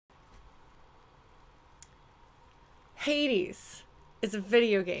Hades is a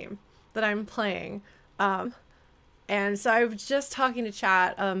video game that I'm playing. And so I was just talking to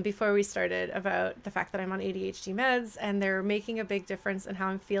chat before we started about the fact that I'm on ADHD meds, and they're making a big difference in how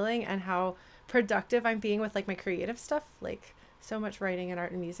I'm feeling and how productive I'm being with like my creative stuff. Like so much writing and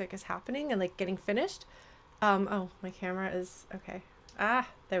art and music is happening and like getting finished. Oh, my camera is okay. Ah,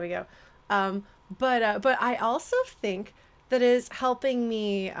 there we go. But I also think that is helping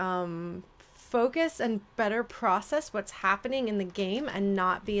me focus and better process what's happening in the game and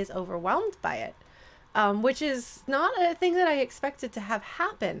not be as overwhelmed by it. Which is not a thing that I expected to have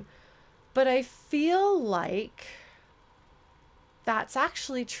happen, but I feel like that's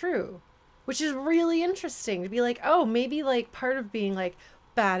actually true, which is really interesting to be like, oh, maybe like part of being like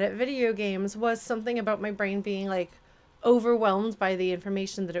bad at video games was something about my brain being like overwhelmed by the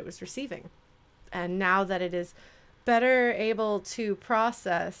information that it was receiving. And now that it is better able to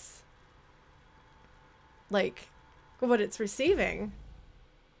process like what it's receiving,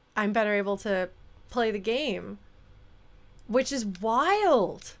 I'm better able to play the game, which is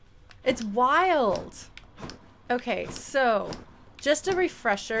wild. It's wild. Okay, so just a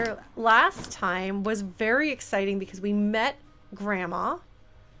refresher, last time was very exciting because we met Grandma,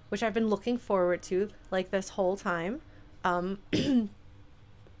 which I've been looking forward to like this whole time. I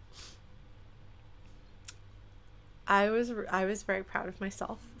was very proud of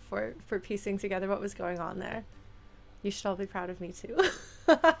myself for piecing together what was going on there. You should all be proud of me too.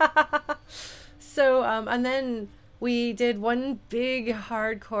 So, and then we did one big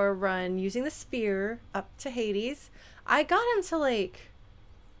hardcore run using the spear up to Hades. I got him to like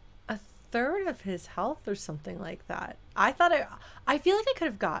a third of his health or something like that. I thought I feel like I could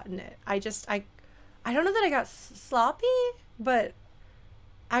have gotten it. I don't know that I got sloppy, but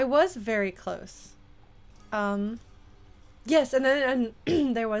I was very close. Yes, and then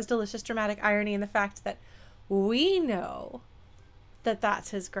there was delicious dramatic irony in the fact that we know that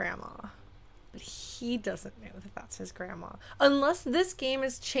that's his grandma. But he doesn't know that that's his grandma. Unless this game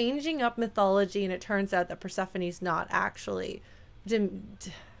is changing up mythology and it turns out that Persephone's not actually... it's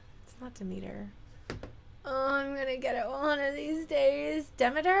not Demeter. Oh, I'm gonna get it one of these days.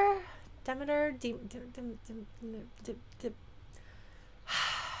 Demeter? Demeter?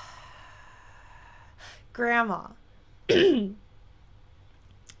 Grandma.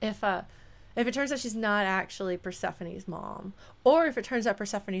 If it turns out she's not actually Persephone's mom, or if it turns out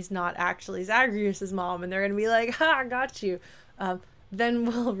Persephone's not actually Zagreus's mom, and they're going to be like, ha, got you, then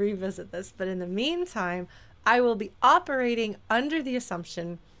we'll revisit this. But in the meantime, I will be operating under the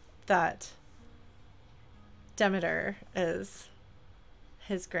assumption that Demeter is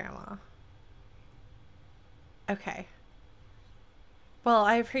his grandma. Okay. Well,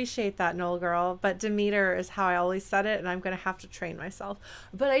 I appreciate that, Noel girl, but Demeter is how I always said it, and I'm going to have to train myself.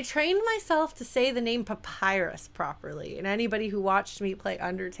 But I trained myself to say the name Papyrus properly, and anybody who watched me play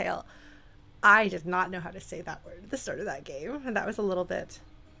Undertale, I did not know how to say that word at the start of that game, and that was a little bit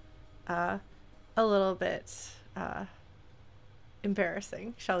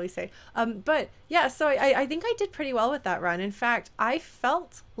embarrassing, shall we say. But yeah, so I think I did pretty well with that run. In fact, I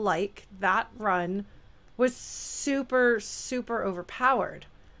felt like that run was super, super overpowered.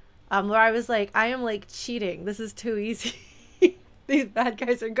 Where I was like, I am like cheating. This is too easy. These bad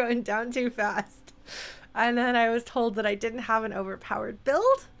guys are going down too fast. And then I was told that I didn't have an overpowered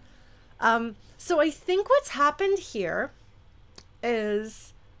build. So I think what's happened here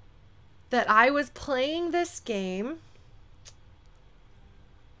is that I was playing this game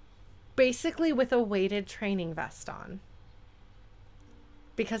basically with a weighted training vest on,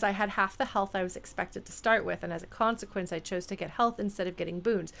 because I had half the health I was expected to start with, and as a consequence I chose to get health instead of getting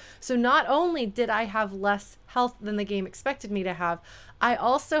boons. So not only did I have less health than the game expected me to have, I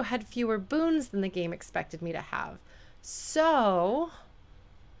also had fewer boons than the game expected me to have. So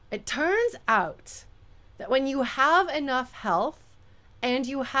it turns out that when you have enough health and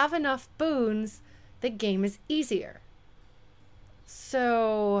you have enough boons, the game is easier.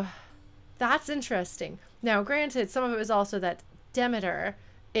 So that's interesting. Now granted, some of it was also that Demeter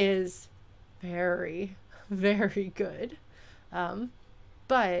is very, very good.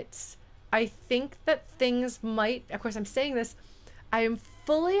 But I think that things might, of course I'm saying this, I am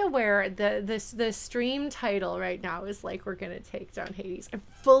fully aware that the stream title right now is like, we're gonna take down Hades. I'm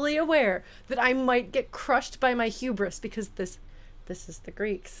fully aware that I might get crushed by my hubris, because this is the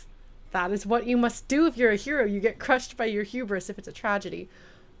Greeks. That is what you must do if you're a hero. You get crushed by your hubris if it's a tragedy.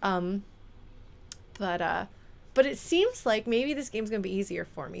 But it seems like maybe this game's going to be easier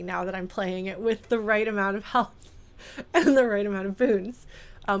for me now that I'm playing it with the right amount of health and the right amount of boons.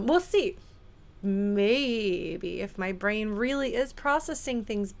 We'll see. Maybe if my brain really is processing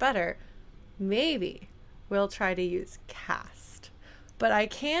things better, maybe will try to use cast. But I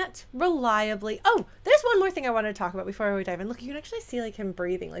can't reliably... Oh, there's one more thing I want to talk about before we dive in. Look, you can actually see like him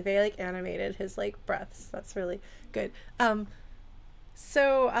breathing. Like they like animated his like breaths. That's really good.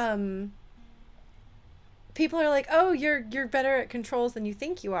 People are like, oh, you're better at controls than you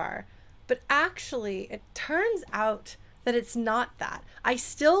think you are. But actually, it turns out that it's not that. I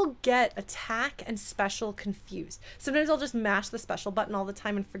still get attack and special confused. Sometimes I'll just mash the special button all the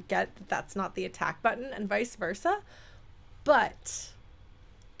time and forget that that's not the attack button, and vice versa. But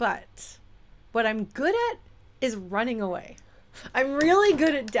what I'm good at is running away. I'm really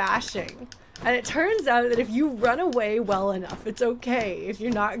good at dashing. And it turns out that if you run away well enough, it's okay if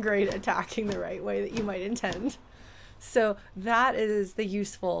you're not great at attacking the right way that you might intend. So that is the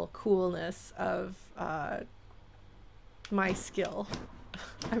useful coolness of my skill.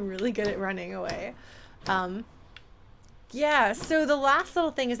 I'm really good at running away. Yeah, so the last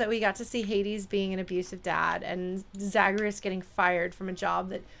little thing is that we got to see Hades being an abusive dad and Zagreus getting fired from a job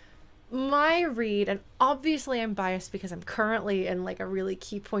that my read, and obviously I'm biased because I'm currently in like a really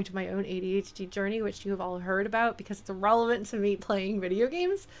key point of my own ADHD journey, which you have all heard about because it's irrelevant to me playing video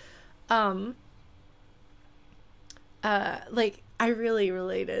games. Like I really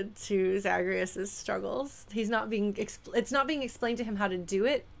related to Zagreus's struggles. He's not being it's not being explained to him how to do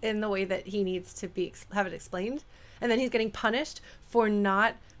it in the way that he needs to be have it explained. And then he's getting punished for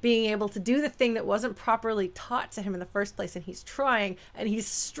not being able to do the thing that wasn't properly taught to him in the first place. And he's trying, and he's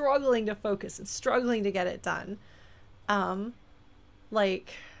struggling to focus and struggling to get it done.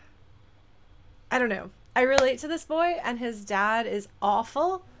 Like, I don't know. I relate to this boy, and his dad is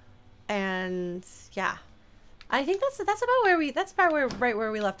awful. And yeah, I think that's about right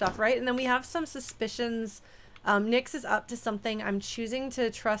where we left off, right? And then we have some suspicions. Nyx is up to something. I'm choosing to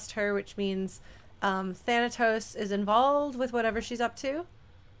trust her, which means Thanatos is involved with whatever she's up to.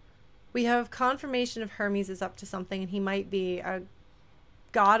 We have confirmation of Hermes is up to something, and he might be a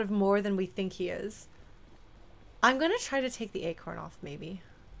god of more than we think he is. I'm gonna try to take the acorn off, maybe.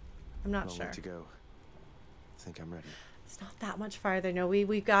 I'm not sure. To go. I think I'm ready. It's not that much farther. No,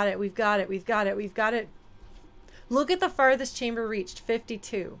 we've got it. We've got it. We've got it. We've got it. Look at the farthest chamber reached,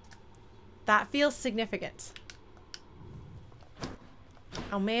 52. That feels significant.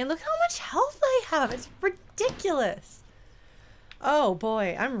 Oh man, look how much health I have. It's ridiculous. Oh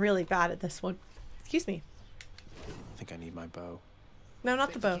boy, I'm really bad at this one. Excuse me. I think I need my bow. No,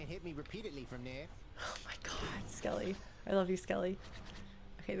 not the bow. Can't hit me repeatedly from there. Oh my god, Skelly. I love you, Skelly.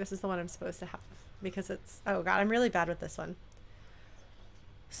 Okay, this is the one I'm supposed to have because it's... Oh god, I'm really bad with this one.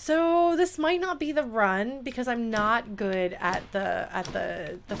 So this might not be the run because I'm not good at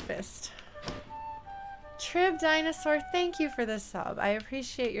the fist. Trib Dinosaur, thank you for the sub. I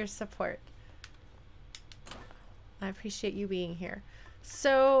appreciate your support. I appreciate you being here.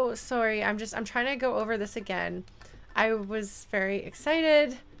 So sorry, I'm trying to go over this again. I was very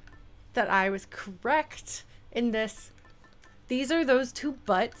excited that I was correct in this. These are those two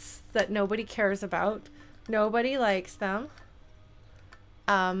butts that nobody cares about. Nobody likes them.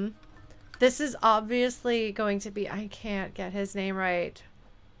 This is obviously going to be, I can't get his name right.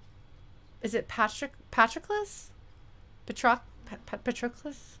 Is it Patroclus?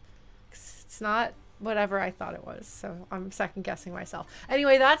 Patroclus? It's not whatever I thought it was, so I'm second guessing myself.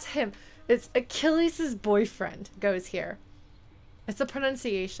 Anyway, that's him. It's Achilles' boyfriend goes here. It's the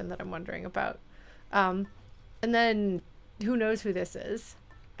pronunciation that I'm wondering about. And then who knows who this is?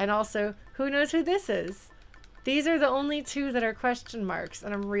 And also, who knows who this is? These are the only two that are question marks,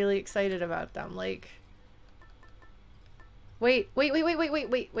 and I'm really excited about them. Like, wait. No,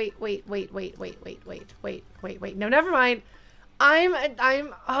 never mind.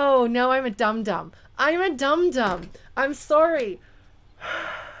 Oh no, I'm a dum-dum. I'm a dum-dum. I'm sorry.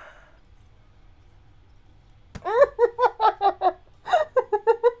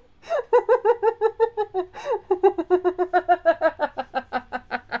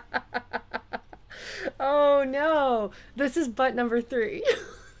 Oh no, this is butt number 3.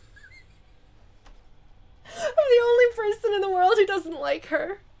 I'm the only person in the world who doesn't like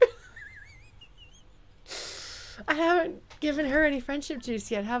her. I haven't given her any friendship juice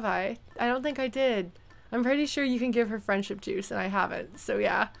yet, have I? I don't think I did. I'm pretty sure you can give her friendship juice, and I haven't. So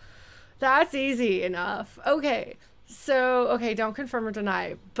yeah, that's easy enough. Okay, so, okay, don't confirm or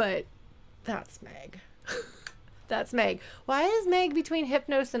deny, but that's Meg. That's Meg. Why is Meg between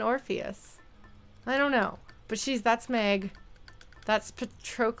Hypnos and Orpheus? I don't know, but that's Meg. That's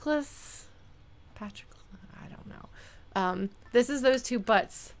Patroclus? Patroclus? I don't know. This is those two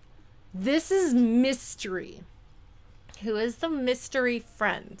butts. This is Mystery. Who is the mystery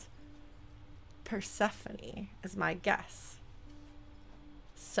friend? Persephone is my guess.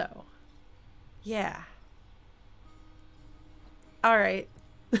 So, yeah. All right.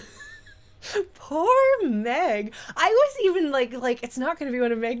 Poor Meg. I was even like it's not going to be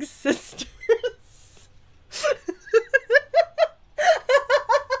one of Meg's sisters.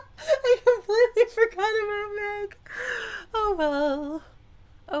 I completely forgot about Meg. Oh well.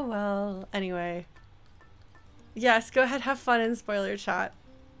 Oh well. Anyway. Yes, go ahead, have fun in spoiler chat.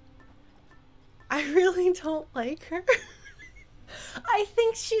 I really don't like her. I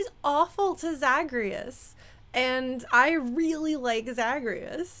think she's awful to Zagreus. And I really like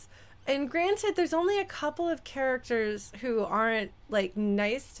Zagreus. And granted, there's only a couple of characters who aren't like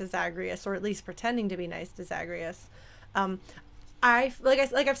nice to Zagreus, or at least pretending to be nice to Zagreus. I've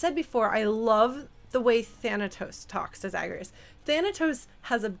said before, I love the way Thanatos talks to Zagreus. Thanatos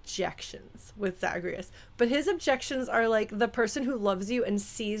has objections with Zagreus, but his objections are like the person who loves you and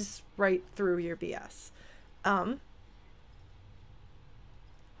sees right through your BS.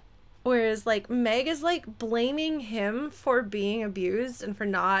 Whereas like Meg is like blaming him for being abused and for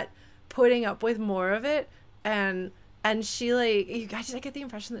not putting up with more of it, and she like, you guys, I get the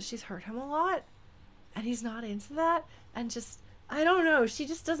impression that she's hurt him a lot and he's not into that, and just, I don't know, she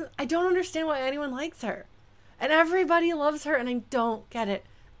just doesn't, I don't understand why anyone likes her, and everybody loves her, and I don't get it.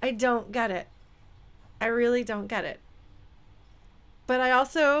 I don't get it. I really don't get it. But I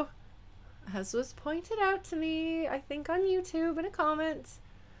also, as was pointed out to me, I think on YouTube in a comment,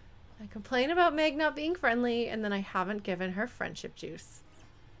 I complain about Meg not being friendly, and then I haven't given her friendship juice.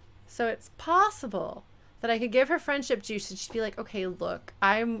 So it's possible that I could give her friendship juice and she'd be like, okay, look,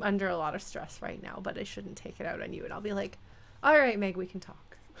 I'm under a lot of stress right now, but I shouldn't take it out on you. And I'll be like, all right, Meg, we can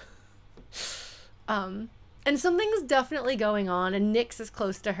talk. And something's definitely going on, and Nyx is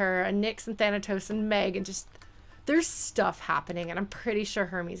close to her, and Nyx and Thanatos and Meg, and just, there's stuff happening, and I'm pretty sure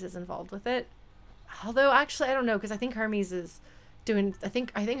Hermes is involved with it. Although, actually, I don't know, because I think Hermes is doing, I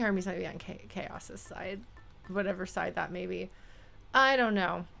think Hermes might be on Chaos's side, whatever side that may be. I don't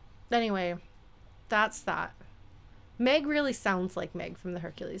know. Anyway, that's that. Meg really sounds like Meg from the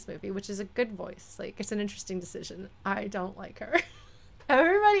Hercules movie, which is a good voice. Like, it's an interesting decision. I don't like her.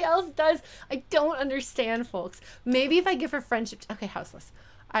 Everybody else does. I don't understand, folks. Maybe if I give her friendship... Okay, houseless.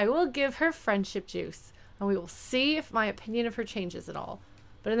 I will give her friendship juice, and we will see if my opinion of her changes at all.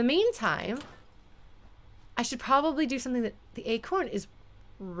 But in the meantime, I should probably do something that... The acorn is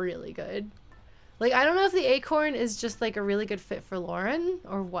really good. Like, I don't know if the acorn is just, like, a really good fit for Lauren,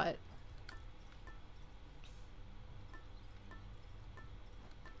 or what.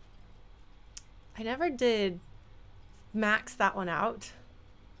 I never did max that one out.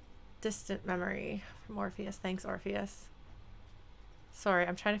 Distant memory from Orpheus. Thanks, Orpheus. Sorry,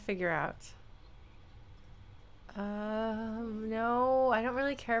 I'm trying to figure out. No, I don't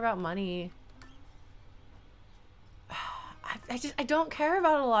really care about money. I don't care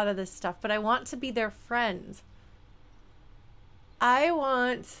about a lot of this stuff, but I want to be their friend. I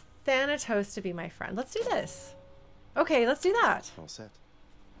want Thanatos to be my friend. Let's do this. Okay, let's do that. All set.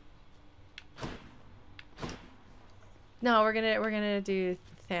 No, we're gonna do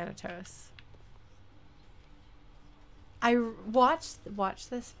Thanatos. Watch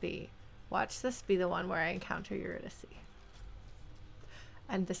this be the one where I encounter Eurydice.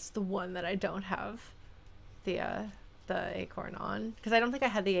 And this is the one that I don't have the acorn on, because I don't think I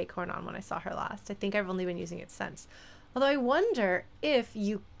had the acorn on when I saw her last. I think I've only been using it since. Although I wonder if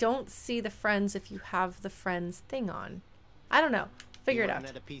you don't see the friends if you have the friends thing on. I don't know. Figure it out.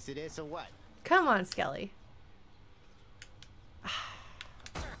 Another piece of this or what? Come on, Skelly.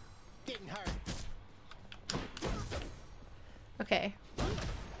 Getting hurt. Okay.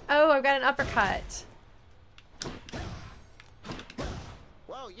 Oh, I've got an uppercut.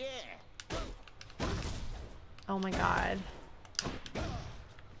 Whoa, yeah. Oh my god.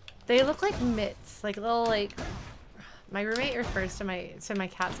 They look like mitts, like little, like, my roommate refers to my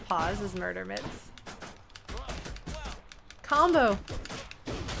cat's paws as murder mitts. Combo.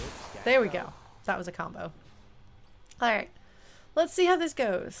 There we go. That was a combo. All right. Let's see how this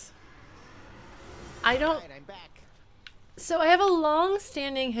goes. I don't... I'm back. So I have a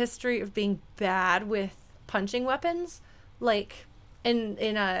long-standing history of being bad with punching weapons. Like, in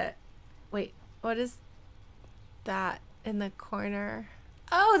a... Wait, what is that in the corner?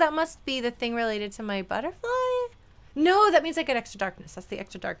 Oh, that must be the thing related to my butterfly? No, that means I get extra darkness. That's the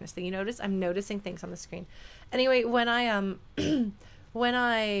extra darkness thing. You notice? I'm noticing things on the screen. Anyway, when I when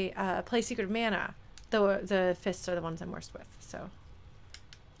I play Secret of Mana, the fists are the ones I'm worst with. So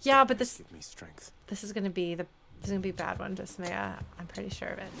yeah, but this Give me strength. this is gonna be a bad one, Dismaya. I'm pretty sure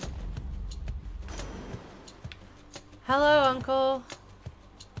of it. Hello, Uncle.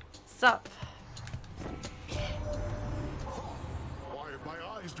 Sup? Why, if my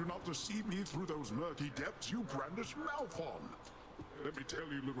eyes do not deceive me through those murky depths, you brandish Malphon. Let me tell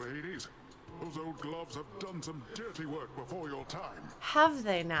you, little Hades, those old gloves have done some dirty work before your time. Have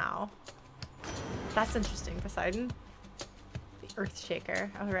they now? That's interesting, Poseidon. The Earth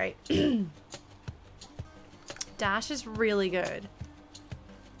Shaker. All right. Dash is really good.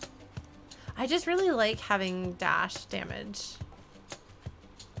 I just really like having dash damage.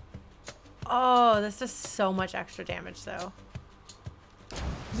 Oh, this does so much extra damage though.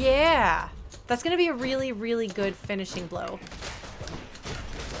 Yeah, that's gonna be a really, really good finishing blow.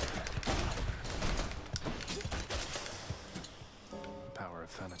 The power of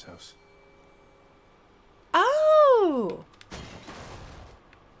Thanatos. Oh!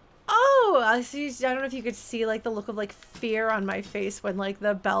 Oh, I see. I don't know if you could see like the look of like fear on my face when like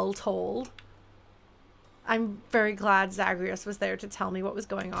the bell tolled. I'm very glad Zagreus was there to tell me what was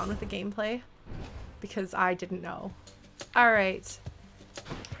going on with the gameplay, because I didn't know. All right.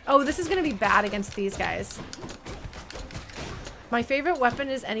 Oh, this is going to be bad against these guys. My favorite weapon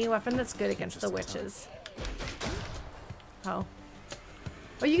is any weapon that's good against the witches. Oh.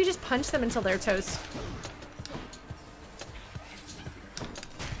 Oh, you can just punch them until they're toast.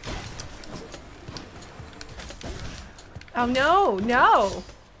 Oh, no, no.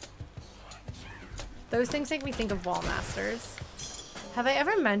 Those things make me think of wall masters. Have I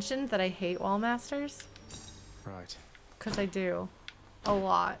ever mentioned that I hate wall masters? Right. Because I do. A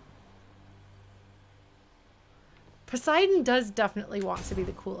lot. Poseidon does definitely want to be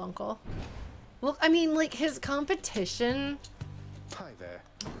the cool uncle. Well, I mean, like, his competition... Hi there.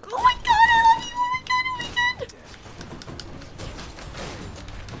 Oh my god, I love you! Oh my god, oh my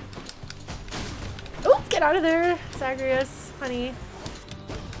god! Oops, get out of there, Zagreus, honey.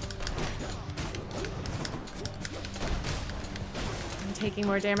 I'm taking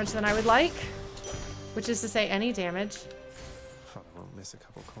more damage than I would like. Which is to say, any damage. Thought I won't miss a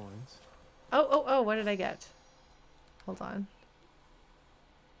couple coins. Oh, oh, oh, what did I get? Hold on.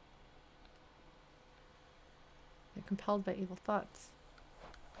 They're compelled by evil thoughts.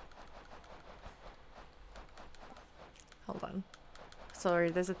 Hold on. Sorry,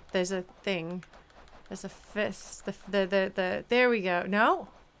 there's a thing. There's a fist. There we go. No?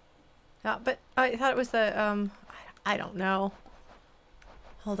 No, but I thought it was the, I don't know.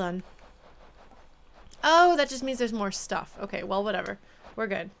 Hold on. Oh, that just means there's more stuff. Okay, well, whatever. We're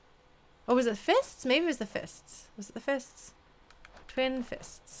good. Oh, was it fists? Maybe it was the fists. Was it the fists? Twin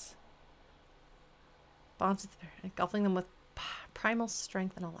fists. Bonds with engulfing them with primal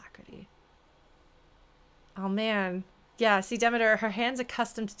strength and alacrity. Oh, man. Yeah, see, Demeter, her hand's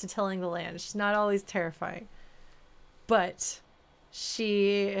accustomed to tilling the land. She's not always terrifying. But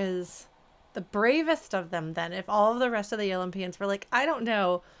she is the bravest of them then. If all of the rest of the Olympians were like, I don't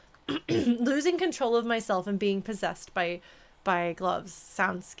know, losing control of myself and being possessed by gloves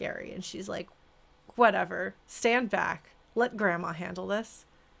sounds scary. And she's like, whatever, stand back. Let grandma handle this.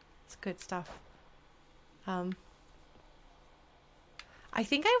 It's good stuff. I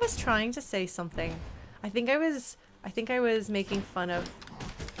think I was trying to say something. I think I was making fun of...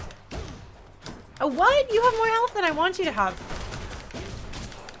 Oh, what? You have more health than I want you to have.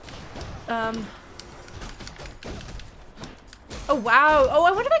 Oh, wow. Oh,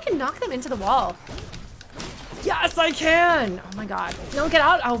 I wonder if I can knock them into the wall. Yes, I can. Oh my god. No, get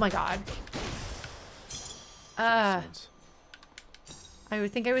out. Oh my god. I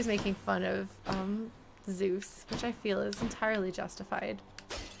would think I was making fun of Zeus, which I feel is entirely justified.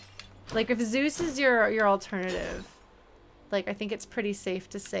 Like, if Zeus is your alternative, like, I think it's pretty safe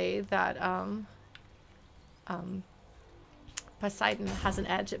to say that Poseidon has an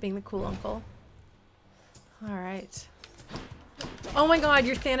edge at being the cool uncle. All right. Oh my god,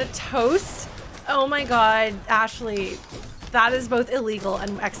 you're Thanatos? Oh my god, Ashley. That is both illegal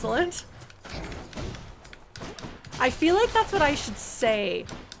and excellent. I feel like that's what I should say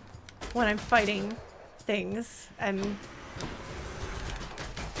when I'm fighting things and...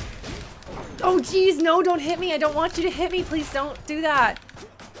 Oh geez, no, don't hit me. I don't want you to hit me. Please don't do that.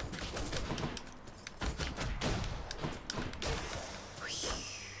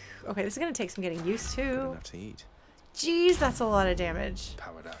 Okay, this is gonna take some getting used to. Good enough to eat. Jeez, that's a lot of damage.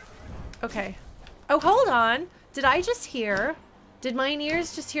 Powered up. Okay. Oh, hold on. Did I just hear? Did mine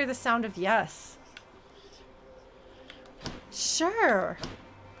ears just hear the sound of yes? Sure.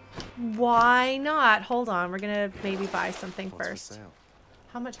 Why not? Hold on. We're gonna maybe buy something What's first. for sale?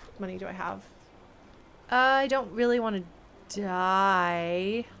 How much money do I have? I don't really want to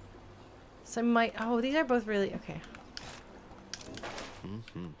die. So I might... Oh, these are both really... Okay.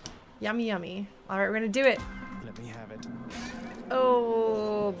 Mm-hmm. Yummy, yummy. All right, we're gonna do it. Let me have it.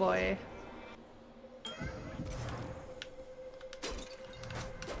 Oh, boy.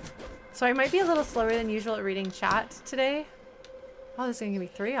 So I might be a little slower than usual at reading chat today. Oh, this is gonna give me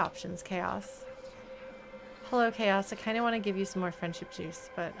 3 options, Chaos. Hello, Chaos. I kind of want to give you some more friendship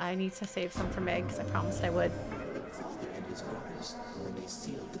juice, but I need to save some for Meg because I promised I would. Father and his brothers, when they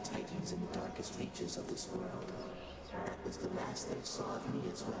sealed the Titans in the darkest reaches of this world. That was the last they saw of me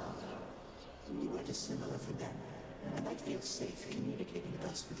as well. You are dissimilar from them, and I feel safe communicating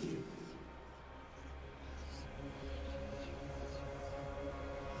thus with you.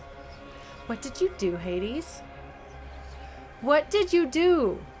 What did you do, Hades? What did you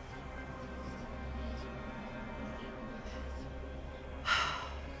do?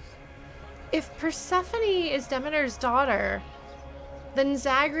 If Persephone is Demeter's daughter, then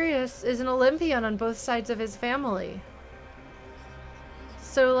Zagreus is an Olympian on both sides of his family.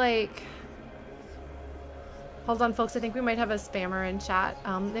 So, like... Hold on, folks. I think we might have a spammer in chat.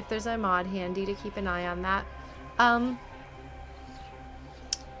 If there's a mod handy to keep an eye on that.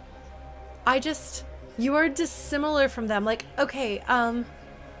 You are dissimilar from them. Like, okay,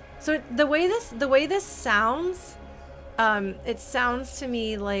 so the way this sounds, it sounds to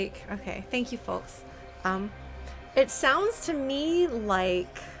me like, okay, thank you, folks. It sounds to me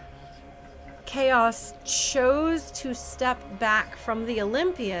like Chaos chose to step back from the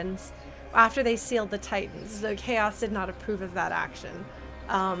Olympians after they sealed the Titans. So Chaos did not approve of that action.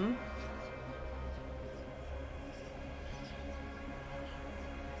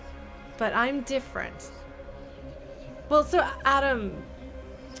 But I'm different. Well, so Adam,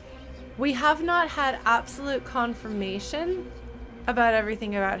 we have not had absolute confirmation about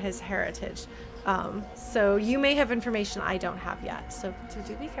everything about his heritage. So you may have information I don't have yet. So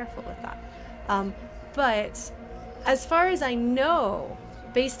do be careful with that. But as far as I know,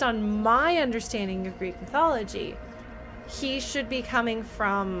 based on my understanding of Greek mythology, he should be coming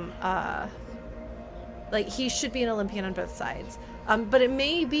from, like, he should be an Olympian on both sides. But it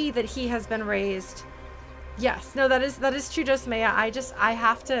may be that he has been raised. Yes, no, that is true, just Maya. I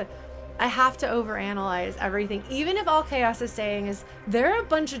have to overanalyze everything. Even if all Chaos is saying is they're a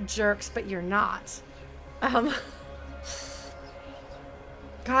bunch of jerks, but you're not.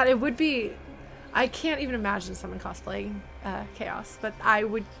 God, it would be. I can't even imagine someone cosplaying Chaos, but I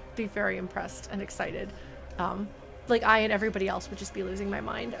would be very impressed and excited. Like I and everybody else would just be losing my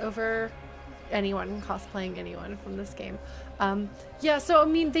mind over anyone cosplaying anyone from this game. Yeah, so I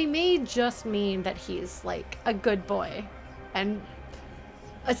mean, they may just mean that he's like a good boy, and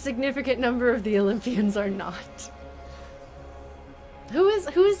a significant number of the Olympians are not. Who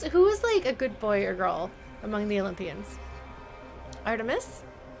is like a good boy or girl among the Olympians? Artemis?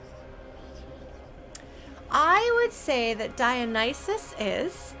 I would say that Dionysus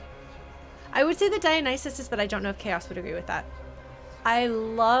is. I would say that Dionysus is, but I don't know if Chaos would agree with that. I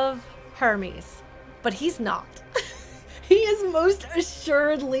love Hermes, but he's not. He is most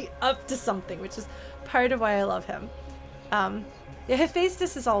assuredly up to something, which is part of why I love him. Yeah,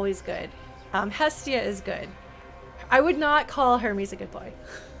 Hephaestus is always good. Hestia is good. I would not call Hermes a good boy.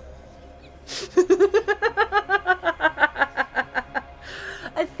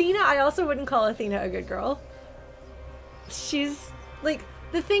 Athena, I also wouldn't call Athena a good girl. She's like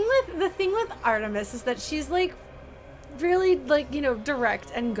the thing with Artemis is that she's like really like, you know,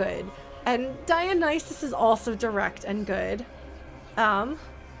 direct and good. And Dionysus is also direct and good. But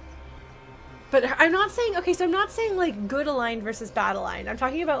I'm not saying, okay, so I'm not saying like good aligned versus bad aligned. I'm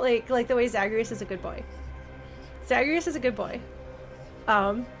talking about like the way Zagreus is a good boy. Zagreus is a good boy.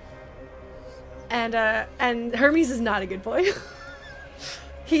 And Hermes is not a good boy.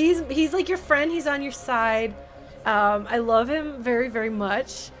 He's like your friend, he's on your side. I love him very, very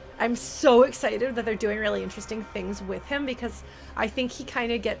much. I'm so excited that they're doing really interesting things with him because I think he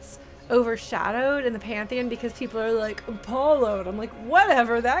kind of gets overshadowed in the Pantheon because people are like, Apollo, and I'm like,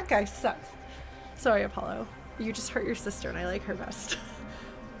 whatever, that guy sucks. Sorry, Apollo. You just hurt your sister and I like her best.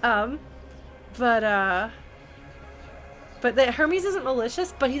 But that Hermes isn't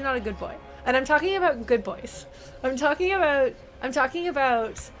malicious, but he's not a good boy. And I'm talking about good boys. I'm talking about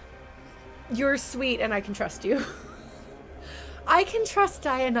you're sweet and I can trust you. I can trust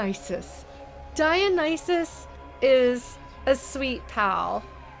Dionysus. Dionysus is a sweet pal.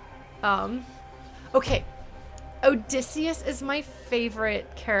 Okay. Odysseus is my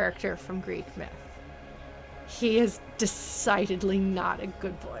favorite character from Greek myth. He is decidedly not a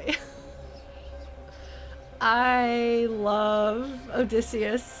good boy. I love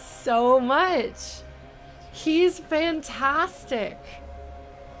Odysseus so much. He's fantastic.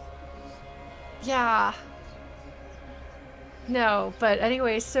 Yeah. No, but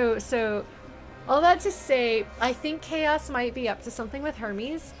anyway, so all that to say, I think Chaos might be up to something with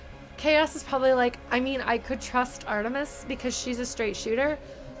Hermes. Chaos is probably like, I mean, I could trust Artemis because she's a straight shooter.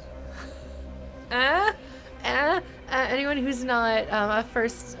 Anyone who's not a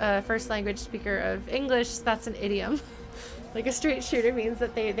first language speaker of English, that's an idiom. Like a straight shooter means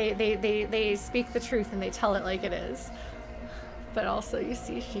that they speak the truth and they tell it like it is. But also you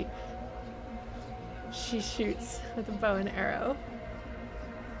see she shoots with a bow and arrow.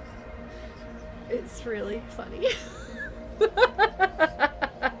 It's really funny.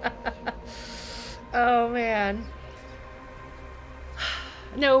 Oh man.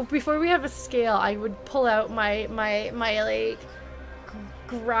 No, before we have a scale, I would pull out my like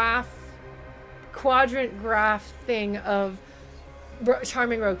quadrant graph thing of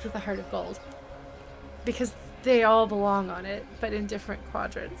charming rogues with a heart of gold, because they all belong on it, but in different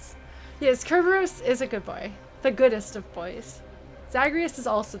quadrants. Yes, Kerberos is a good boy, the goodest of boys. Zagreus is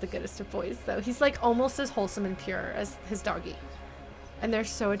also the goodest of boys, though. He's like almost as wholesome and pure as his doggy, and they're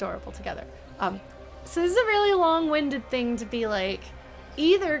so adorable together. So this is a really long-winded thing to be like,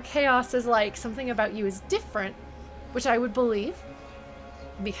 either chaos is like something about you is different, which I would believe,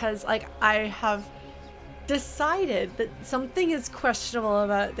 because like I have decided that something is questionable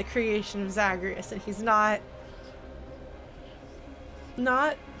about the creation of Zagreus, and he's not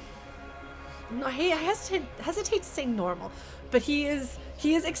I hesitate to say normal, but he is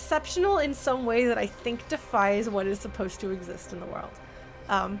exceptional in some way that I think defies what is supposed to exist in the world.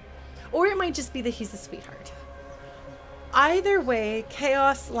 Or it might just be that he's a sweetheart. Either way,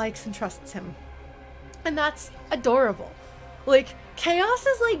 Chaos likes and trusts him. And that's adorable. Like, Chaos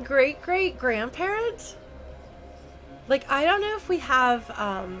is like great-great-grandparent. Like, I don't know if we have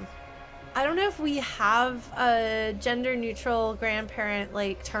a gender-neutral grandparent,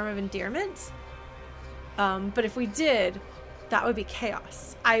 like, term of endearment. But if we did, that would be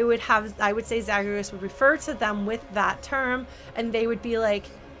Chaos. I would say Zagreus would refer to them with that term, and they would be like,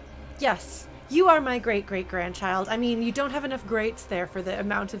 yes, you are my great-great-grandchild. I mean, you don't have enough greats there for the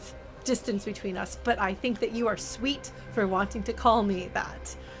amount of distance between us, but I think that you are sweet for wanting to call me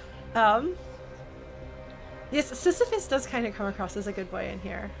that. Yes, Sisyphus does kind of come across as a good boy in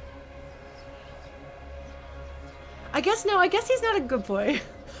here. I guess he's not a good boy,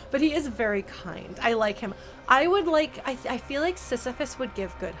 but he is very kind. I like him. I feel like Sisyphus would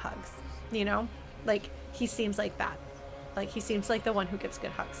give good hugs, you know? Like, he seems like that. Like, he seems like the one who gives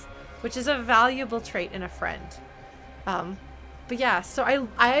good hugs, which is a valuable trait in a friend. But yeah, so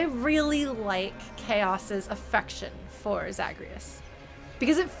I really like Chaos's affection for Zagreus,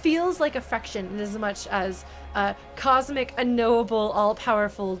 because it feels like affection in as much as a cosmic, unknowable,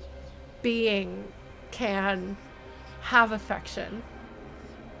 all-powerful being can have affection.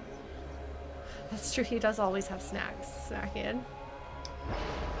 That's true, he does always have snacks. Snack in.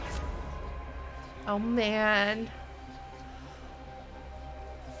 Oh man.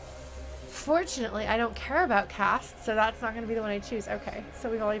 Fortunately, I don't care about cast, so that's not going to be the one I choose. Okay, so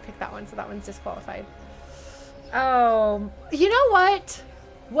we've already picked that one, so that one's disqualified. Oh, you know what?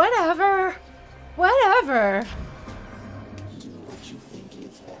 Whatever. Whatever. Do what you think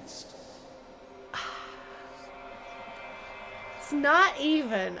is best. It's not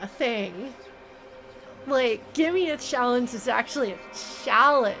even a thing. Like, give me a challenge that's actually a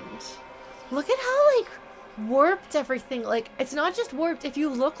challenge. Look at how, like, warped everything. Like, it's not just warped. If you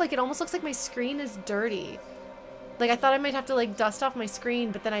look, like, it almost looks like my screen is dirty. Like, I thought I might have to, like, dust off my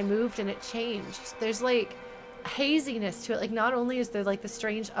screen, but then I moved and it changed. There's, like, haziness to it. Like, not only is there, like, the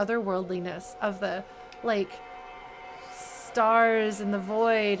strange otherworldliness of the, like, stars and the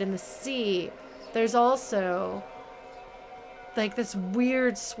void and the sea, there's also, like, this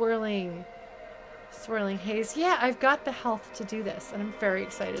weird swirling haze. Yeah, I've got the health to do this, and I'm very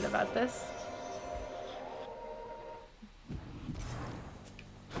excited about this.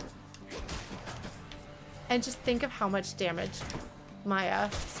 And just think of how much damage my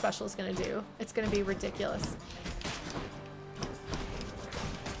special is going to do. It's going to be ridiculous.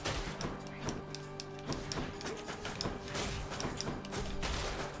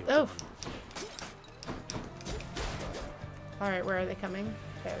 Oh. Alright, where are they coming?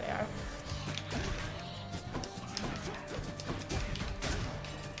 There they are.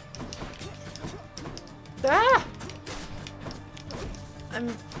 Ah!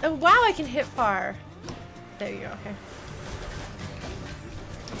 Oh wow, I can hit far. There you go, okay.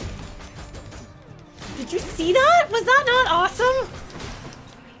 Did you see that? Was that not awesome?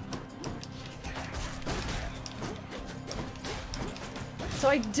 So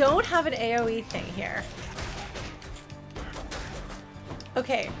I don't have an AoE thing here.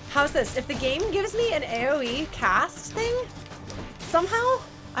 Okay, how's this? If the game gives me an AoE cast thing, somehow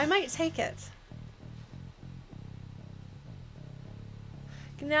I might take it.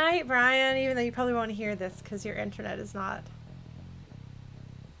 Good night, Brian, even though you probably won't hear this because your internet is not.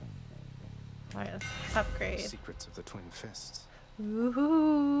 Alright, let's upgrade. Secrets of the Twin Fists.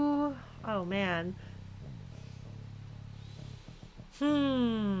 Ooh. Oh man.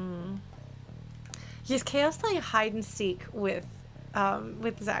 Yes, Chaos playing hide and seek with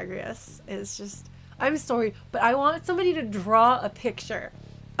Zagreus is just, I'm sorry, but I want somebody to draw a picture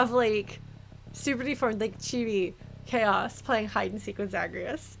of like super deformed like chibi Chaos playing hide and seek with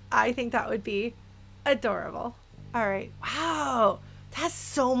Zagreus. I think that would be adorable. Alright. Wow. That's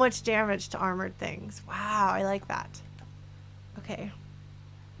so much damage to armored things. Wow, I like that. Okay.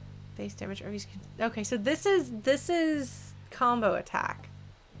 Base damage. Okay, so this is combo attack.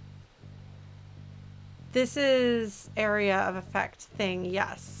 This is area of effect thing,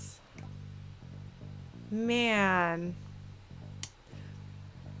 yes. Man.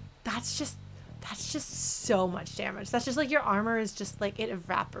 That's just so much damage. That's just like your armor is just like it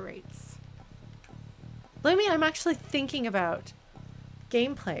evaporates. Let me, I'm actually thinking about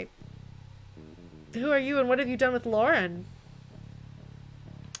gameplay. Who are you and what have you done with Lauren?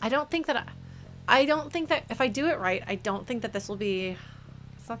 I don't think that if I do it right, I don't think that this will be,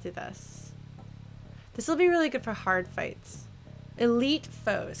 let's not do this. This will be really good for hard fights. Elite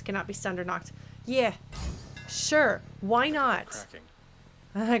foes cannot be stunned or knocked. Yeah, sure. Why not?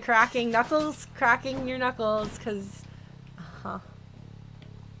 Cracking. Cracking knuckles, cracking your knuckles, because, All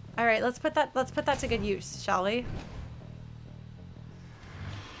right, let's put that to good use, shall we?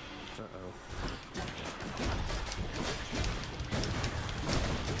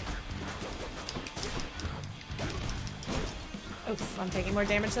 Oof, I'm taking more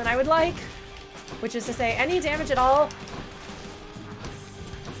damage than I would like. Which is to say, any damage at all.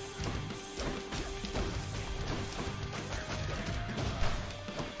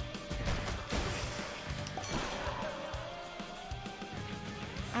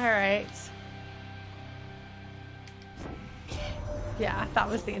 Alright. Yeah, that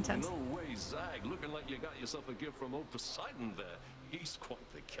was the intent. No way, Zag. Looking like you got yourself a gift from old Poseidon there. He's quite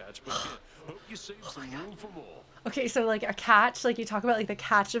the catch, but yeah, hope you save some room for more. Okay, so like a catch, like you talk about like the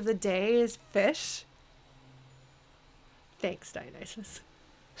catch of the day is fish. Thanks, Dionysus.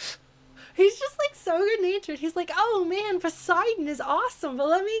 He's just like so good natured. He's like, oh man, Poseidon is awesome, but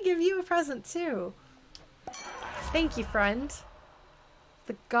let me give you a present too. Thank you, friend.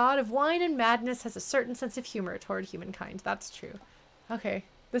 The god of wine and madness has a certain sense of humor toward humankind. That's true. Okay,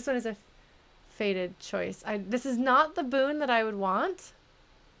 this one is a fated choice. This is not the boon that I would want,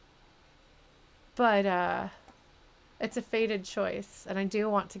 but it's a fated choice, and I do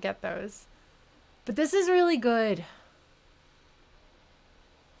want to get those. But this is really good.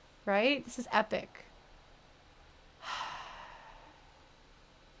 Right? This is epic.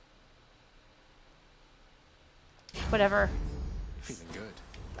 Whatever. Feeling good.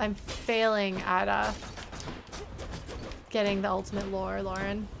 I'm failing at getting the ultimate lore,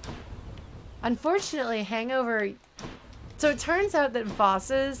 Lauren. Unfortunately, hangover... So it turns out that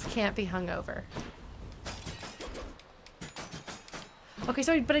bosses can't be hungover. Okay,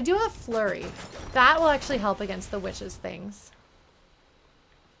 so but I do have flurry. That will actually help against the witches things.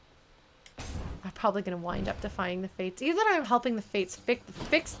 I'm probably going to wind up defying the fates. Either I'm helping the fates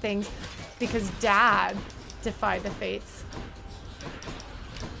fix things because Dad defied the fates.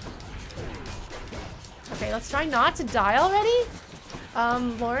 Okay, let's try not to die already.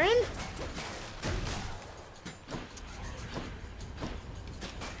 Lauren?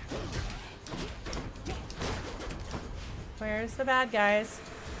 Where's the bad guys?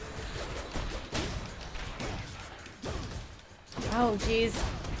 Oh, jeez.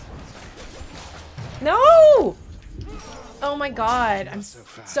 No! Oh my god, I'm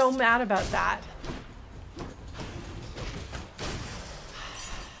so mad about that.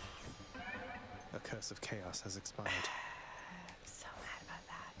 The curse of chaos has expired. I'm so mad about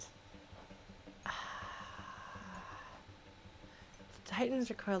that. The Titans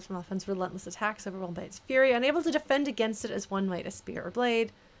recoiled from Elfen's relentless attacks, overwhelmed by its fury, unable to defend against it as one might a spear or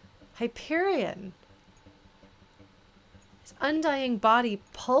blade. Hyperion. His undying body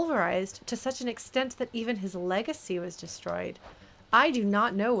pulverized to such an extent that even his legacy was destroyed. I do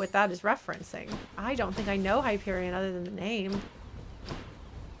not know what that is referencing. I don't think I know Hyperion other than the name.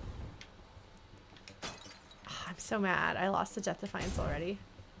 I'm so mad. I lost the Death Defiance already.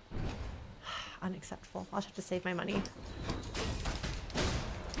 Unacceptable. I'll have to save my money.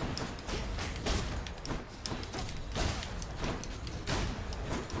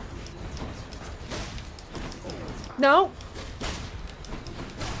 No!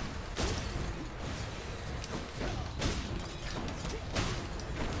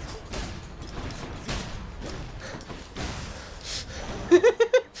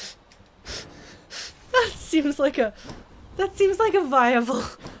 That seems like a viable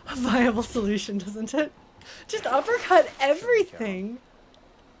a viable solution, doesn't it? Just uppercut everything.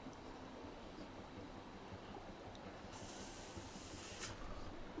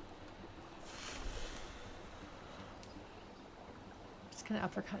 Just gonna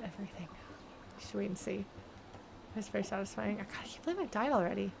uppercut everything. Just wait and see. It's very satisfying. God, I can't believe I died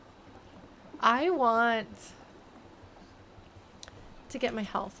already. I want to get my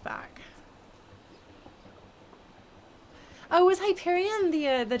health back. Oh, was Hyperion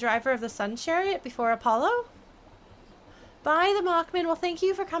the driver of the Sun Chariot before Apollo? Bye, the Mockman. Well, thank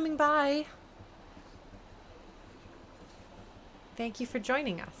you for coming by. Thank you for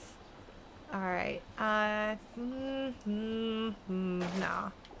joining us. All right. No.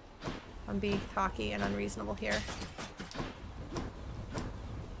 I'm being cocky and unreasonable here.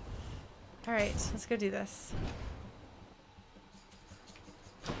 All right, let's go do this.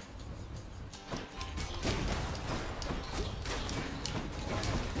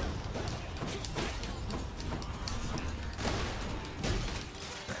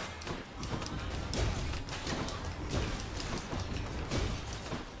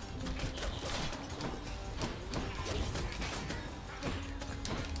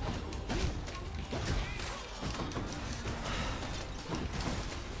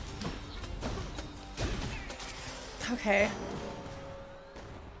 Okay.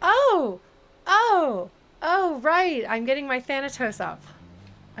 Oh, right. I'm getting my Thanatos up.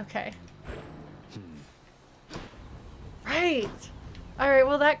 Okay. Right. All right.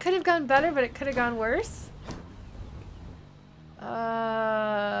 Well, that could have gone better, but it could have gone worse.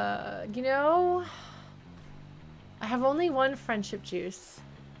 You know, I have only one friendship juice.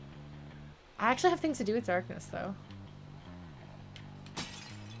 I actually have things to do with darkness, though.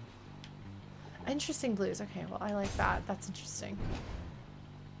 Interesting blues. Okay, well, I like that. That's interesting.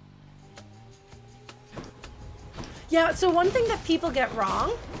 Yeah, so one thing that people get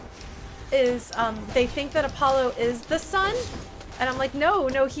wrong is they think that Apollo is the sun. And I'm like, no,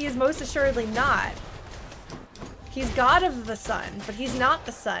 he is most assuredly not. He's god of the sun, but he's not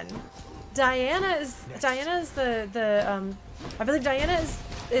the sun. Diana is the I believe Diana is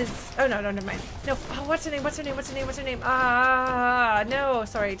oh no, never mind. No, oh, what's her name? No,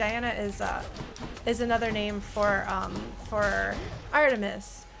 sorry. Diana is another name for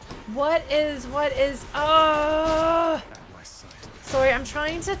Artemis. What is sorry, I'm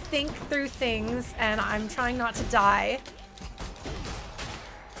trying to think through things and I'm trying not to die.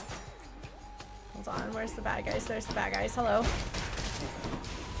 Hold on, where's the bad guys? There's the bad guys. Hello.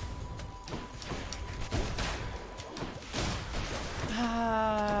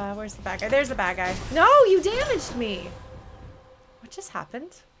 Where's the bad guy? There's the bad guy. No, you damaged me! What just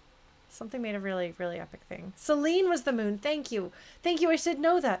happened? Something made a really, really epic thing. Selene was the moon. Thank you. Thank you. I should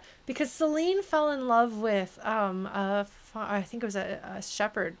know that. Because Selene fell in love with, I think it was a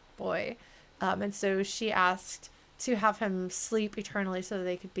shepherd boy. And so she asked to have him sleep eternally so that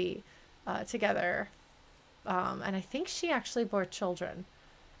they could be together. And I think she actually bore children.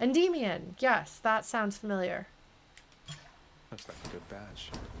 Endymion. Yes, that sounds familiar. Looks like a good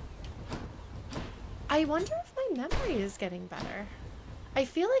badge. I wonder if my memory is getting better. I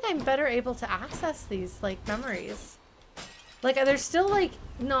feel like I'm better able to access these, like, memories. Like, they're still, like,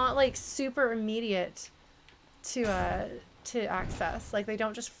 not, like, super immediate to access. Like, they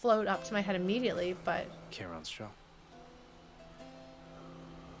don't just float up to my head immediately, but... Charon's shop.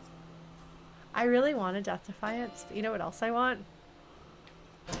 I really want a Death Defiance, but you know what else I want?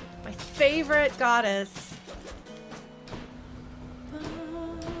 My favorite goddess.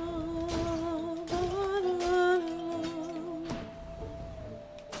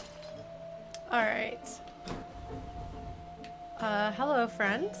 Alright. Hello,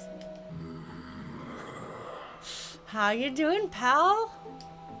 friend. How you doing, pal?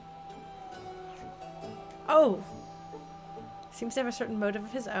 Oh. Seems to have a certain motive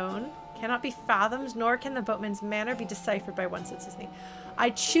of his own. Cannot be fathomed, nor can the boatman's manner be deciphered by one such as me.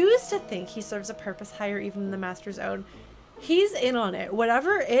 I choose to think he serves a purpose higher even than the master's own. He's in on it.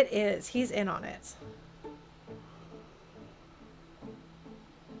 Whatever it is, he's in on it.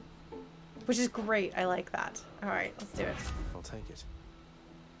 Which is great. I like that. Alright, let's do it. I'll take it.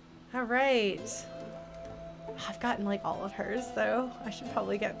 Alright. I've gotten like all of hers though. I should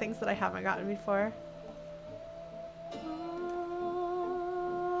probably get things that I haven't gotten before.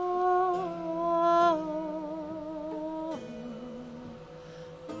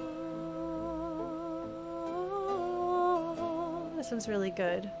 This one's really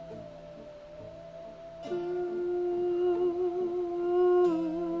good.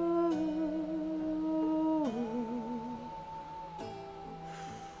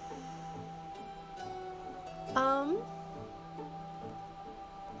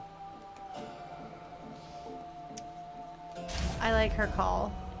 I like her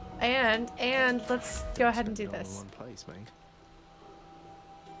call. And let's go ahead and do Spent it all in this. one place, mate.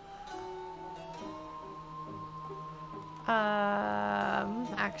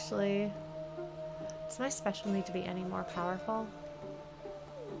 Actually, does my special need to be any more powerful?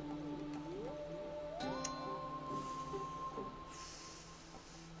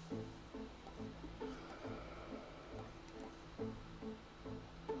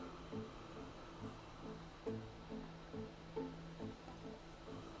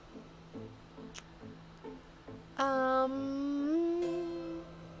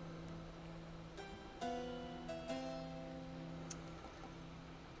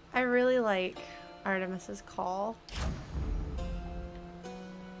 I really like Artemis's call.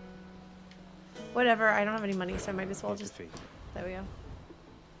 Whatever, I don't have any money, so I might as well just... Defeat. There we go.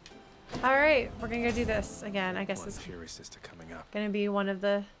 Alright, we're gonna go do this again. I guess One it's Fury sister coming up. gonna be one of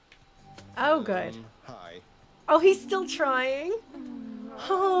the... Oh, good. Hi. Oh, he's still trying?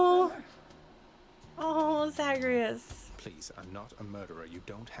 Oh. Oh, Zagreus. Please, I'm not a murderer. You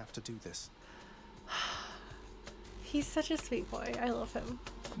don't have to do this. He's such a sweet boy. I love him.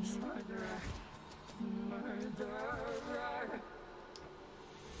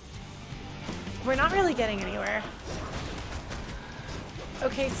 We're not really getting anywhere.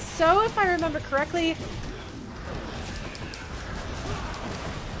 Okay, so if I remember correctly...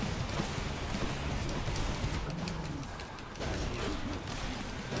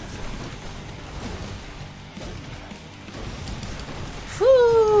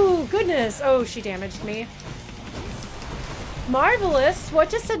 Whew, goodness. Oh, she damaged me. Marvelous? What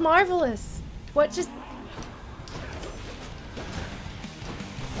just said marvelous? What just...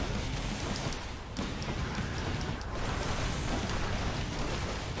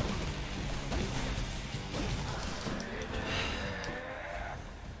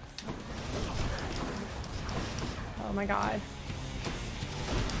 Oh my god.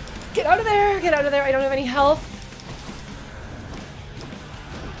 Get out of there! Get out of there! I don't have any health.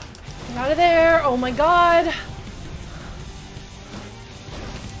 Get out of there! Oh my god!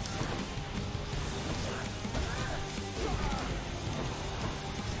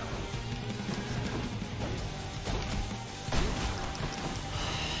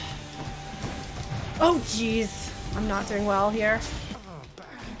 Oh jeez. I'm not doing well here.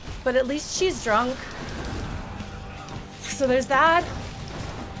 But at least she's drunk. So there's that.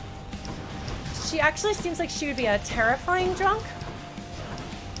 She actually seems like she would be a terrifying drunk.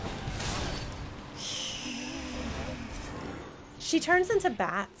 She turns into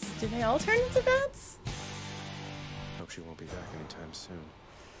bats. Do they all turn into bats? Hope she won't be back anytime soon.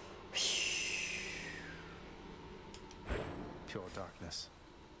 Pure darkness.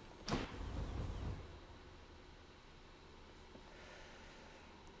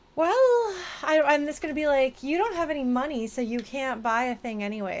 Well, I'm just gonna be like, you don't have any money, so you can't buy a thing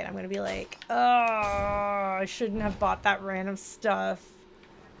anyway. And I'm gonna be like, oh, I shouldn't have bought that random stuff.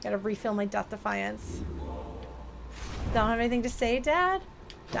 Gotta refill my Death Defiance. Don't have anything to say, Dad?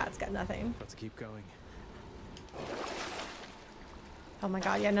 Dad's got nothing. Let's keep going. Oh my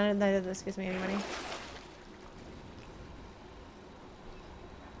god, yeah, neither of this gives me any money.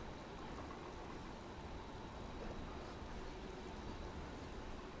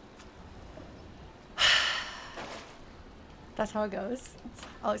 That's how it goes. That's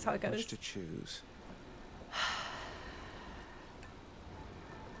always how it goes. Which to choose?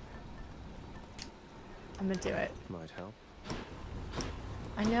 I'm gonna do it. Might help.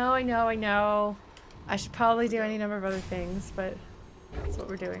 I know. I should probably do any number of other things, but that's what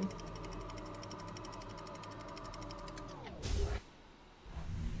we're doing.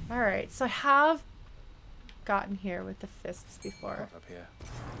 Alright, so I have gotten here with the fists before. Up here.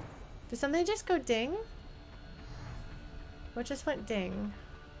 Did something just go ding? What just went ding?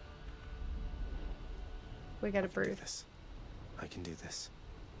 We got a brood. This. I can do this.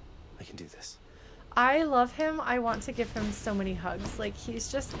 I can do this. I love him. I want to give him so many hugs. Like,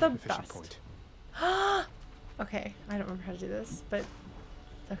 he's just the Efficient best. point. Okay, I don't remember how to do this, but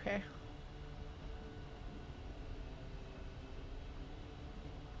okay.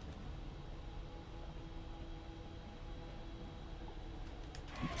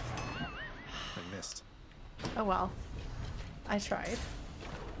 I missed. Oh well. I tried.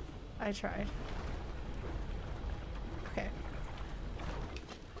 Okay.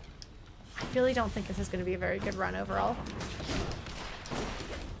 I really don't think this is going to be a very good run overall.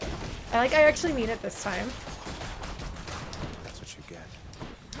 I actually mean it this time. That's what you get.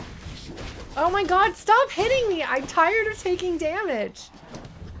 Oh my god, stop hitting me! I'm tired of taking damage!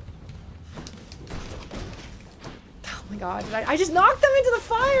 Oh my god, I just knocked them into the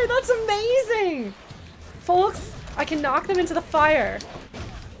fire! That's amazing! Folks, I can knock them into the fire.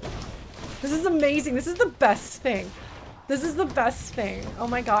 This is amazing. This is the best thing. This is the best thing. Oh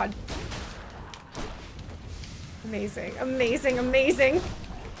my god. Amazing, amazing, amazing.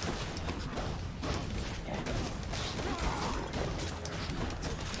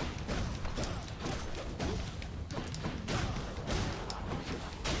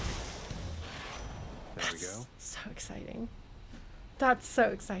 There we go. So exciting. That's so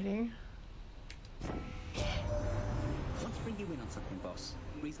exciting. Want to bring you in on something, boss?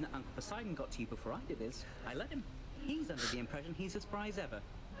 The reason that Uncle Poseidon got to you before I did is I let him. He's under the impression he's as spry as ever.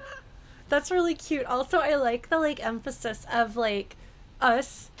 That's really cute. Also, I like the like emphasis of like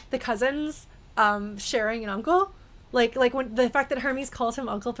us, the cousins, sharing an uncle. Like when the fact that Hermes calls him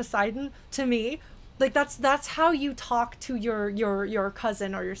Uncle Poseidon to me, like that's how you talk to your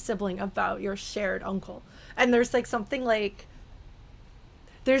cousin or your sibling about your shared uncle. And there's like something like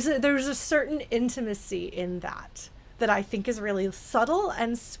there's a certain intimacy in that I think is really subtle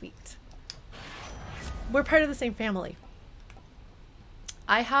and sweet. We're part of the same family.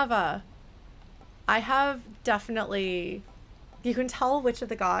 I have definitely, you can tell which of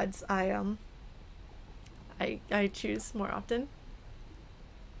the gods I choose more often.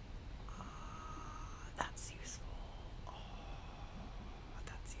 That's useful. Oh,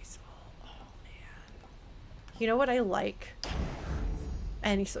 that's useful. Oh man. You know what I like?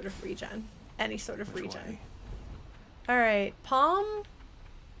 Any sort of regen. Any sort of regen. Alright, palm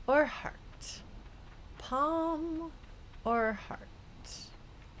or heart? Palm or heart?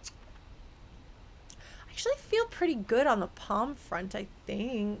 I actually feel pretty good on the palm front, I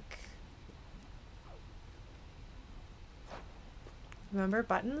think. Remember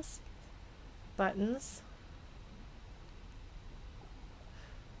buttons? Buttons.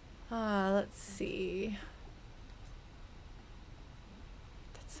 Let's see.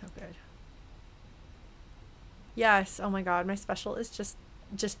 That's so good. Yes, oh my god, my special is just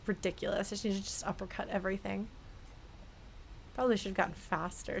ridiculous. I just need to just uppercut everything. Probably should have gotten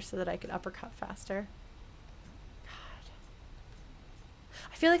faster so that I could uppercut faster. God.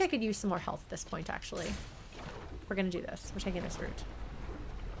 I feel like I could use some more health at this point, actually. We're gonna do this. We're taking this route.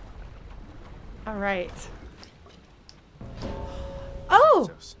 Alright. Oh!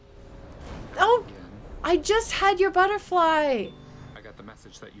 Oh! I just had your butterfly! I got the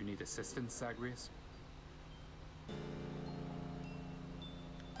message that you need assistance, Zagreus.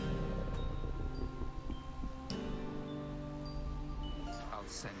 I'll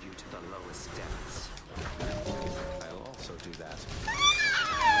send you to the lowest depths. I'll also do that.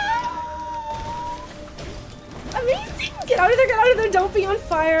 Amazing! Get out of there, get out of there! Don't be on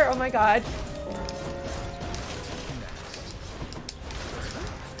fire! Oh my god.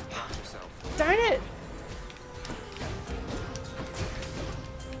 Darn it!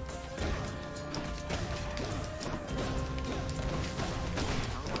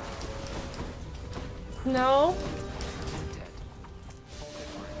 No.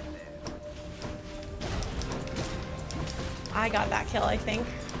 I got that kill, I think.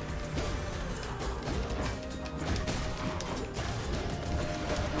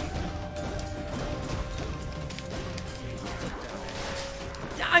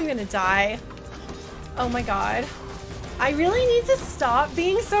 I'm gonna die. Oh my god. I really need to stop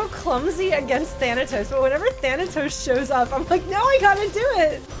being so clumsy against Thanatos, but whenever Thanatos shows up, I'm like, no, I gotta do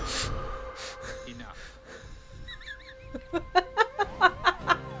it! Enough.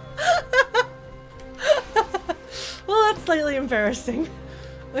 Well, that's slightly embarrassing.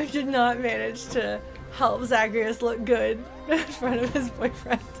 I did not manage to help Zagreus look good in front of his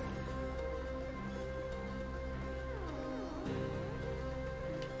boyfriend.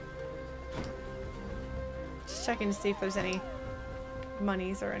 Just checking to see if there's any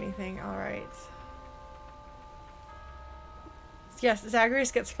monies or anything. Alright. Yes,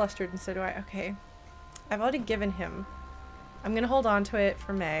 Zagreus gets flustered and so do I. Okay. I've already given him. I'm gonna hold on to it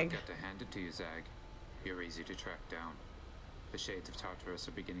for Meg. Got to hand it to you, Zag. You're easy to track down. The shades of Tartarus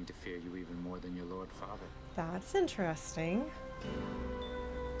are beginning to fear you even more than your Lord Father. That's interesting.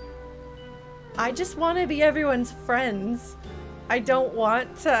 I just want to be everyone's friends. I don't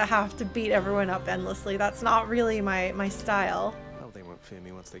want to have to beat everyone up endlessly. That's not really my style. Well, they won't fear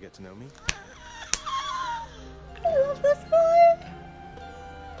me once they get to know me. I love this guy.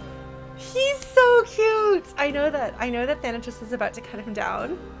 He's so cute. I know that Thanatos is about to cut him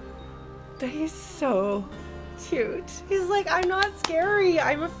down. But he's so cute. He's like, I'm not scary.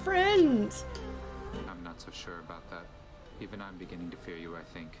 I'm a friend. I'm not so sure about that. Even I'm beginning to fear you, I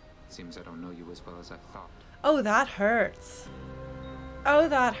think. Seems I don't know you as well as I thought. Oh, that hurts. Oh,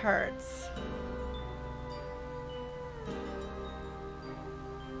 that hurts.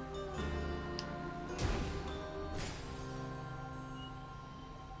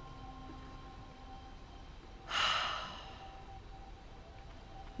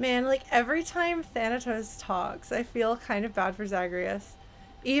 Man, like every time Thanatos talks, I feel kind of bad for Zagreus.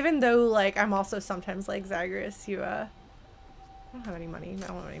 Even though, like, I'm also sometimes like, Zagreus, you, I don't have any money. I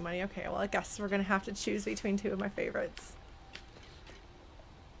don't have any money. Okay, well, I guess we're gonna have to choose between two of my favorites.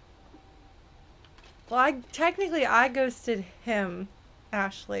 Well, I ghosted him,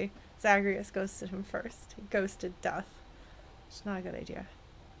 Ashley. Zagreus ghosted him first. He ghosted Death. It's not a good idea.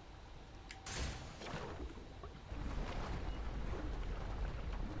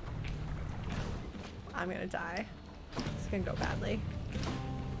 I'm gonna die. It's gonna go badly.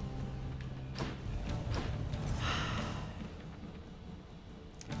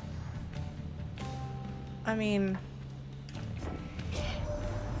 I mean...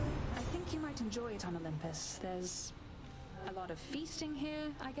 I think you might enjoy it on Olympus. There's a lot of feasting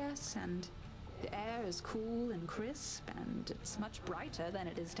here, I guess, and the air is cool and crisp, and it's much brighter than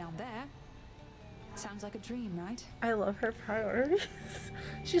it is down there. Sounds like a dream, right? I love her priorities.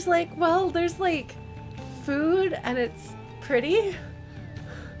 She's like, well, there's like food and it's pretty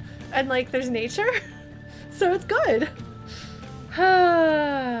and like there's nature, so it's good.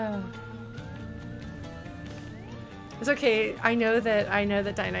 It's okay. I know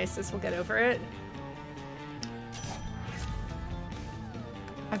that Dionysus will get over it.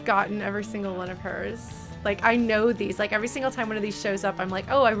 I've gotten every single one of hers. Like, I know these. Like, every single time one of these shows up, I'm like,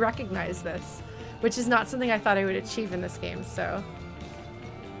 oh, I recognize this. Which is not something I thought I would achieve in this game, so.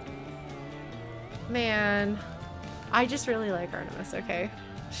 Man. I just really like Artemis, okay?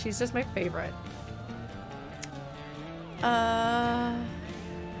 She's just my favorite.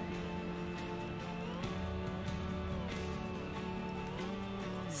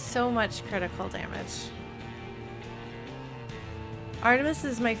 So much critical damage. Artemis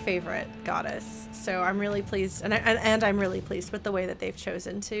is my favorite goddess, so I'm really pleased, and I'm really pleased with the way that they've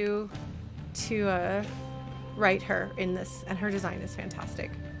chosen to write her in this, and her design is fantastic.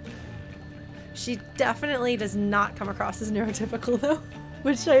 She definitely does not come across as neurotypical though,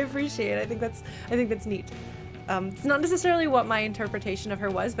 which I appreciate. I think that's neat. It's not necessarily what my interpretation of her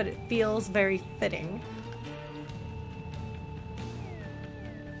was, but it feels very fitting.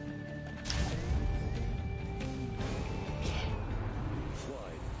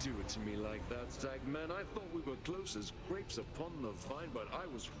 To me like that, Zagman. I thought we were close as grapes upon the vine, but I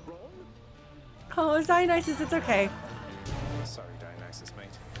was wrong. Oh, Dionysus, it's okay. Sorry, Dionysus,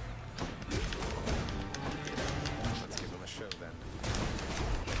 mate. Let's give him a show then.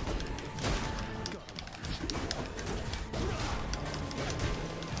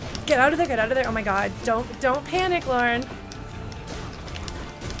 Get out of there, get out of there. Oh my god. Don't panic, Lauren.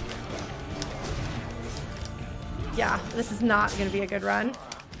 Yeah, this is not gonna be a good run.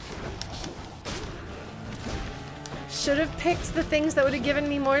 Should have picked the things that would have given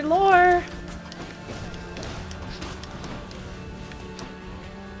me more lore.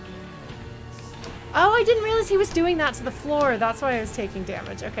 Oh, I didn't realize he was doing that to the floor. That's why I was taking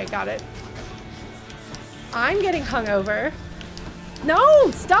damage. Okay, got it. I'm getting hungover.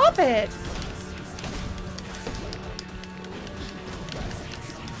 No, stop it.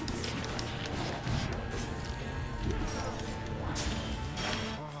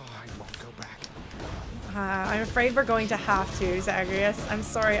 I'm afraid we're going to have to, Zagreus. I'm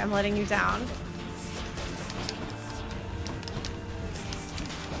sorry, I'm letting you down.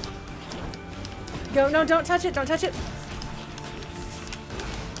 Go, no, don't touch it, don't touch it.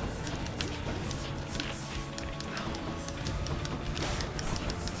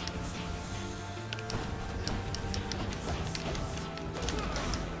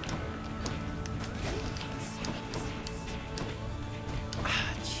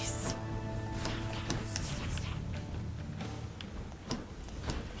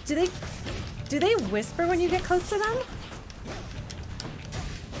 Do they whisper when you get close to them?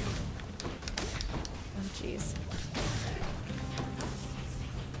 Oh, jeez.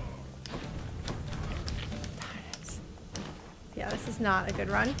 Yeah, this is not a good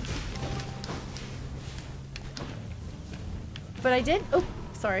run. But I did, oh,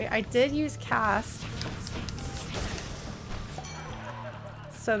 sorry, I did use cast.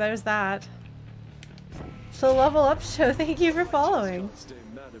 So there's that. So Level Up Show, thank you for following.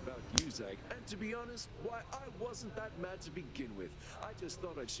 And to be honest, why, I wasn't that mad to begin with. I just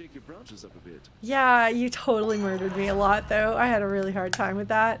thought I'd shake your branches up a bit. Yeah, you totally murdered me a lot though. I had a really hard time with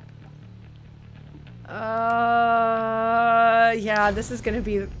that. Yeah, this is gonna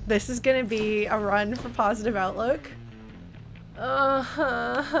be a run for positive outlook.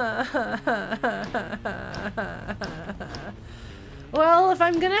 Well, if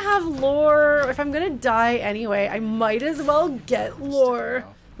I'm gonna have lore, if I'm gonna die anyway, I might as well get lore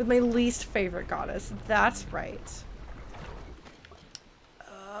with my least favorite goddess. That's right.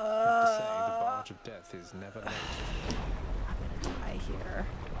 of death is never late. I'm gonna die here.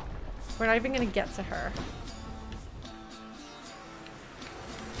 We're not even gonna get to her.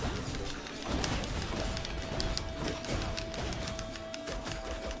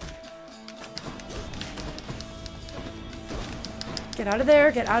 Get out of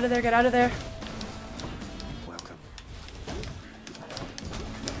there, get out of there, get out of there. Welcome.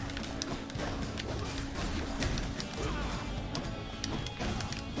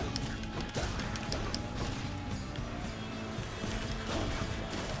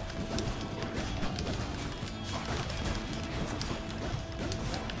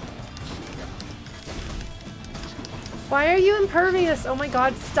 Why are you impervious? Oh my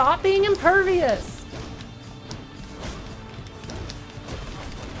god, stop being impervious!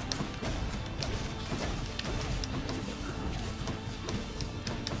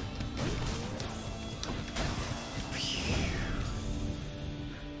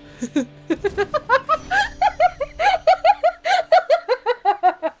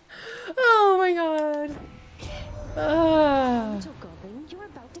 Oh my god. Little goblin, you're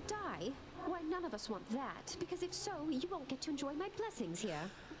about to die. Why, none of us want that, because if so, you won't get to enjoy my blessings here.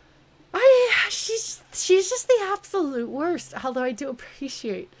 She's just the absolute worst. Although I do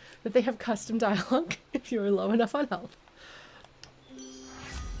appreciate that they have custom dialogue if you're low enough on health.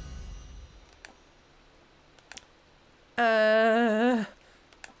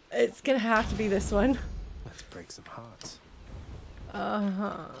 It's gonna have to be this one. Let's break some hearts.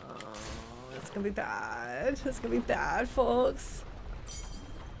 It's gonna be bad. It's gonna be bad, folks.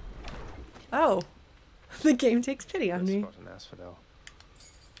 Oh, the game takes pity on me. Spot an asphodel.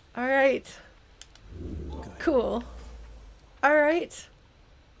 All right. Good. Cool. All right.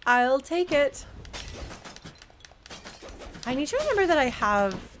 I'll take it. I need to remember that I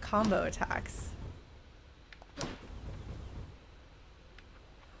have combo attacks.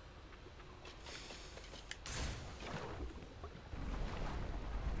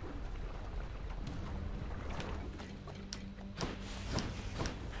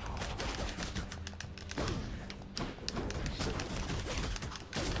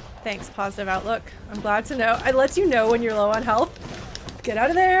 Thanks, positive outlook. I'm glad to know. I let you know when you're low on health. Get out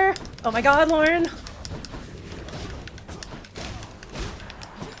of there. Oh my god, Lauren.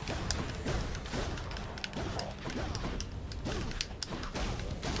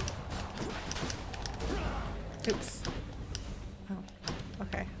 Oops. Oh,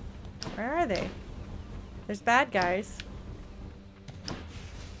 okay. Where are they? There's bad guys.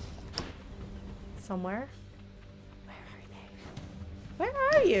 Somewhere. Where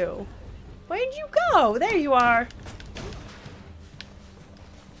are you? Where did you go? There you are.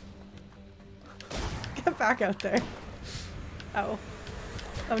 Get back out there. Oh.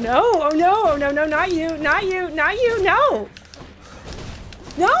 Oh no, oh no, oh no, no, not you, not you, not you, no!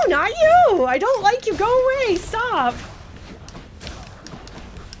 No, not you! I don't like you, go away, stop!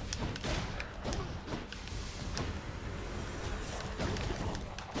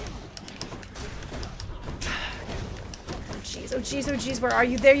 Oh jeez, oh jeez, where are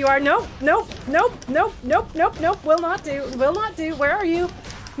you? There you are. Nope, nope, nope, nope, nope, nope, nope. Will not do. Will not do. Where are you?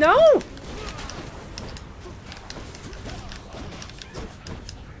 No!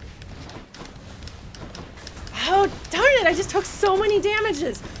 Oh, darn it! I just took so many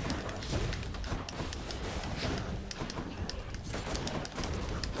damages.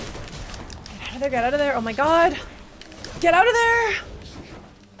 Get out of there, get out of there. Oh my god. Get out of there!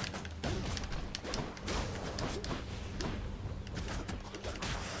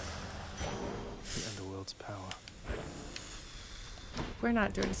 We're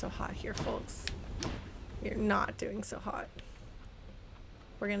not doing so hot here, folks. We're not doing so hot.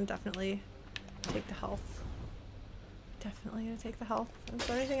 We're gonna definitely take the health. Definitely gonna take the health. Is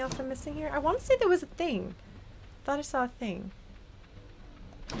there anything else I'm missing here? I want to say there was a thing. Thought I saw a thing.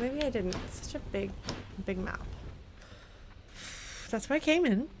 Maybe I didn't. It's such a big map. That's why I came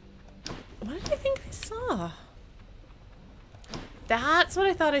in. What did I think I saw? That's what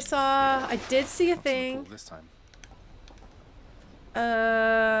I thought I saw. I did see a thing. This time.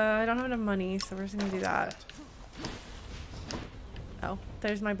 I don't have enough money, so we're just gonna do that. Oh,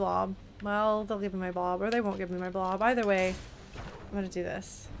 there's my blob. Well, they'll give me my blob, or they won't give me my blob. Either way, I'm gonna do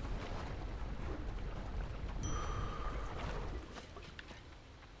this.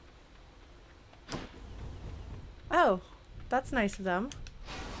 Oh, that's nice of them.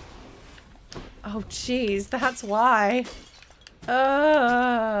 Oh, jeez, that's why.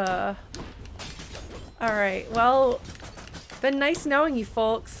 Alright, well... Been nice knowing you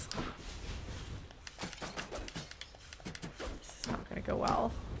folks. This is not gonna go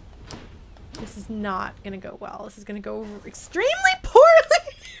well. This is not gonna go well. This is gonna go extremely poorly.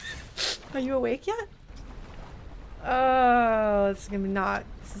 Are you awake yet? Oh, this is gonna be not.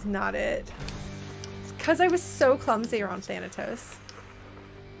 This is not it. It's because I was so clumsy around Thanatos.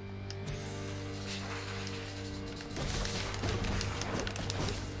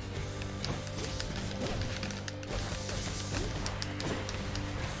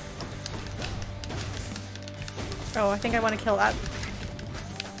 Oh, I think I want to kill that.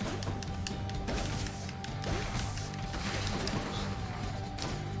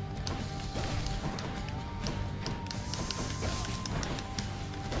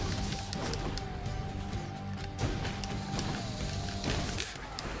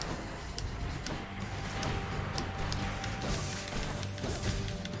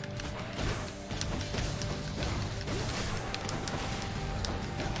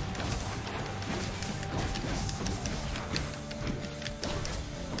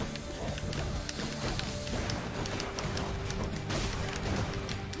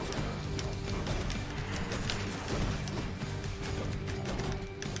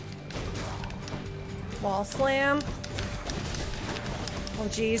 Wall slam. Oh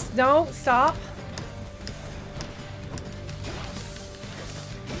geez, no, stop.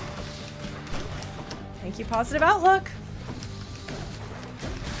 Thank you, positive outlook.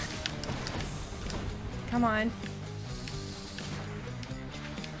 Come on.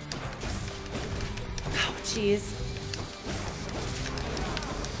 Oh jeez.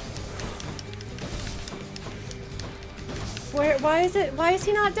 Why is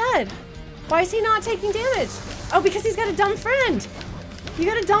he not dead? Why is he not taking damage? Oh, because he's got a dumb friend. You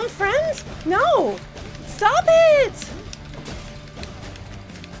got a dumb friend? No! Stop it!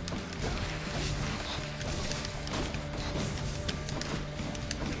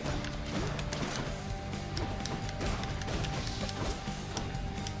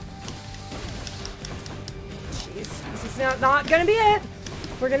 Jeez, this is not gonna be it.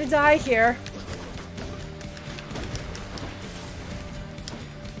 We're gonna die here.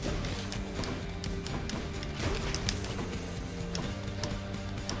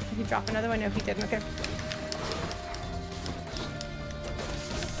 Drop another one? No, he didn't. Okay.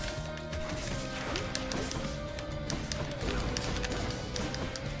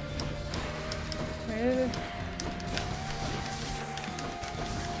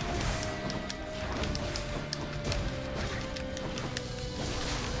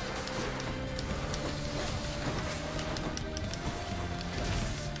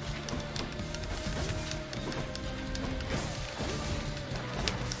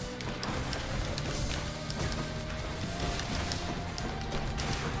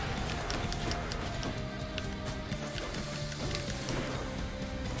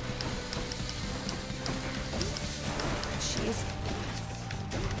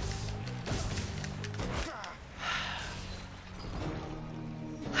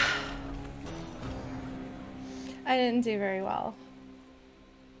 I didn't do very well.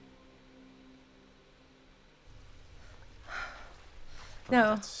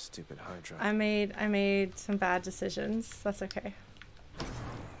 No. That stupid hard drive. I made some bad decisions. That's okay.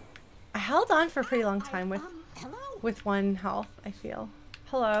 I held on for a pretty long time with one health, I feel.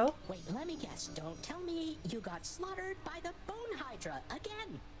 Hello? Wait, let me guess. Don't tell me you got slaughtered by the Bone Hydra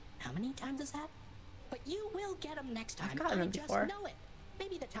again. How many times is that? But you will get them next time. I've gotten them before. Just know it.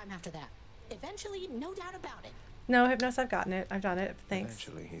 Maybe the time after that. Eventually, no doubt about it. No, Hypnos, I've gotten it. I've done it. Thanks.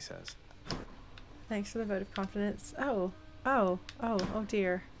 Eventually, he says. Thanks for the vote of confidence. Oh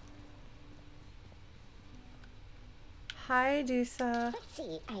dear. Hi, Dusa. Let's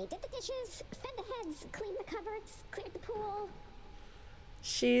see. I did the dishes, fed the heads, cleaned the cupboards, cleared the pool.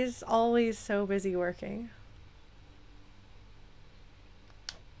 She's always so busy working.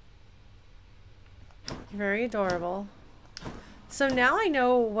 Very adorable. So now I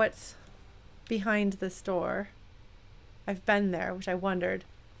know what's behind this door. I've been there, which I wondered.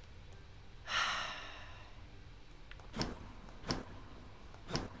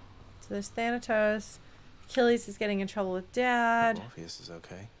 So there's Thanatos. Achilles is getting in trouble with Dad. Orpheus is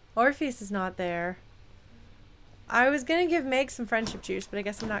okay. Orpheus is not there. I was gonna give Meg some friendship juice, but I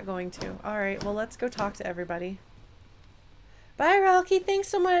guess I'm not going to. Alright, well let's go talk to everybody. Bye, Ralki. Thanks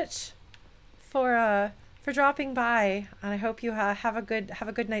so much for dropping by, and I hope you have a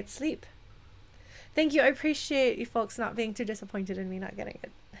good night's sleep. Thank you. I appreciate you folks not being too disappointed in me not getting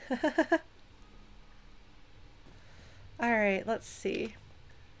it. Alright, let's see.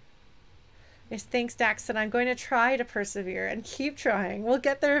 Yes, thanks, Daxton. I'm going to try to persevere and keep trying. We'll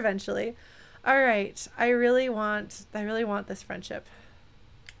get there eventually. Alright, I really want this friendship.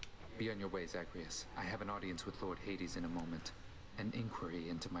 Be on your way, Zagreus. I have an audience with Lord Hades in a moment. An inquiry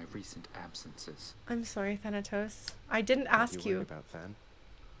into my recent absences. I'm sorry, Thanatos. I didn't ask you. About Than?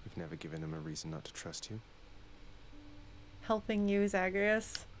 You've never given him a reason not to trust you. Helping you,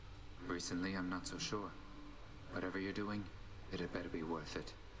 Zagreus. Recently, I'm not so sure. Whatever you're doing, it had better be worth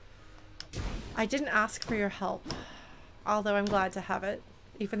it. I didn't ask for your help, although I'm glad to have it,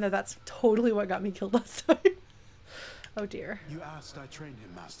 even though that's totally what got me killed last time. Oh dear. You asked I train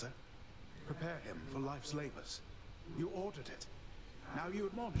him, Master. Prepare him for life's labors. You ordered it. Now you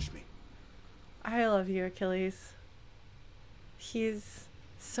admonish me. I love you, Achilles. He's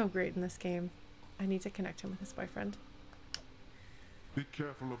so great in this game. I need to connect him with his boyfriend. Be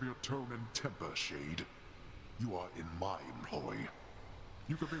careful of your tone and temper, Shade. You are in my employ.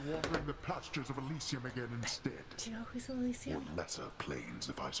 You could be wandering the pastures of Elysium again instead. Do you know who's in Elysium? Or lesser planes,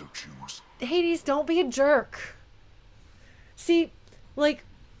 if I so choose. Hades, don't be a jerk. See, like,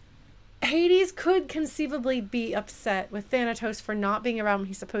 Hades could conceivably be upset with Thanatos for not being around when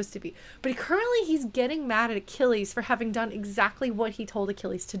he's supposed to be. But currently he's getting mad at Achilles for having done exactly what he told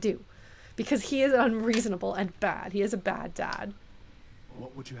Achilles to do. Because he is unreasonable and bad. He is a bad dad.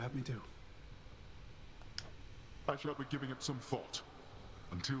 What would you have me do? I shall be giving it some thought.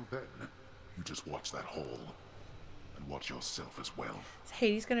 Until then, you just watch that hole. And watch yourself as well. Is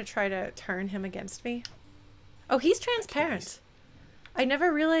Hades gonna try to turn him against me? Oh, he's transparent. Achilles. I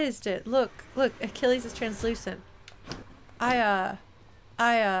never realized it. Look, Achilles is translucent. I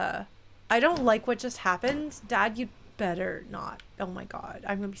don't like what just happened. Dad, you'd better not. Oh my god.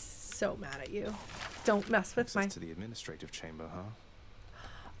 I'm gonna be so mad at you. Don't mess with my... to the administrative chamber, huh?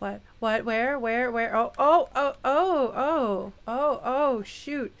 What? Where? Oh,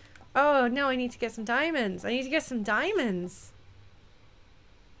 shoot. Oh, no, I need to get some diamonds. I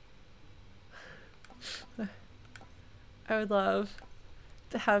would love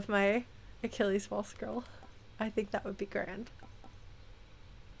to have my Achilles false girl. I think that would be grand.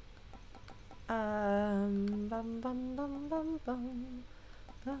 Bum, bum, bum, bum, bum.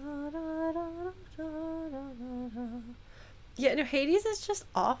 Da, da, da, da, da, da. Yeah, no, Hades is just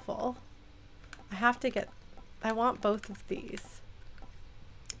awful. I want both of these.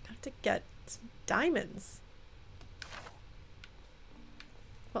 I have to get some diamonds.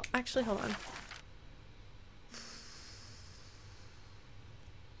 Well, actually, hold on.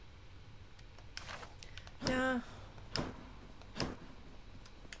 Yeah.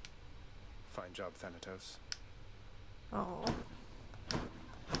 Fine job, Thanatos. Oh.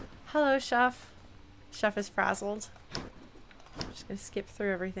 Hello, Chef. Chef is frazzled. Just gonna skip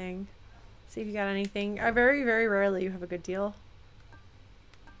through everything. See if you got anything. Very, very rarely you have a good deal.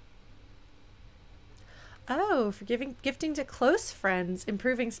 Oh, for gifting to close friends,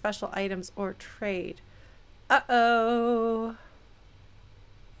 improving special items or trade. Uh-oh.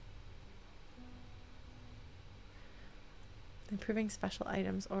 Improving special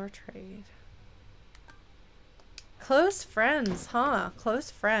items or trade. Close friends, huh?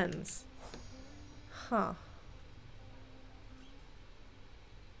 Close friends. Huh.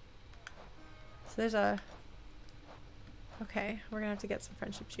 So there's a... Okay, we're gonna have to get some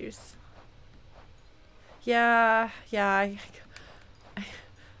friendship juice. Yeah, I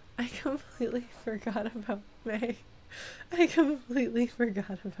completely forgot about Meg. I completely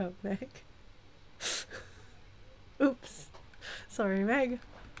forgot about Meg. Oops. Sorry, Meg.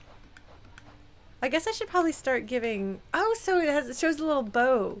 I guess I should probably start giving... Oh, so it shows a little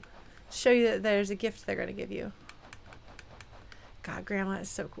bow. Show you that there's a gift they're gonna give you. God, Grandma is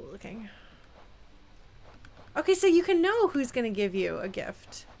so cool looking. Okay, so you can know who's gonna give you a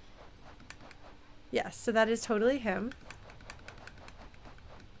gift. Yes, so that is totally him.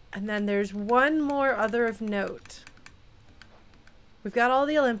 And then there's one more other of note. We've got all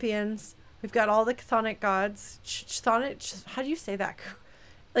the Olympians. We've got all the chthonic gods. Chthonic, how do you say that?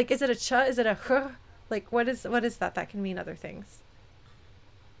 Like, is it a ch? Is it a h? Like, what is that? That can mean other things.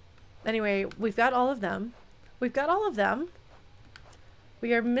 Anyway, we've got all of them. We've got all of them.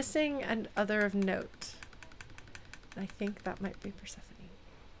 We are missing an other of note. I think that might be Persephone.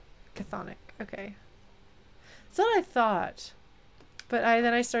 Chthonic. Okay. That's what I thought. But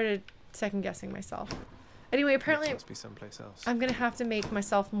then I started second guessing myself. Anyway, apparently must be someplace else. I'm gonna have to make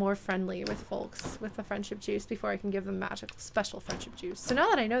myself more friendly with folks with the friendship juice before I can give them magical special friendship juice. So now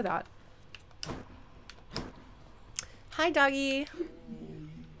that I know that. Hi, doggy.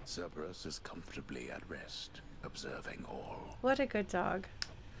 Cerberus is comfortably at rest, observing all. What a good dog.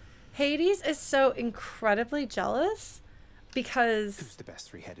 Hades is so incredibly jealous because who's the best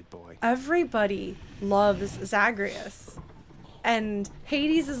three-headed boy? Everybody loves Zagreus. And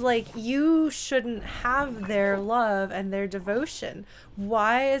Hades is like, you shouldn't have their love and their devotion.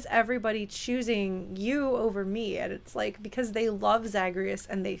 Why is everybody choosing you over me? And it's like, because they love Zagreus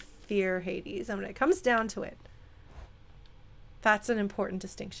and they fear Hades. And when it comes down to it, That's an important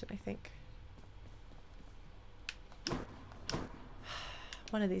distinction, I think.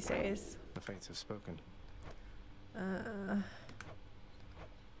 One of these days. The fates have spoken.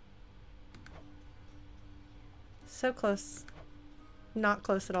 So close. Not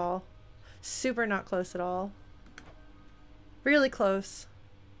close at all. Super not close at all. Really close.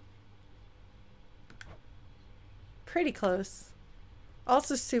 Pretty close.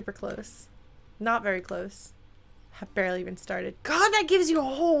 Also super close. Not very close. Have barely even started. God, that gives you a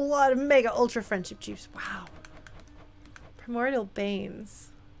whole lot of mega ultra friendship juice. Wow. Primordial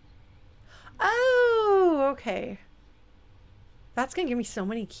Banes. Oh, okay. That's gonna give me so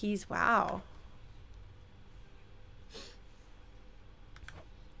many keys. Wow.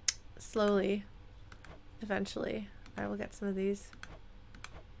 Slowly. Eventually. I will get some of these.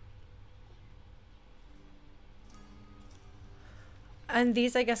 And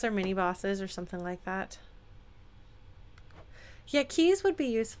these, I guess, are mini bosses or something like that. Yeah, keys would be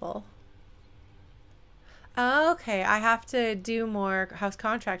useful. Okay, I have to do more house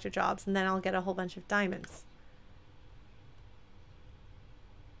contractor jobs and then I'll get a whole bunch of diamonds.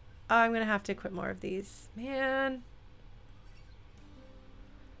 Oh, I'm gonna have to equip more of these. Man.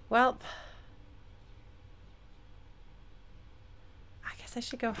 Well, I guess I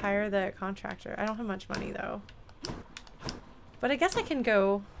should go hire the contractor. I don't have much money though. But I guess I can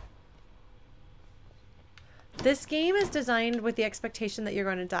go. This game is designed with the expectation that you're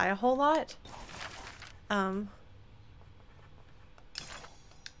going to die a whole lot. I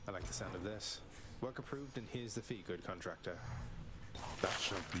like the sound of this. Work approved, and here's the fee, good contractor. That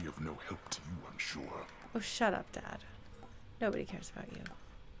shall be of no help to you, I'm sure. Oh, shut up, Dad. Nobody cares about you.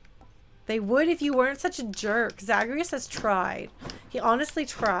 They would if you weren't such a jerk. Zagreus has tried. He honestly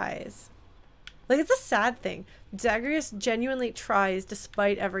tries. Like, it's a sad thing. Zagreus genuinely tries,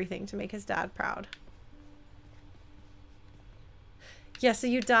 despite everything, to make his dad proud. Yeah, so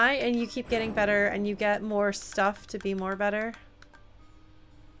you die and you keep getting better and you get more stuff to be more better.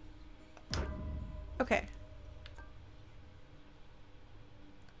 Okay.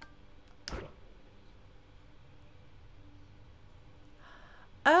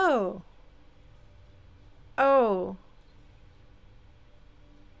 Oh. Oh.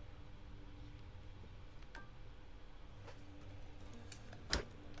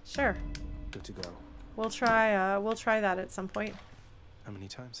 Sure. Good to go. We'll try that at some point. How many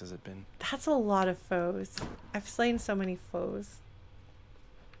times has it been? That's a lot of foes. I've slain so many foes.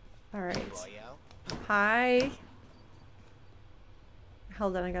 All right. Hi.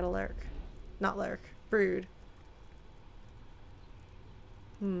 Hold on, I gotta lurk. Not lurk. Brood.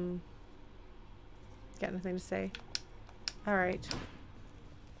 Got nothing to say. All right.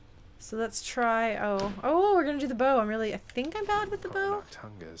 So let's try. Oh, we're gonna do the bow. I think I'm bad with the bow.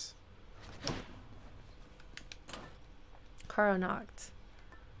 Hungers. Caro knocked.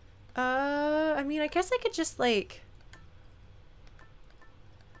 I mean, I guess I could just like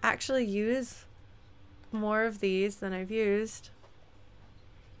actually use more of these than I've used.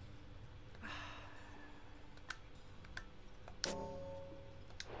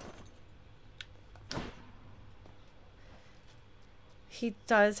 He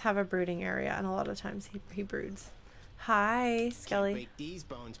does have a brooding area, and a lot of times he broods. Hi, Skelly. Can't break these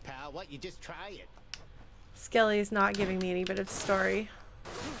bones, pal. What? You just try it. Skelly's not giving me any bit of story.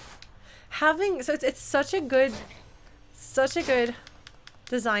 So it's such a good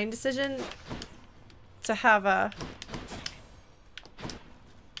design decision to have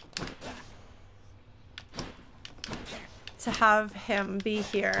him be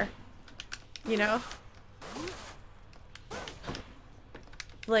here, you know?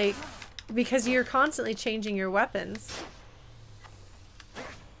 Like, because you're constantly changing your weapons.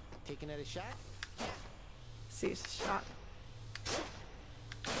 Taking out a shot? See, shot. And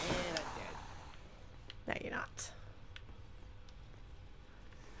I'm dead. No, you're not.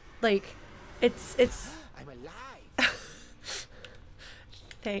 Like, it's. I'm alive.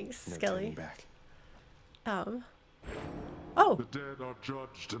 Thanks, No Skelly. turning back. Oh. The dead are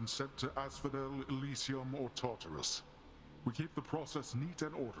judged and sent to Asphodel, Elysium, or Tartarus. We keep the process neat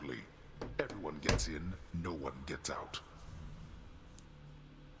and orderly. Everyone gets in, no one gets out.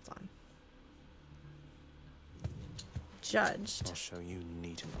 Hold on. Judged. I'll show you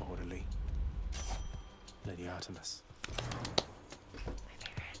neat and orderly. Lady Artemis. My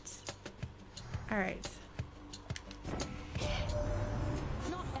favorite. Alright.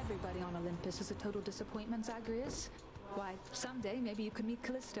 Not everybody on Olympus is a total disappointment, Zagreus. Why, someday maybe you could meet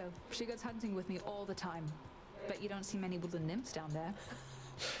Callisto. She goes hunting with me all the time. Bet you don't see many woodland nymphs down there.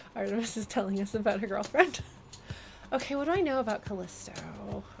 Artemis is telling us about her girlfriend. Okay, what do I know about Callisto?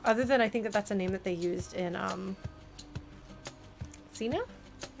 Other than I think that that's a name that they used in Messina,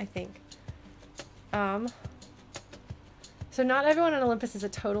 I think. So not everyone on Olympus is a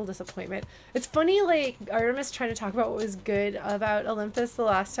total disappointment. It's funny, like, Artemis trying to talk about what was good about Olympus the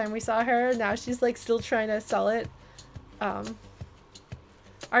last time we saw her. Now she's, like, still trying to sell it.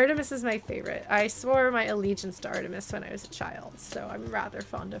 Artemis is my favorite. I swore my allegiance to Artemis when I was a child, so I'm rather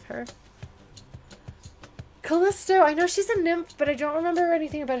fond of her. Callisto, I know she's a nymph, but I don't remember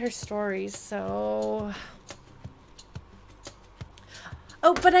anything about her stories, so...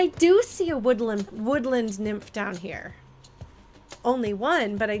 Oh, but I do see a woodland nymph down here. Only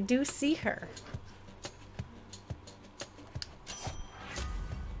one, but I do see her.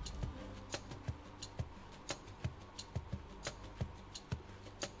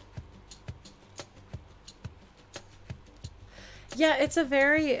 Yeah, it's a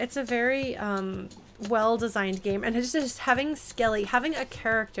very well-designed game, and it's just having Skelly, having a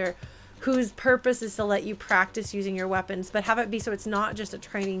character whose purpose is to let you practice using your weapons, but have it be so it's not just a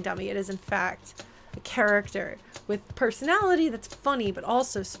training dummy. It is in fact a character with personality that's funny, but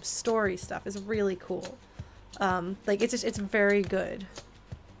also some story stuff is really cool. Like it's very good.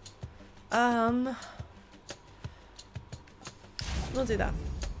 We'll do that.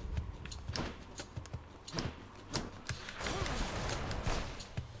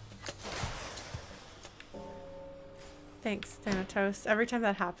 Thanks, Thanatos. Every time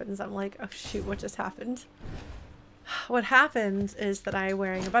that happens, I'm like, oh shoot, what just happened? What happened is that I'm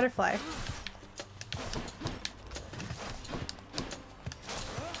wearing a butterfly.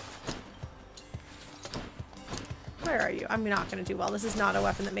 Where are you? I'm not going to do well. This is not a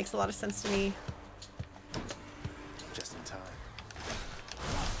weapon that makes a lot of sense to me. Just in time.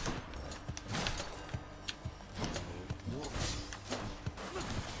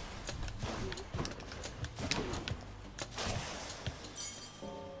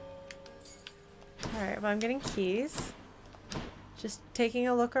 Alright, well, I'm getting keys. Just taking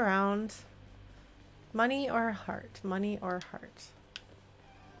a look around. Money or heart? Money or heart?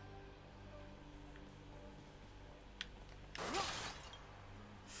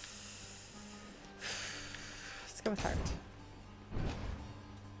 Let's go with heart.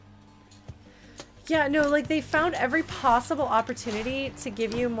 Yeah, no, like they found every possible opportunity to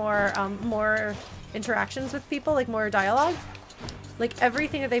give you more more interactions with people, like more dialogue. Like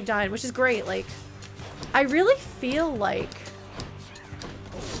everything that they've done, which is great. Like I really feel like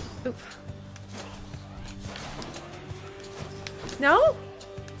oop. No?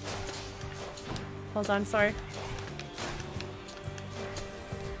 Hold on, sorry.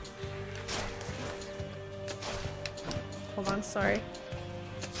 Hold on, sorry.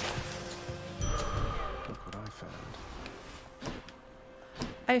 Look what I found.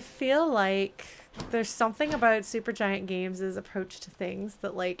 I feel like there's something about Supergiant Games' approach to things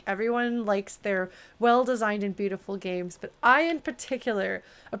that, like, everyone likes their well-designed and beautiful games, but I, in particular,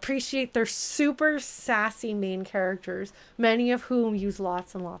 appreciate their super sassy main characters, many of whom use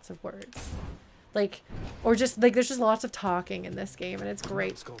lots and lots of words. Like, or just, like, there's just lots of talking in this game, and it's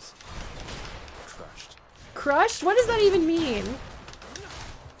great. Skulls. Crushed. Crushed? What does that even mean?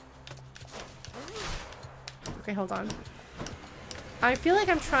 Okay, hold on. I feel like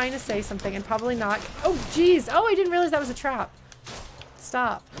I'm trying to say something and probably not. Oh, geez. Oh, I didn't realize that was a trap.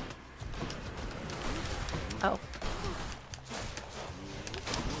 Stop. Oh.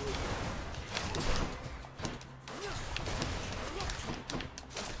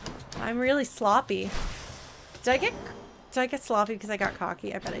 I'm really sloppy. Did I get sloppy because I got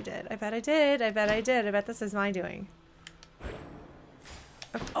cocky? I bet I did. I bet I did. I bet I did. I bet this is my doing.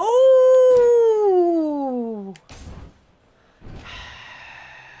 Oh!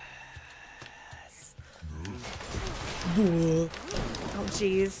 Oh,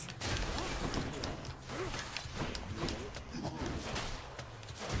 jeez.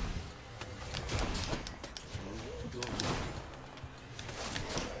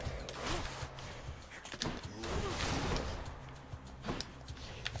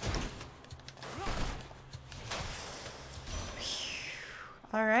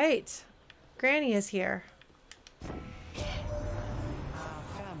 All right. Granny is here.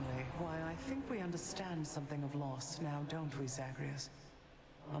 I think we understand something of loss now, don't we, Zagreus?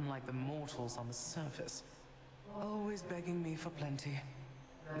 Unlike the mortals on the surface. Always begging me for plenty.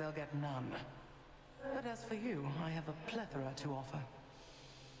 They'll get none. But as for you, I have a plethora to offer.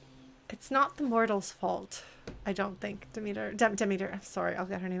 It's not the mortal's fault, I don't think. Demeter. I'm sorry, I'll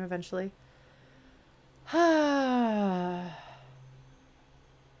get her name eventually. All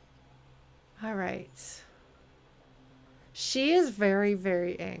right. She is very,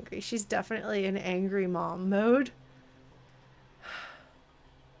 very angry. She's definitely in angry mom mode.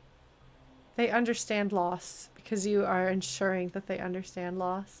 They understand loss because you are ensuring that they understand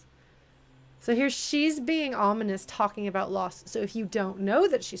loss. So here she's being ominous, talking about loss. So if you don't know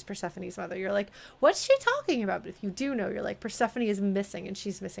that she's Persephone's mother, you're like, what's she talking about? But if you do know, you're like, Persephone is missing and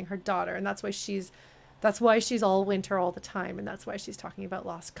she's missing her daughter. And that's why she's all winter all the time. And that's why she's talking about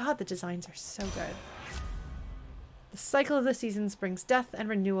loss. God, the designs are so good. The cycle of the seasons brings death and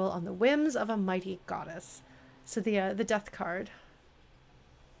renewal on the whims of a mighty goddess. So the death card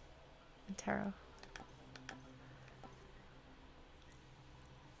in tarot.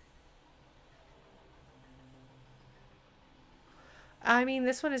 I mean,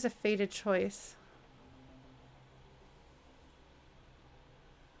 this one is a fated choice.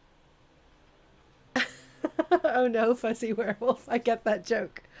 Oh no, fuzzy werewolf. I get that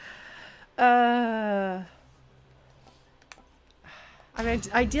joke. I mean,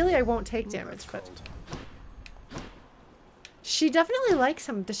 ideally I won't take damage, but... She definitely likes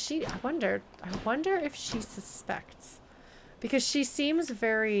him. Does she? I wonder if she suspects. Because she seems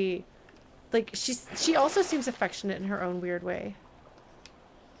very... Like, she also seems affectionate in her own weird way.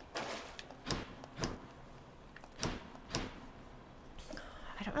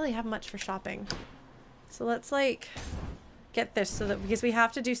 I don't really have much for shopping. So let's, like, get this so that... Because we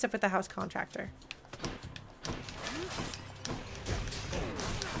have to do stuff with the house contractor.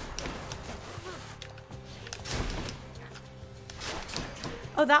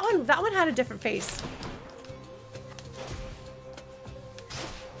 Oh, that one had a different face.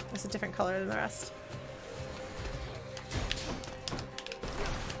 It's a different color than the rest.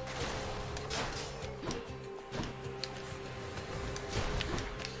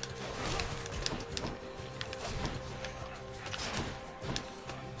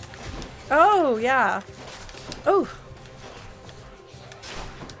 Oh, yeah. Oh.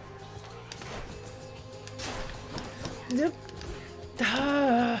 Nope.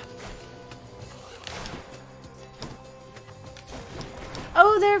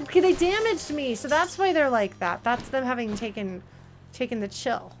 Oh, they damaged me, so that's why they're like that. That's them having taken the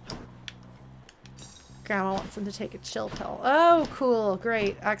chill. Grandma wants them to take a chill pill. Oh, cool,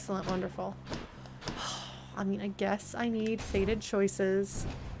 great, excellent, wonderful. I mean, I guess I need fated choices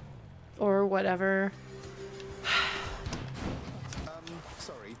or whatever.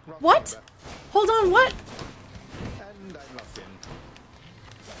 Sorry. What? Hold on, what? And I lost him.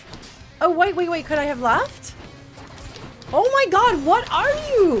 Oh, wait, could I have left? Oh my god, what are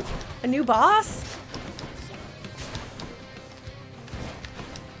you? A new boss?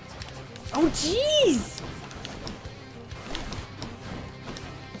 Oh, jeez!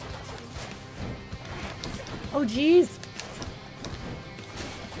 Oh, jeez.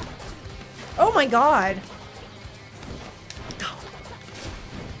 Oh my god.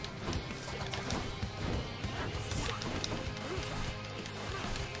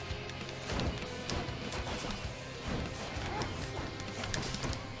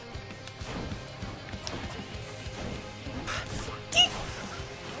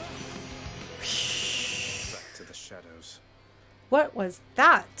 What was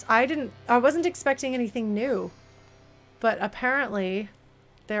that? I wasn't expecting anything new. But apparently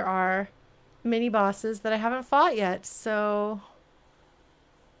there are mini bosses that I haven't fought yet, so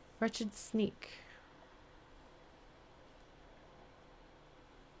wretched sneak.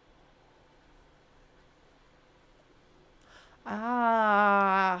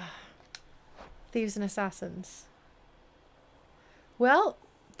 Ah, thieves and assassins. Well,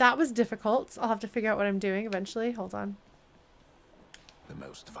 that was difficult. I'll have to figure out what I'm doing eventually. Hold on. The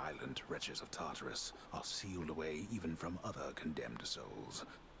most violent wretches of Tartarus are sealed away even from other condemned souls.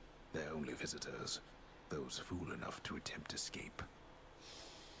 Their only visitors, those fool enough to attempt escape.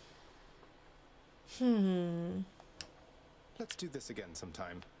 Let's do this again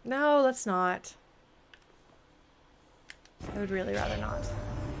sometime. No, let's not. I would really rather not.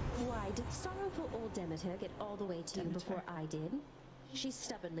 Why, did sorrowful old Demeter get all the way to you before I did? She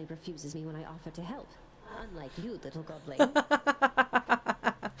stubbornly refuses me when I offer to help. Unlike you, little godling.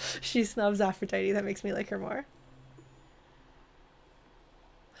 She snubs Aphrodite. That makes me like her more.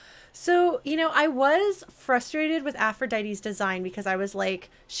 So, you know, I was frustrated with Aphrodite's design because I was like,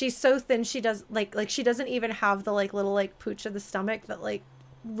 she's so thin, she does like she doesn't even have the like little like pooch of the stomach that like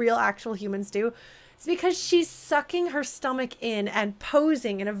real actual humans do. It's because she's sucking her stomach in and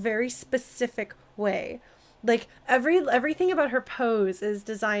posing in a very specific way. Like everything about her pose is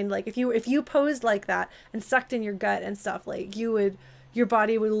designed like if you posed like that and sucked in your gut and stuff, like your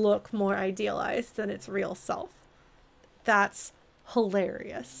body would look more idealized than its real self. That's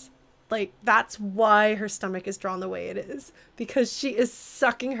hilarious. Like that's why her stomach is drawn the way it is, because she is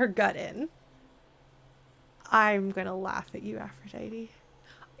sucking her gut in. I'm gonna laugh at you, Aphrodite.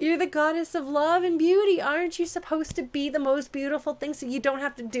 You're the goddess of love and beauty. Aren't you supposed to be the most beautiful thing so you don't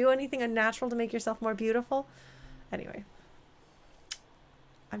have to do anything unnatural to make yourself more beautiful? Anyway.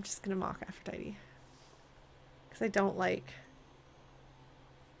 I'm just going to mock Aphrodite. Because I don't like...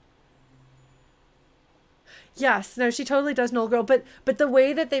 Yes, no, she totally does Null Girl, but the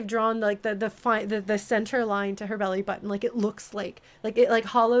way that they've drawn like the center line to her belly button, like it looks like it like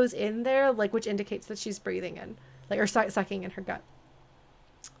hollows in there, like which indicates that she's breathing in, like or sucking in her gut.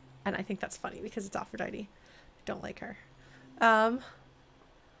 And I think that's funny because it's Aphrodite. I don't like her. But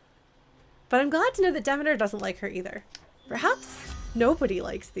I'm glad to know that Demeter doesn't like her either. Perhaps nobody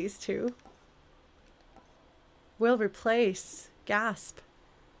likes these two. Will replace. Gasp.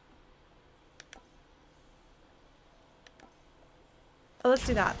 Oh, let's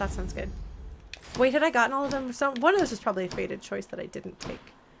do that. That sounds good. Wait, had I gotten all of them? So one of those was probably a fated choice that I didn't take.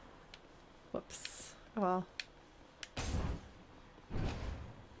 Whoops. Oh well.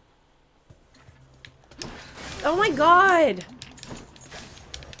 Oh my god!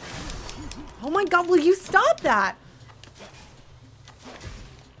 Oh my god, will you stop that?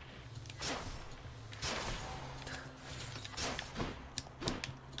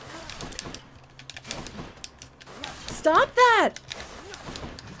 Stop that!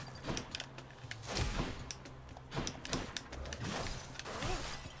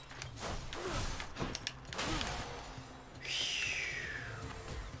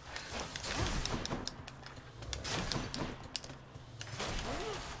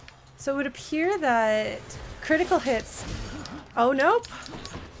 So it would appear that critical hits... Oh, nope.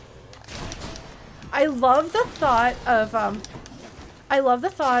 I love the thought of,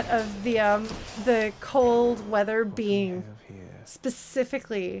 the cold weather being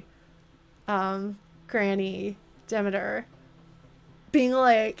specifically, Granny Demeter being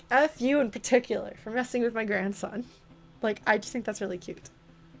like, F you in particular for messing with my grandson. Like, I just think that's really cute.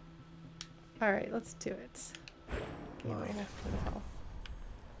 Alright, let's do it.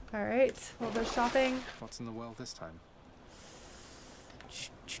 Alright, we'll go shopping. What's in the well this time?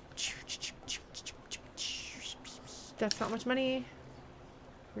 That's not much money.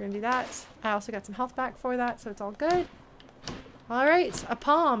 We're gonna do that. I also got some health back for that, so it's all good. Alright, a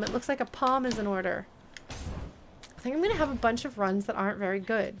palm. It looks like a palm is in order. I think I'm gonna have a bunch of runs that aren't very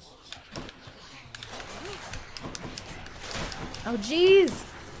good. Oh, jeez!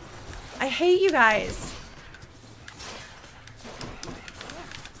 I hate you guys!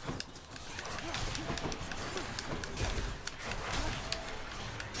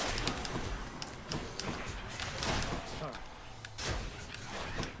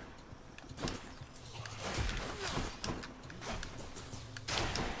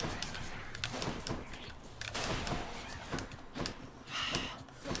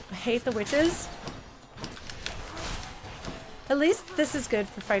 Hate the witches. At least this is good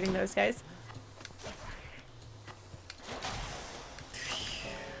for fighting those guys.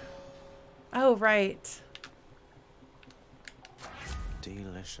 Oh, right.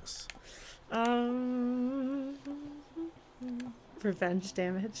 Delicious. Revenge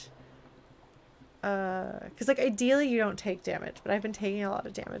damage. Because like ideally you don't take damage, but I've been taking a lot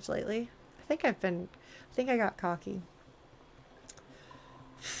of damage lately. I think I got cocky.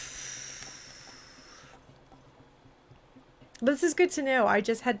 But this is good to know. I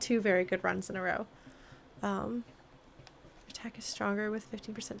just had 2 very good runs in a row. Attack is stronger with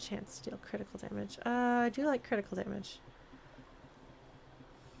 15% chance to deal critical damage. I do like critical damage.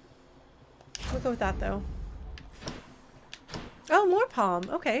 We'll go with that though. Oh, more palm.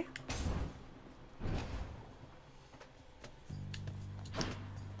 Okay.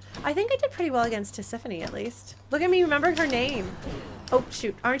 I think I did pretty well against Tisiphone at least. Look at me remembering her name. Oh,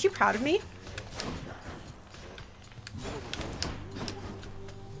 shoot. Aren't you proud of me?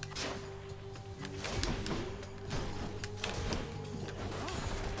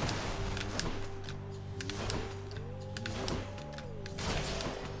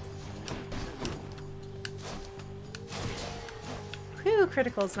 Whew,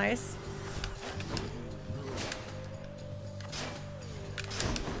 critical's nice.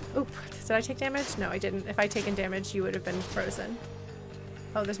 Oop, did I take damage? No, I didn't. If I'd taken damage, you would have been frozen.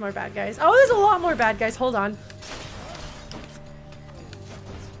 Oh, there's more bad guys. Oh, there's a lot more bad guys. Hold on.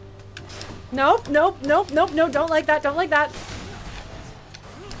 Nope, nope, nope, nope, no, don't like that, don't like that.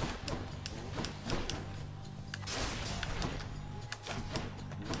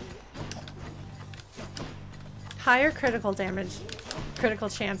 Higher critical damage, critical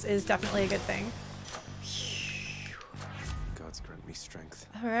chance is definitely a good thing. Gods grant me strength.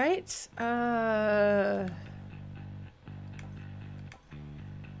 All right.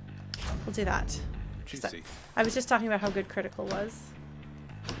 We'll do that. Juicy. I was just talking about how good critical was.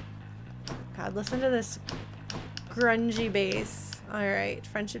 God, listen to this grungy bass. Alright,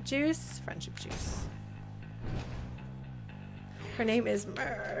 friendship juice. Friendship juice. Her name is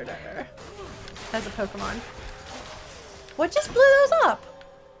Murder. As a Pokemon. What just blew those up?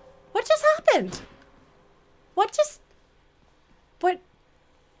 What just happened? What just... What...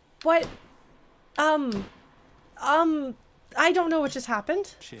 I don't know what just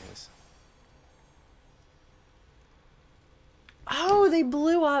happened. Cheers. Oh, they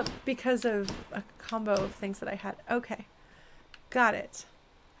blew up because of a combo of things that I had. Okay. Got it.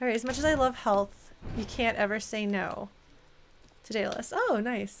 Alright, as much as I love health, you can't ever say no to Daedalus. Oh,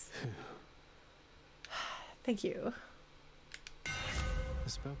 nice. Thank you. The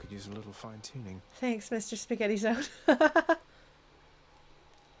spell could use a little fine-tuning. Thanks, Mr. Spaghetti Zone.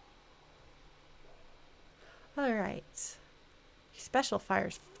 Alright. Special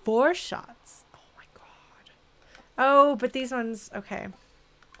fires 4 shots. Oh my god. Oh, but these ones, okay.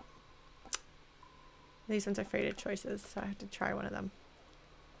 These ones are fated choices, so I have to try one of them.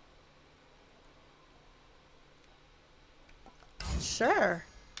 Sure.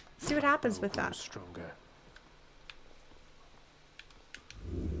 Let's see what happens with that. Stronger.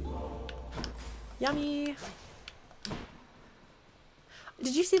 Yummy.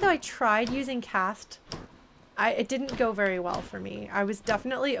 Did you see though I tried using cast? It didn't go very well for me. I was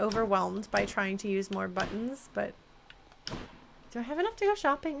definitely overwhelmed by trying to use more buttons, but do I have enough to go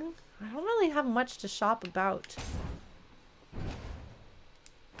shopping? I don't really have much to shop about.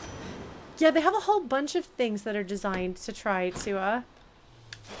 Yeah, they have a whole bunch of things that are designed to try to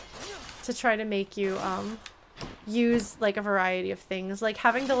make you use like a variety of things, like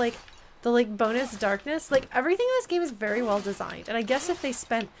having the bonus darkness. Like everything in this game is very well designed, and I guess if they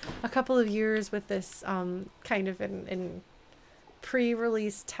spent a couple of years with this kind of in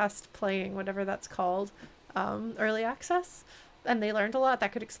pre-release test playing, whatever that's called, early access, and they learned a lot,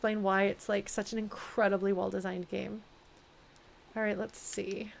 that could explain why it's like such an incredibly well designed game. All right, let's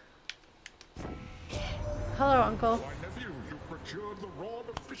see. Hello, Uncle. My nephew, you procured the rod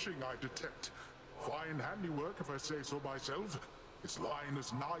of fishing, I detect. Fine handiwork, if I say so myself. Its line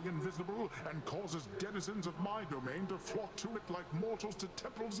is nigh invisible and causes denizens of my domain to flock to it like mortals to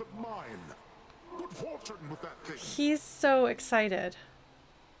temples of mine. Good fortune with that thing. He's so excited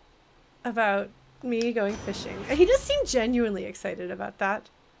about me going fishing. He just seemed genuinely excited about that.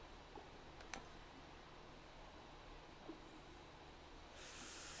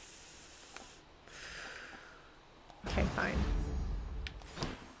 Okay, fine.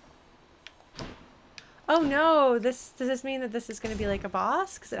 Oh no, does this mean that this is going to be like a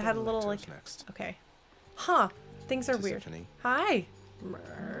boss? Because it had a little like... Next. Okay. Huh. Things are weird. Tiffany. Hi.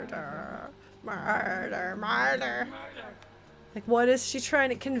 Murder. Murder. Murder. Like, what is she trying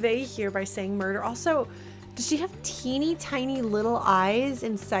to convey here by saying murder? Also, does she have teeny tiny little eyes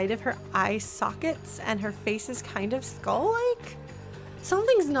inside of her eye sockets and her face is kind of skull-like?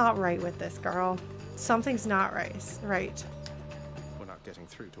 Something's not right with this girl. Something's not right. We're not getting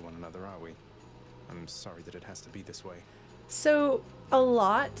through to one another, are we? I'm sorry that it has to be this way. So a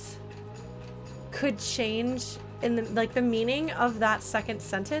lot could change in the meaning of that second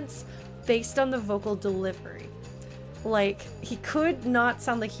sentence based on the vocal delivery. Like, he could not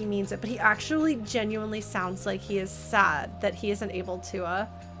sound like he means it, but he actually genuinely sounds like he is sad that he isn't able to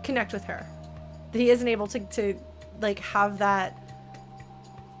connect with her. That he isn't able to like have that,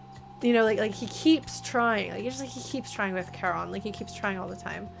 you know, like he keeps trying. Like, it's just like he keeps trying with Charon. Like, he keeps trying all the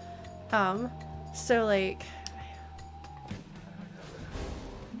time. So like,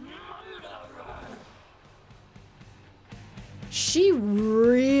 she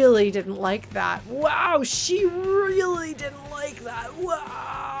really didn't like that. Wow, she really didn't like that.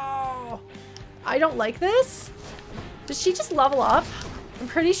 Wow. I don't like this. Did she just level up? I'm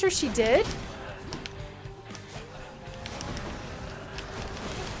pretty sure she did.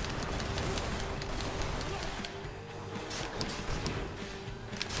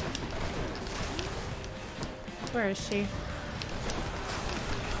 Where is she?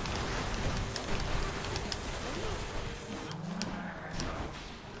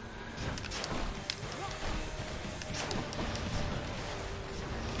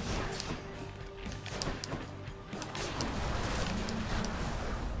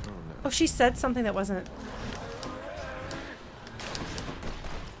 Oh, she said something that wasn't...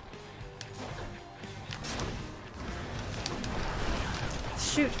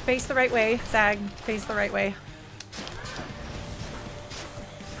 Shoot, face the right way, Zag. Face the right way.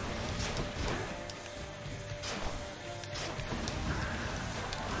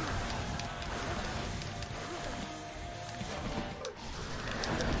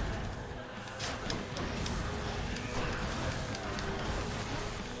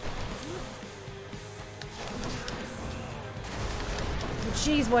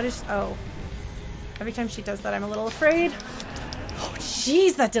 jeez, what is... Oh. Every time she does that, I'm a little afraid. Oh,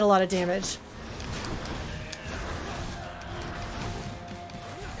 jeez, that did a lot of damage.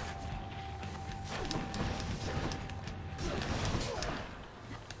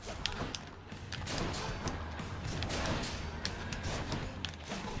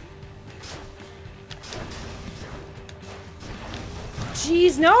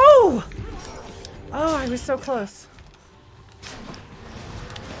 Jeez, no! Oh, I was so close.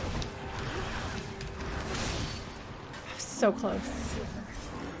 So close.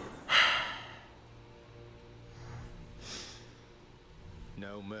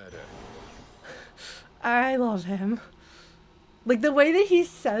 No murder. I love him. Like the way that he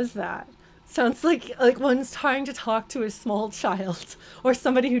says that sounds like one's trying to talk to a small child or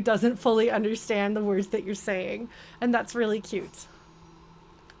somebody who doesn't fully understand the words that you're saying, and that's really cute.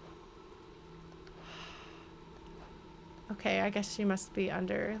 Okay, I guess she must be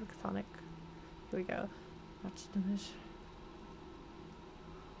under the chthonic. Here we go. Watch damage.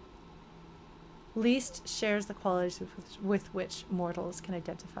 Least shares the qualities with which mortals can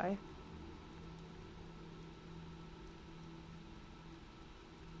identify.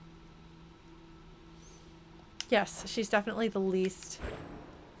 Yes, she's definitely the least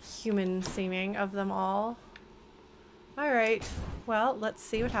human seeming of them all. Alright, well, let's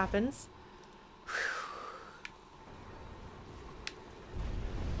see what happens.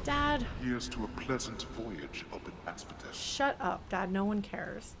 Dad. Here's to a pleasant voyage up in Asphodel. Shut up, Dad. No one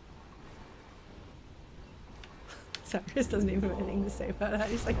cares. Cyrus doesn't even have anything to say about that.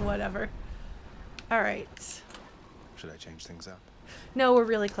 He's like, whatever. Alright. Should I change things up? No, we're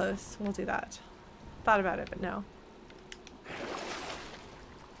really close. We'll do that. Thought about it, but no.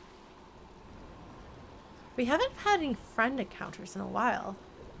 We haven't had any friend encounters in a while.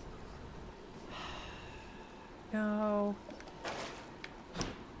 No.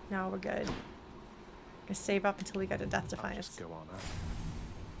 No, we're good. Gonna save up until we get a Death Defiance. Just go on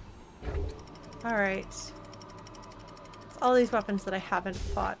up. Alright. It's all these weapons that I haven't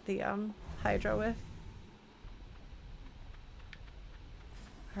fought the Hydra with.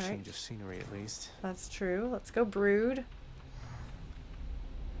 Alright. Change of scenery at least. That's true. Let's go Brood.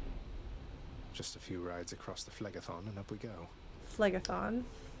 Just a few rides across the Phlegathon and up we go. Phlegathon.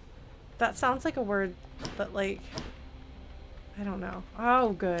 That sounds like a word, but like, I don't know.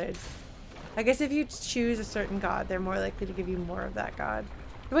 Oh, good. I guess if you choose a certain god, they're more likely to give you more of that god.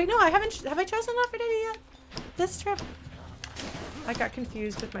 Wait, no, I haven't. Have I chosen Aphrodite yet? This trip? I got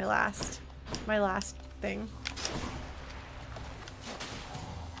confused with my last thing.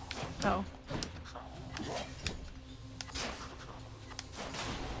 Oh.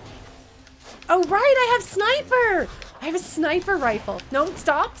 Oh, right, I have sniper! I have a sniper rifle. No,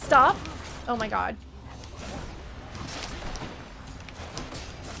 stop, stop. Oh my god.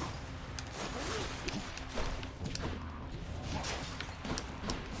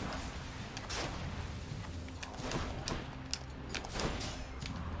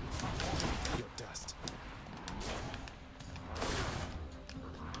 Dust.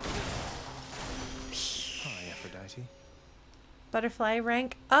 Hi, Aphrodite. Butterfly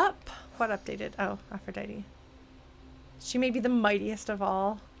rank up. What updated? Oh, Aphrodite. She may be the mightiest of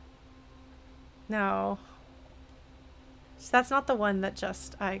all. No. That's not the one that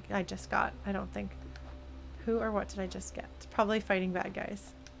I just got, I don't think. Who or what did I just get? Probably fighting bad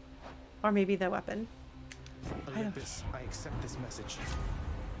guys. Or maybe the weapon. Olympus, I accept this message.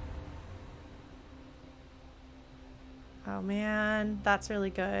 Oh man, that's really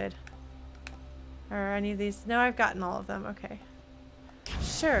good. Are any of these? No, I've gotten all of them. Okay.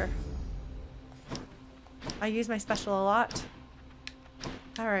 Sure. I use my special a lot.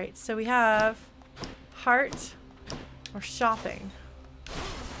 Alright, so we have heart or shopping.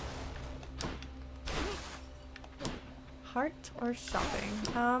 Heart or shopping?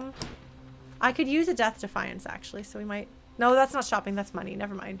 I could use a Death Defiance actually, so we might... No, that's not shopping, that's money.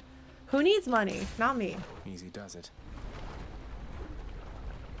 Never mind. Who needs money? Not me. Easy does it.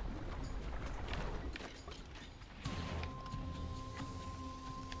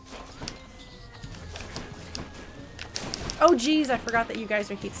 Oh geez, I forgot that you guys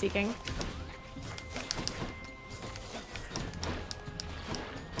are heat seeking.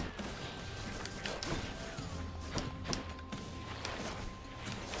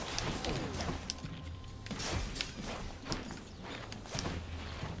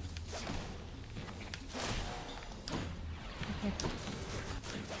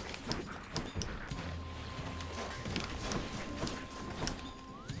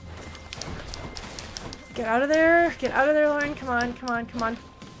 Get out of there! Get out of there, Lauren! Come on, come on, come on.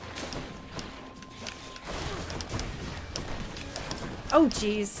 Oh,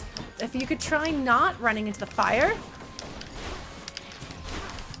 geez. If you could try not running into the fire.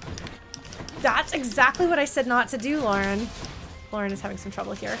 That's exactly what I said not to do, Lauren. Lauren is having some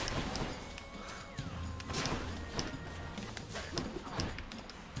trouble here.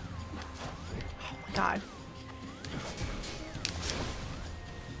 Oh my god.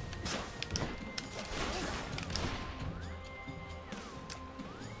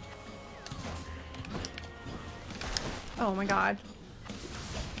 Oh my god.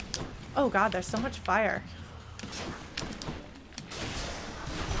 Oh god, there's so much fire.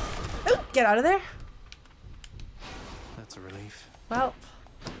 Oh, get out of there. That's a relief. Well,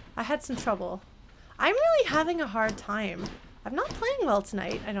 I had some trouble. I'm really having a hard time. I'm not playing well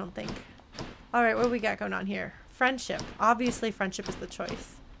tonight, I don't think. Alright, what do we got going on here? Friendship. Obviously, friendship is the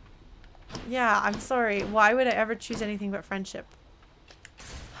choice. Yeah, I'm sorry. Why would I ever choose anything but friendship?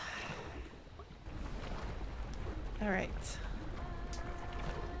 Alright.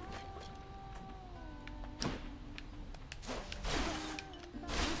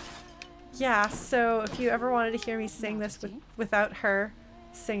 Yeah, so if you ever wanted to hear me sing this without her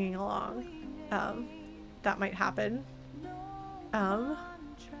singing along, that might happen.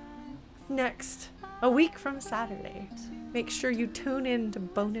 Next, a week from Saturday, make sure you tune in to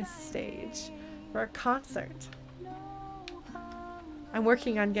Bonus Stage for a concert. I'm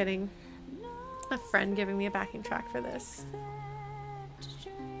working on getting a friend giving me a backing track for this.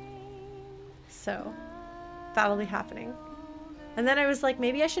 So, that'll be happening. And then I was like,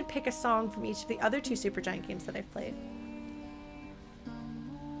 maybe I should pick a song from each of the other 2 Supergiant games that I've played.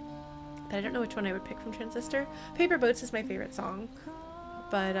 But I don't know which one I would pick from Transistor. Paper Boats is my favorite song.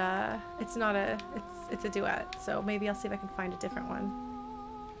 But it's not a, it's a duet. So maybe I'll see if I can find a different one.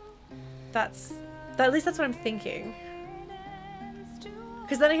 At least that's what I'm thinking.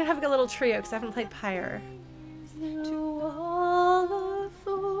 Because then I can have a little trio, because I haven't played Pyre. To all the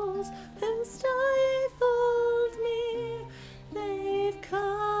fools who stifled me, they've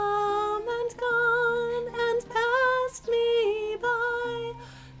come and gone and passed me by.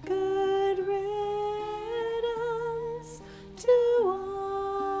 Good riddance to all.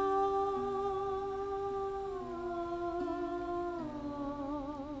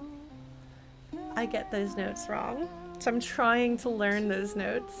 I get those notes wrong, so I'm trying to learn those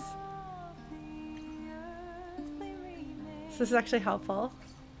notes. So this is actually helpful.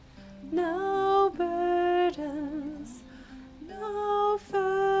 No burdens, no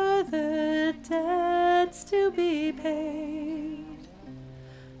further debts to be paid.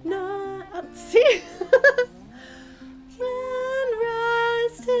 No, see? Can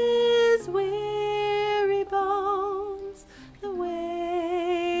rest his weary bones, the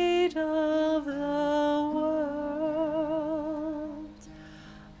weight of the world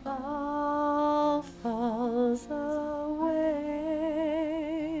all falls away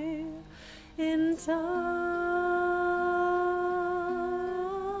in time.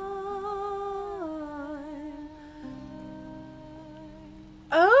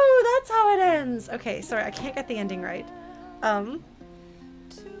 Oh, that's how it ends. Okay, sorry, I can't get the ending right.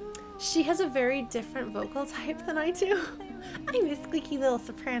 She has a very different vocal type than I do. I'm a squeaky little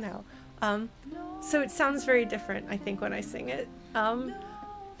soprano. So it sounds very different, I think, when I sing it.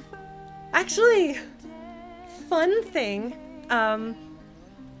 Actually, fun thing.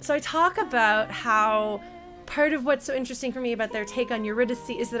 So I talk about how part of what's so interesting for me about their take on Eurydice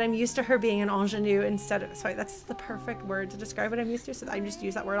is that I'm used to her being an ingenue instead of, sorry, that's the perfect word to describe what I'm used to, so I just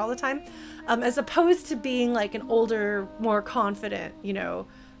use that word all the time, as opposed to being like an older, more confident, you know,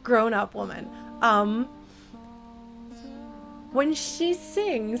 grown-up woman. When she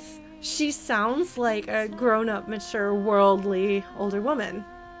sings, she sounds like a grown-up, mature, worldly, older woman.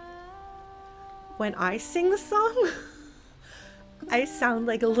 When I sing the song, I sound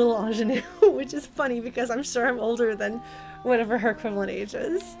like a little ingenue, which is funny because I'm sure I'm older than whatever her equivalent age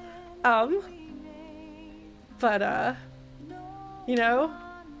is. You know?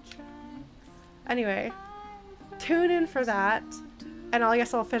 Anyway, tune in for that, and I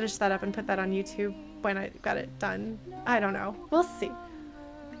guess I'll finish that up and put that on YouTube when I got it done. I don't know. We'll see.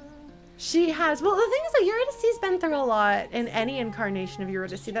 She has, well, the thing is that Eurydice's been through a lot in any incarnation of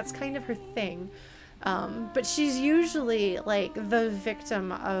Eurydice. That's kind of her thing. But she's usually like the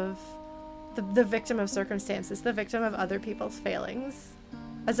victim of the victim of circumstances, the victim of other people's failings,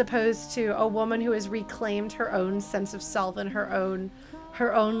 as opposed to a woman who has reclaimed her own sense of self and her own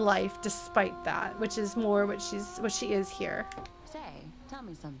life despite that, which is more what she is here. Say, tell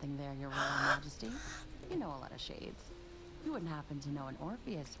me something there, Your Royal Majesty. You know a lot of shades. You wouldn't happen to know an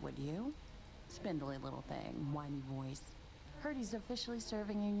Orpheus, would you? Spindly little thing, whiny voice. Heard he's officially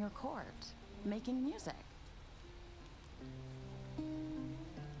serving in your court, making music.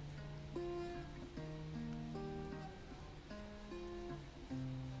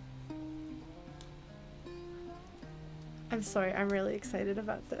 I'm sorry, I'm really excited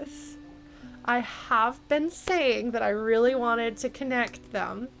about this. I have been saying that I really wanted to connect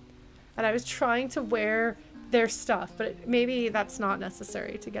them, and I was trying to wear their stuff, but maybe that's not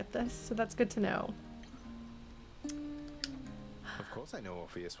necessary to get this, so that's good to know. Of course I know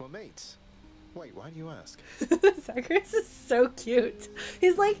Orpheus. We're mates. Wait, why do you ask? Zagreus is so cute.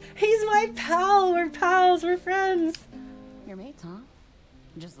 He's like, he's my pal. We're pals. We're friends. You're mates, huh?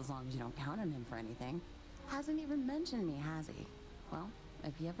 Just as long as you don't count on him for anything. Hasn't even mentioned me, has he? Well,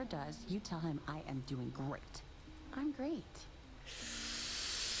 if he ever does, you tell him I am doing great. I'm great.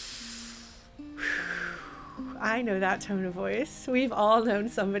 I know that tone of voice. We've all known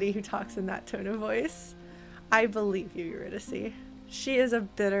somebody who talks in that tone of voice. I believe you, Eurydice. She is a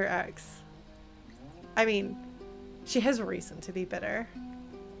bitter ex. I mean, she has reason to be bitter.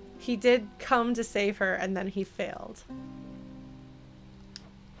 He did come to save her, and then he failed.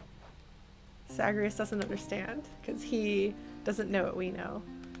 Zagreus doesn't understand, because he doesn't know what we know.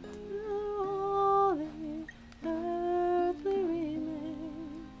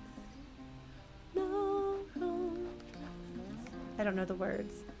 I don't know the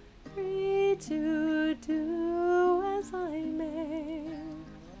words. Free to do as I may.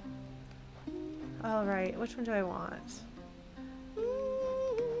 All right, which one do I want?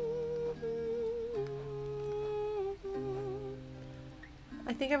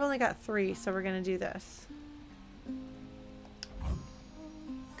 I think I've only got 3, so we're gonna do this.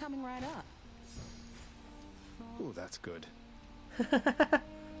 Coming right up. Oh, that's good.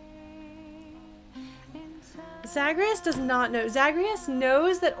 Zagreus does not know. Zagreus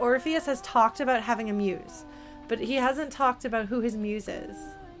knows that Orpheus has talked about having a muse, but he hasn't talked about who his muse is.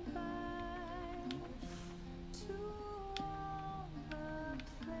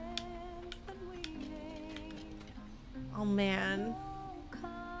 Oh man.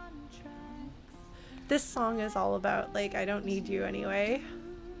 This song is all about, like, I don't need you anyway.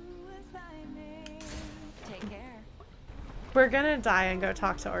 Take care. We're gonna die and go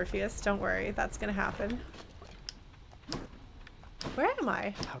talk to Orpheus. Don't worry, that's gonna happen. Where am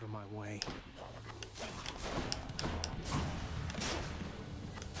I? Out of my way.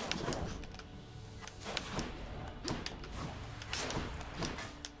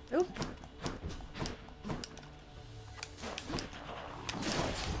 Oop.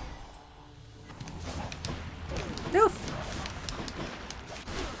 Oof.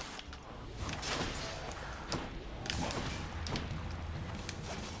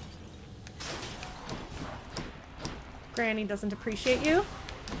 Granny doesn't appreciate you.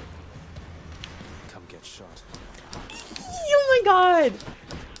 Come get shot. Oh my god!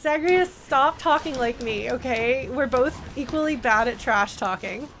 Zagreus, stop talking like me, okay? We're both equally bad at trash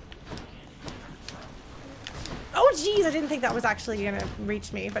talking. Oh jeez, I didn't think that was actually gonna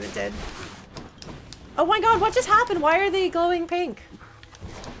reach me, but it did. Oh my god, what just happened? Why are they glowing pink?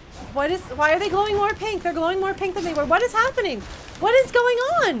 Why are they glowing more pink? They're glowing more pink than they were. What is happening? What is going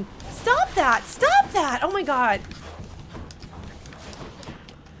on? Stop that! Stop that! Oh my god.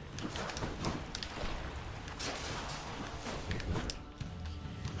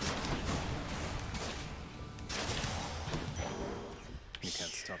 You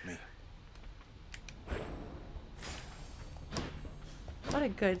can't stop me. What a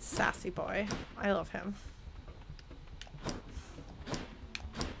good sassy boy. I love him.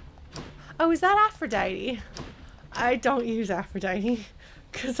 Oh, is that Aphrodite? I don't use Aphrodite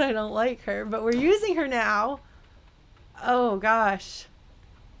because I don't like her, but we're using her now. Oh gosh.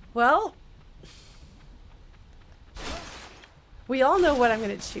 Well, we all know what I'm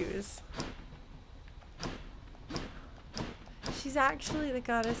going to choose. She's actually the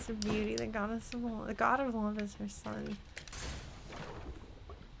goddess of beauty, the goddess of love. The god of love is her son.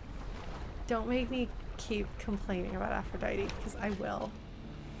 Don't make me keep complaining about Aphrodite, because I will.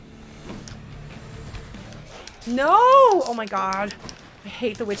 No! Oh my god. I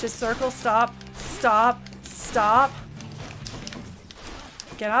hate the witch's circle. Stop. Stop. Stop.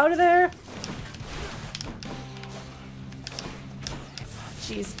 Get out of there.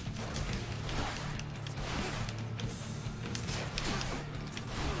 Jeez.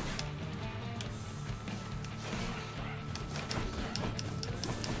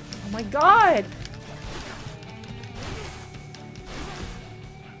 Oh my god!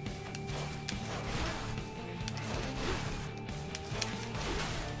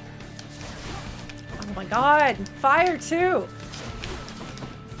 Oh my god! Fire too!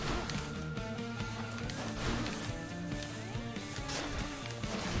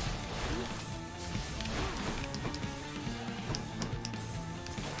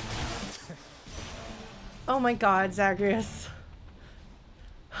 Oh my god, Zagreus.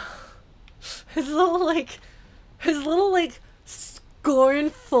 His little, like, His little, like,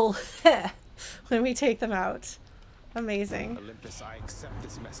 scornful when we take them out. Amazing. Olympus, I accept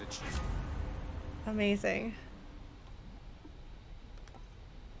this message. Amazing.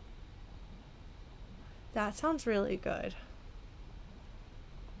 That sounds really good.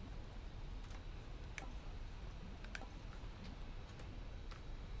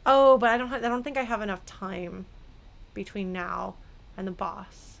 Oh, but I don't think I have enough time between now and the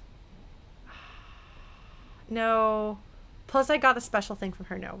boss. No. Plus I got the special thing from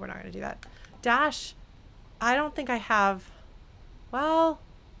her. No, we're not going to do that. Dash. I don't think I have. Well,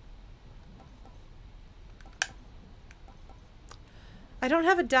 I don't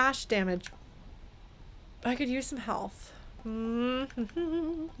have a dash damage. I could use some health. Do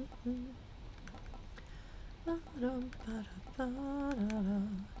I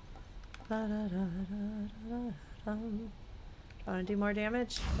want to do more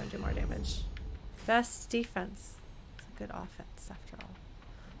damage? I want to do more damage. Best defense. It's a good offense after all.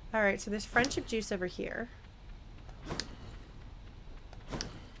 Alright, so there's friendship juice over here.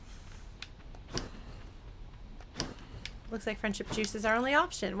 Looks like friendship juice is our only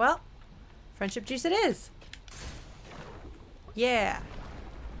option. Well, friendship juice it is. Yeah.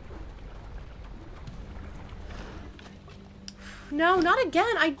 No, not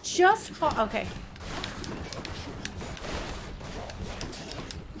again. I just fought. Okay.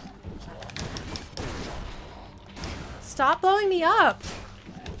 Stop blowing me up.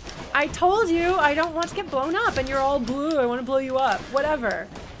 I told you I don't want to get blown up and you're all blue. I want to blow you up. Whatever.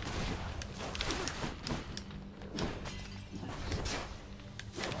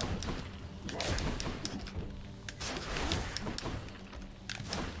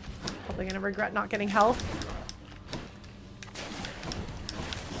 Probably gonna regret not getting health.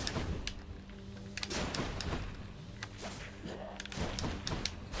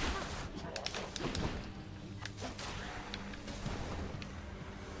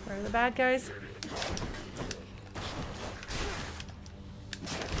 Where are the bad guys?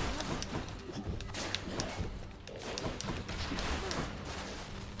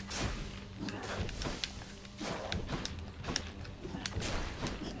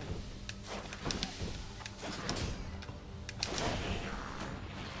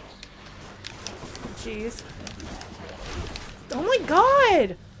 Jeez. Oh my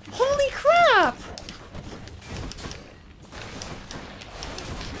god! Holy crap!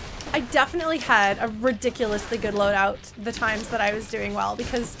 I definitely had a ridiculously good loadout the times that I was doing well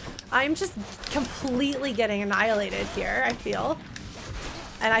because I'm just completely getting annihilated here, I feel.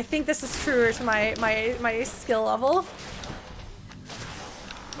 And I think this is truer to my skill level.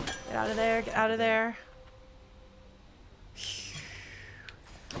 Get out of there, get out of there.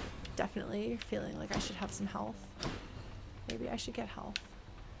 Definitely feeling like I should have some health. Maybe I should get health.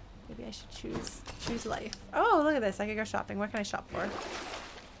 Maybe I should choose life. Oh, look at this. I could go shopping. What can I shop for?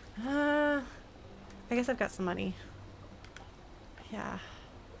 I guess I've got some money. Yeah.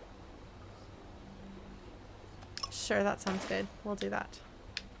 Sure, that sounds good. We'll do that.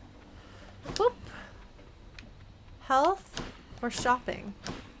 Boop. Health or shopping?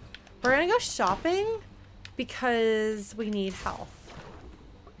 We're gonna go shopping because we need health.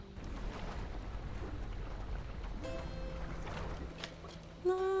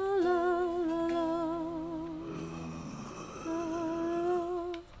 La, la, la, la, la.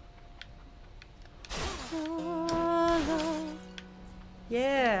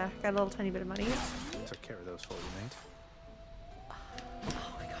 Yeah, got a little tiny bit of money. Took care of those for you, mate.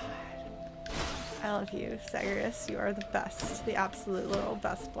 Oh my god. I love you, Zagreus. You are the best. The absolute little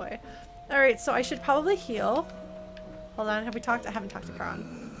best boy. Alright, so I should probably heal. Hold on, have we talked? I haven't talked to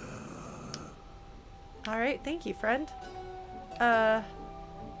Kron. Alright, thank you, friend. Yeah,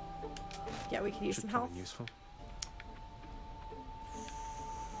 we could use some help. Useful.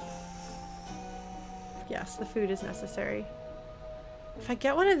 Yes, the food is necessary. If I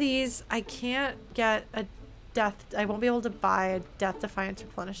get one of these, I can't get a death. I won't be able to buy a death defiance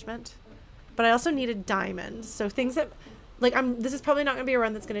replenishment. But I also need a diamond. So things that, like, this is probably not going to be a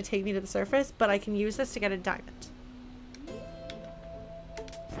run that's going to take me to the surface, but I can use this to get a diamond.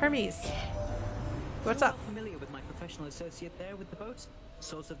 Hermes, what's up? Familiar with my professional associate there with the boat?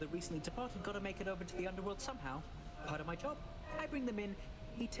 Souls of the recently departed got to make it over to the underworld somehow. Part of my job. I bring them in,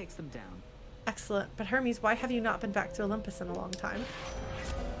 he takes them down. Excellent. But Hermes, why have you not been back to Olympus in a long time?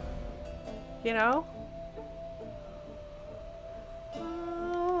 You know?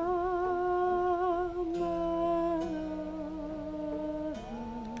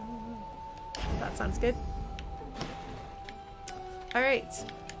 That sounds good. Alright.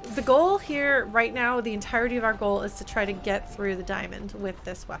 The goal here right now, the entirety of our goal is to try to get through the diamond with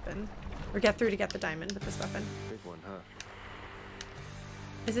this weapon. Or get through to get the diamond with this weapon. Big one, huh?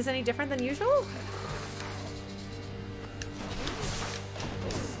 Is this any different than usual?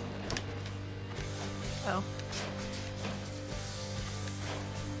 Oh.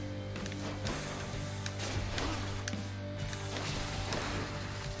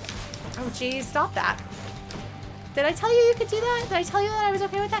 Oh geez, stop that. Did I tell you could do that? Did I tell you that I was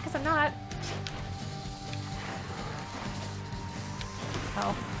okay with that? Because I'm not.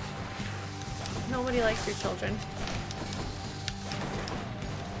 Oh. Nobody likes your children.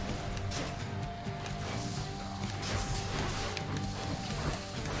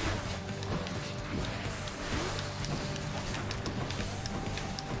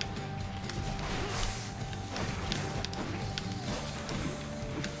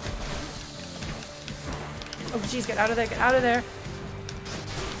 Oh geez, get out of there, get out of there.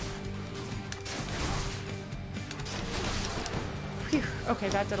 Phew. Okay,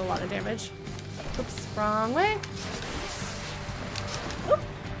 that did a lot of damage. Oops, wrong way. Oop.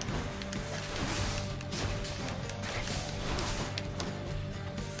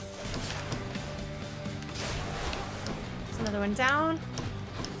 There's another one down.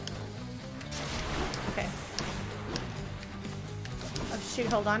 Okay. Oh shoot,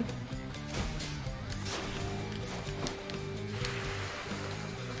 hold on.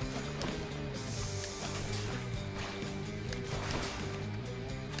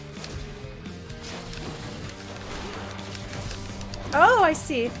 Oh, I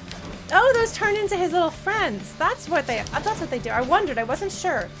see. Oh, those turn into his little friends. That's what they do. I wondered. I wasn't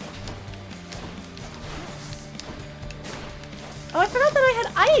sure. Oh, I forgot that I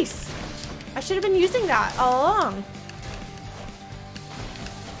had ice. I should have been using that all along.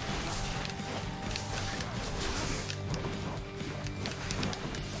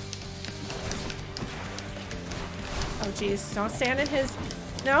 Oh, geez. Don't stand in his...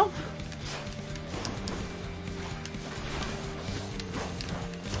 No.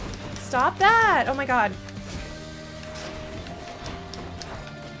 Stop that! Oh my god.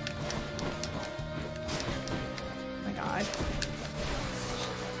 Oh my god.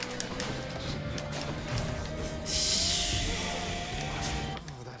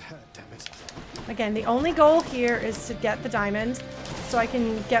 Oh, that hurt, damn it. Again, the only goal here is to get the diamond so I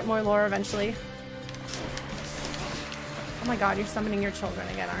can get more lore eventually. Oh my god, you're summoning your children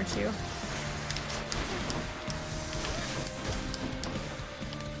again, aren't you?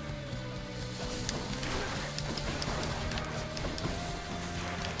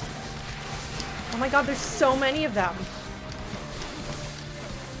 Oh my god, there's so many of them.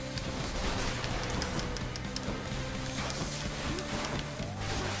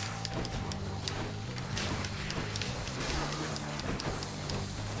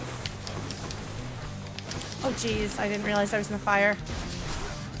 Oh geez, I didn't realize I was in the fire.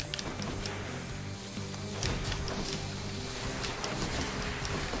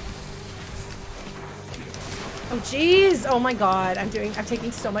 Oh geez, oh my god, I'm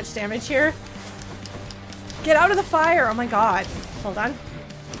taking so much damage here. Get out of the fire! Oh my god. Hold on.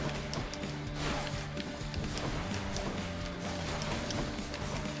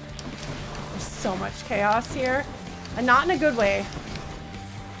 There's so much chaos here. And not in a good way.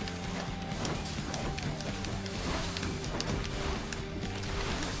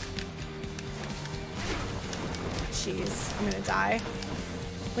 Jeez, I'm gonna die.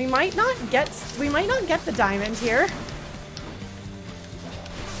 We might not get the diamond here.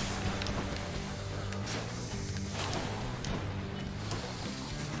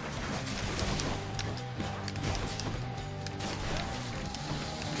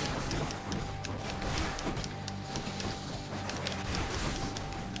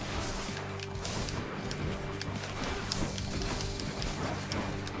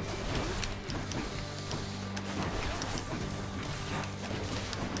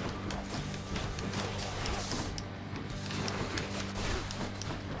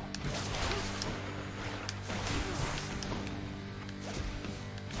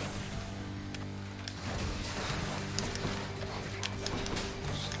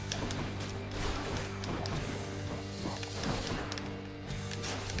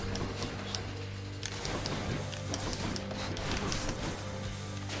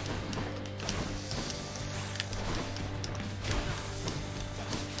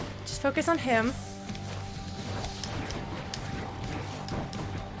 Focus on him.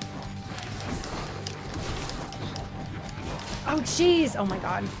 Oh, jeez. Oh, my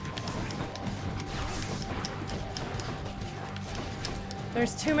God.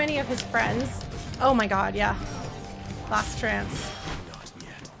 There's too many of his friends. Oh, my God. Yeah. Last chance.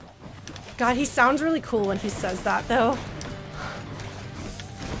 God, he sounds really cool when he says that, though.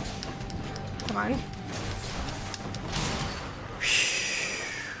 Come on.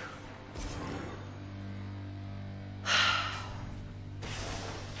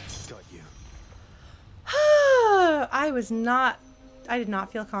 Got you. I did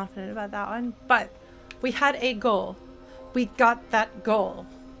not feel confident about that one, but we had a goal. We got that goal.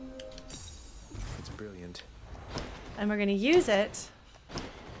 It's brilliant. And we're going to use it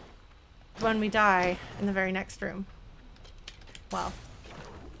when we die in the very next room. Well,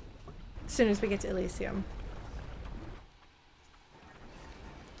 as soon as we get to Elysium.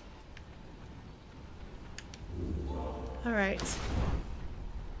 All right.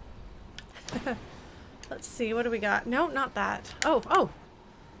 Let's see, what do we got? No, not that. Oh, oh.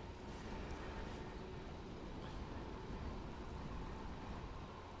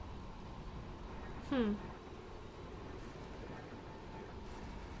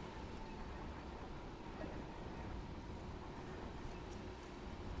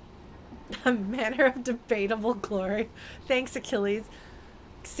 A manner of debatable glory. Thanks, Achilles.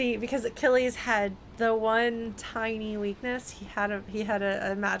 See, because Achilles had the one tiny weakness. He had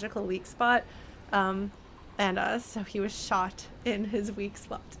a magical weak spot. So he was shot in his weak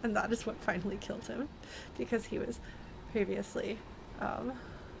spot, and that is what finally killed him, because he was previously,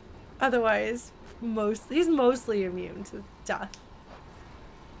 otherwise, he's mostly immune to death.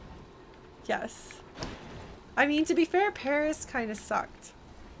 Yes. I mean, to be fair, Paris kind of sucked.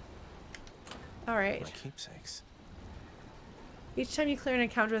 Alright. My keepsakes. Each time you clear an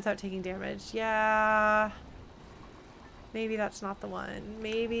encounter without taking damage. Yeah. Maybe that's not the one.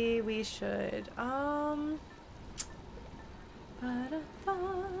 Maybe we should,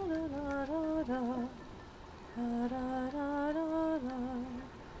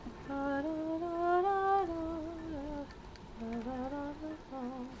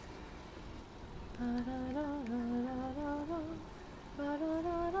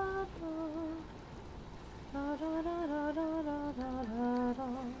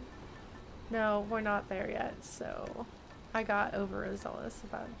 no, we're not there yet, so I got overzealous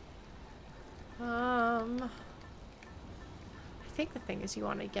about I think the thing is you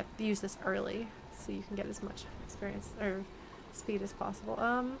want to use this early so you can get as much experience or speed as possible.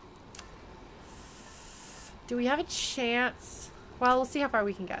 Do we have a chance? Well, we'll see how far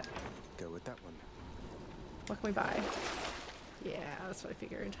we can get. Go with that one. What can we buy? Yeah, that's what I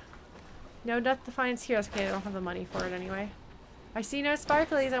figured. No Death Defiance Heroes. Okay, I don't have the money for it anyway. I see no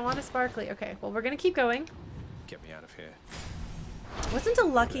sparklies. I want a sparkly. Okay, well, we're gonna keep going. Get me out of here. Wasn't a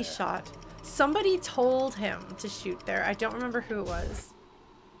lucky shot. Somebody told him to shoot there. I don't remember who it was.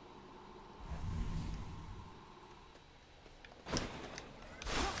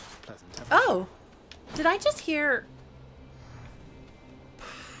 Oh! Did I just hear...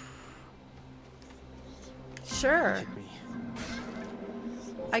 Sure.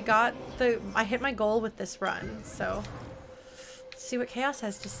 I hit my goal with this run, so... Let's see what Chaos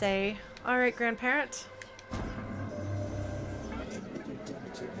has to say. Alright, grandparent.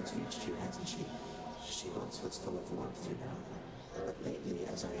 Has reached you, hasn't she? She once was full of warmth, you know. But lately,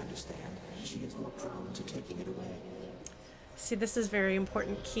 as I understand, she is more prone to taking it away. See, this is very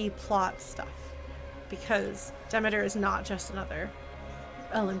important key plot stuff. Because Demeter is not just another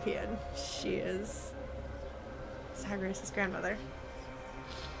Olympian. She is Zagreus' grandmother.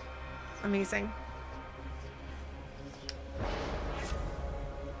 Amazing.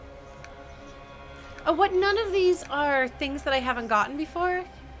 Oh, what? None of these are things that I haven't gotten before?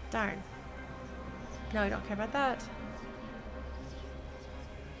 Darn. No, I don't care about that.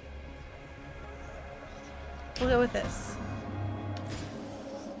 We'll go with this.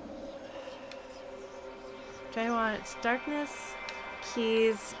 Do I want darkness,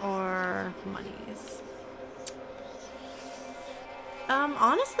 keys, or monies?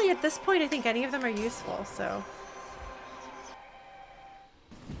 Honestly, at this point, I think any of them are useful, so...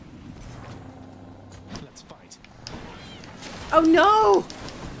 Let's fight. Oh no!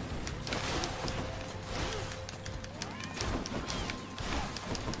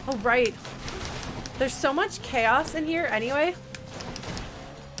 Oh right. There's so much chaos in here anyway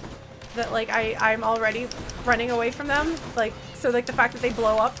that like I'm already running away from them. Like so like the fact that they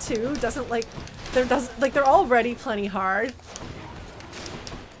blow up too doesn't like they're already plenty hard.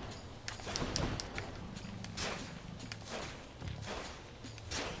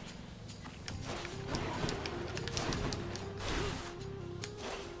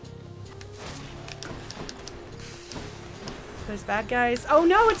 There's bad guys. Oh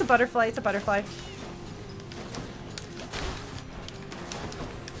no, it's a butterfly. It's a butterfly.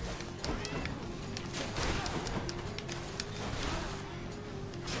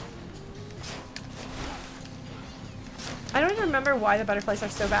 I don't even remember why the butterflies are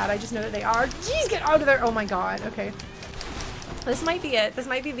so bad. I just know that they are. Jeez, get out of there. Oh my god. Okay. This might be it. This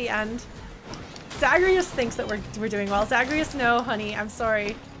might be the end. Zagreus thinks that we're doing well. Zagreus, no, honey. I'm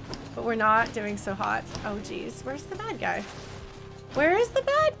sorry. But we're not doing so hot. Oh, geez. Where's the bad guy? Where is the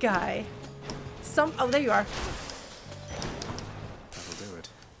bad guy? Oh, there you are. That'll do it.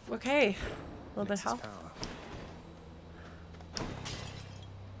 Okay. A little bit of help.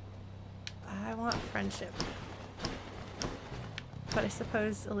 I want friendship. But I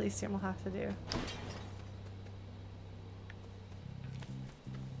suppose Elysium will have to do.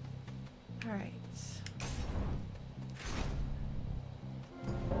 Alright.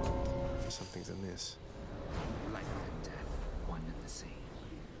 Something's amiss. Life and death, one in the same.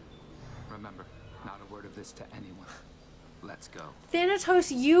 Remember, not a word of this to anyone. Let's go.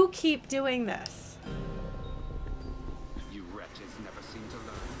 Thanatos, you keep doing this. You wretches never seem to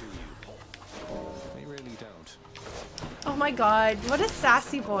learn, do you? They really don't. Oh my god, what a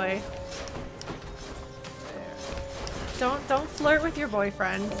sassy boy. Don't flirt with your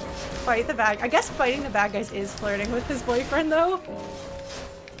boyfriend. Fight the bad. I guess fighting the bad guys is flirting with his boyfriend though.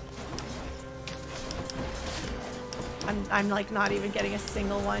 I'm like not even getting a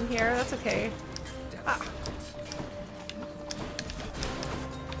single one here. That's okay. Ah.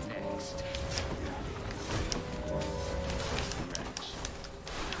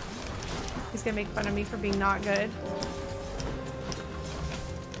 He's gonna make fun of me for being not good.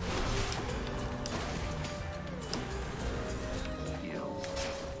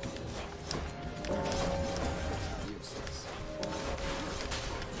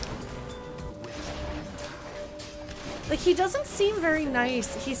 Like, he doesn't seem very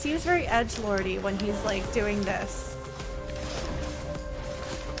nice. He seems very edgelordy when he's, like, doing this.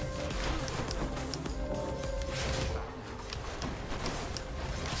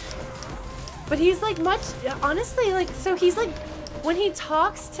 But he's, like, much... Honestly, like, so he's, like... When he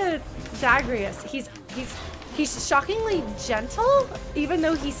talks to Zagreus, he's shockingly gentle, even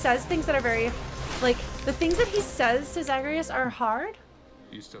though he says things that are very... Like, the things that he says to Zagreus are hard.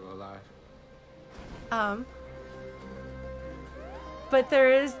 You still alive? But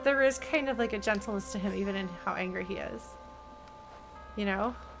there is kind of like a gentleness to him, even in how angry he is. You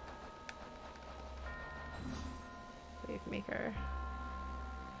know? Wave maker.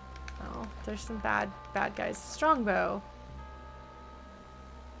 Oh, there's some bad guys. Strongbow.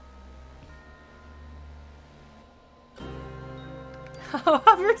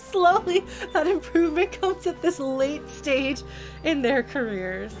 However slowly that improvement comes at this late stage in their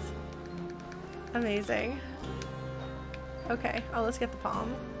careers. Amazing. Okay, oh, let's get the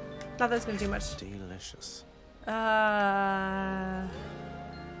palm. Not that it's gonna do much. Delicious. Oh,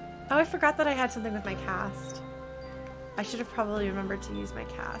 I forgot that I had something with my cast. I should have probably remembered to use my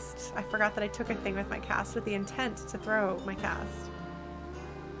cast. I forgot that I took a thing with my cast with the intent to throw my cast.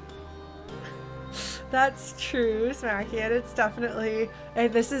 That's true, Smacky, and it's definitely,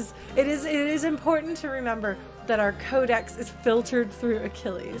 and it is important to remember that our codex is filtered through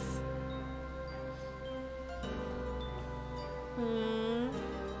Achilles.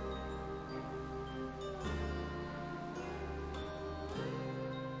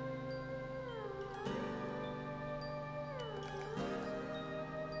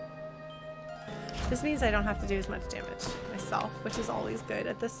 This means I don't have to do as much damage myself, which is always good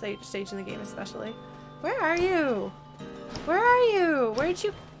at this stage in the game especially. Where are you? Where are you? Where is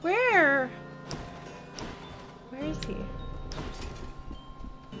he?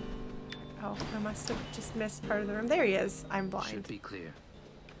 Oh, I must have just missed part of the room. There he is. I'm blind. Should be clear.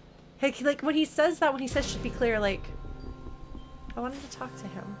 Hey, like when he says that, when he says should be clear, like, I wanted to talk to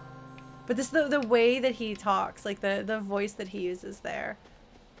him. But this, the way that he talks, like the voice that he uses there,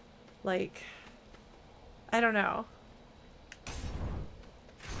 like, I don't know.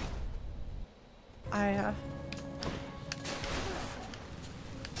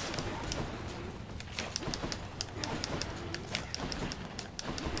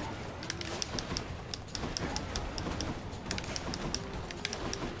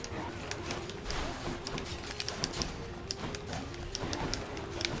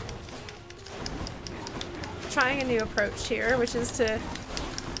 Trying a new approach here, which is to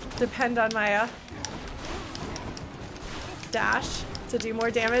depend on my dash to do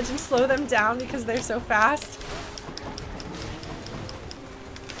more damage and slow them down because they're so fast.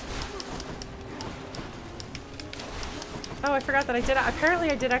 Oh, I forgot that I did.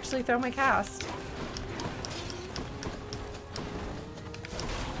 Apparently I did actually throw my cast.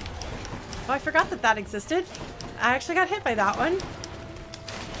 Oh, I forgot that that existed. I actually got hit by that one.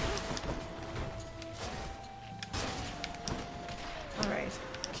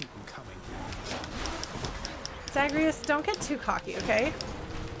 Zagreus, don't get too cocky, okay?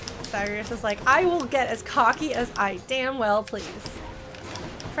 Zagreus is like, I will get as cocky as I damn well please.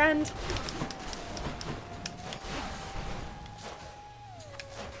 Friend.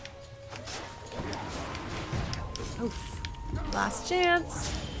 Oof. Last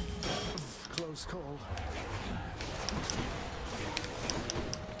chance. Close call.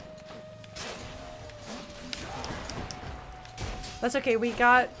 That's okay. We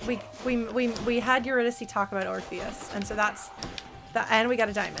had Eurydice talk about Orpheus, and so that's that, and we got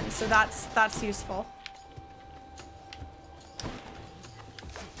a diamond, so that's useful.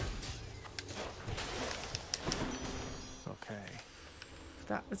 Okay.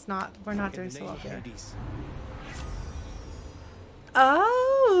 That was not. We're not doing so well here. Hades.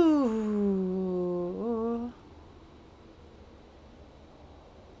 Oh.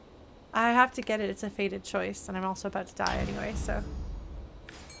 I have to get it. It's a fated choice, and I'm also about to die anyway, so.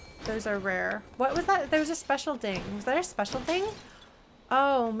 Those are rare. What was that? There was a special ding. Was there a special ding?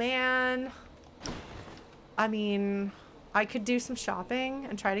 Oh, man. I mean, I could do some shopping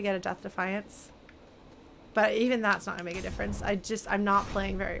and try to get a Death Defiance. But even that's not gonna make a difference. I'm not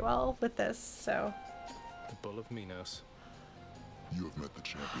playing very well with this, so. The Bull of Minos. You have met the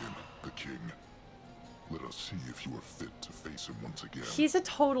champion, the king. Let us see if you are fit to face him once again. He's a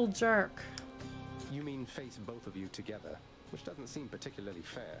total jerk. You mean face both of you together, which doesn't seem particularly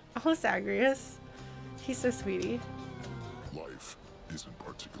fair. Oh, Zagreus. He's so sweetie. Life isn't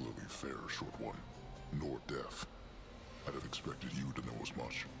particularly fair, short one, nor death. I'd have expected you to know as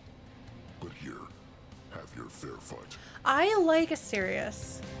much. But here, have your fair fight. I like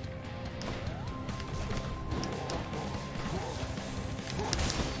Asterius.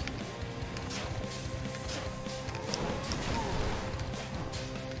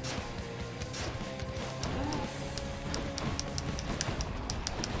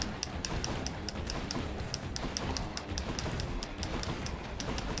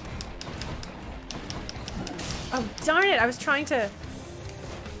 Oh, darn it. I was trying to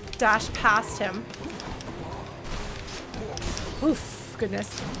dash past him. Oof,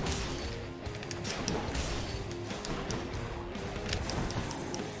 goodness.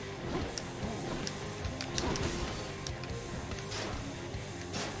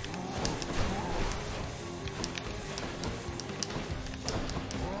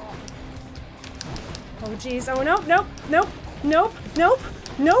 Oh, geez. Oh, nope, nope, nope, nope, nope,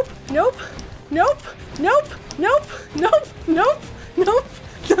 nope, nope, nope, nope, nope, nope, nope, nope,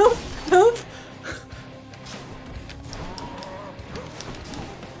 nope, nope.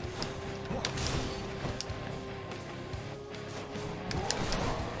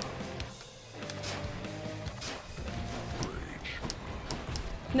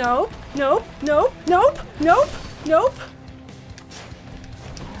 Nope, nope, nope, nope, nope, nope.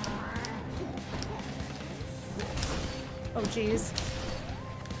 Oh, geez.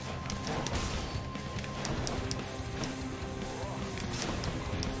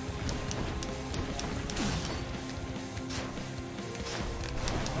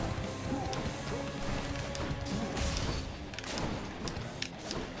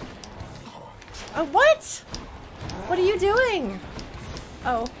 Oh, what? What are you doing?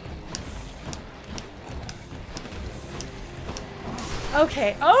 Oh.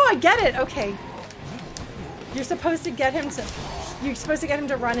 Okay. Oh, I get it. Okay. You're supposed to get him to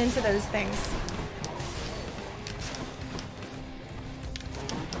run into those things.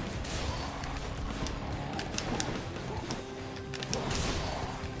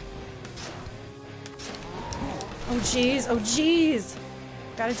 Oh, jeez. Oh, jeez.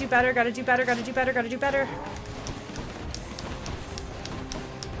 Gotta do better, gotta do better, gotta do better, gotta do better.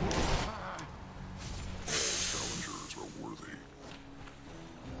 Challengers are worthy.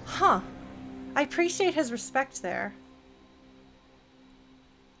 Huh. I appreciate his respect there.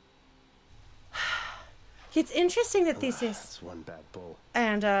 It's interesting that Theseus That's one bad bull.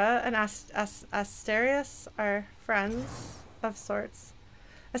 and Asterius are friends of sorts.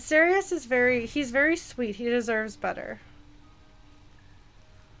 Asterius is he's very sweet. He deserves better.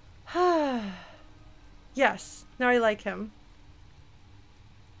 Yes. Now I like him.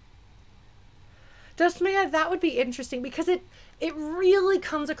 Dustmaya, that would be interesting because it really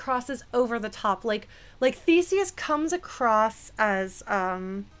comes across as over the top. Like Theseus comes across as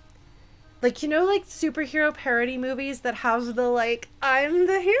like, you know, like superhero parody movies that have the like, I'm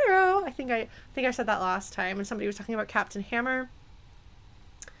the hero. I think I said that last time when somebody was talking about Captain Hammer.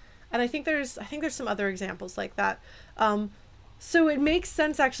 And I think there's some other examples like that. So it makes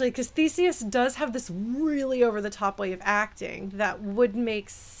sense actually because Theseus does have this really over the top way of acting that would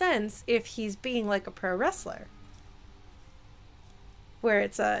make sense if he's being like a pro wrestler. where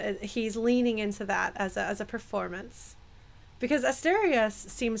he's leaning into that as a performance. Because Asterius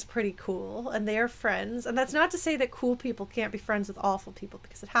seems pretty cool, and they are friends. And that's not to say that cool people can't be friends with awful people,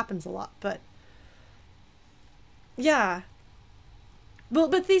 because it happens a lot. But yeah. Well,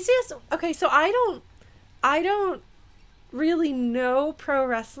 but Theseus. Okay, so I don't really know pro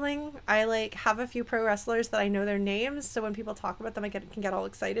wrestling. I like have a few pro wrestlers that I know their names, so when people talk about them, I can get all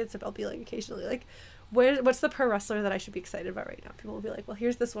excited. So I'll be like occasionally like, what's the pro wrestler that I should be excited about right now? People will be like, well,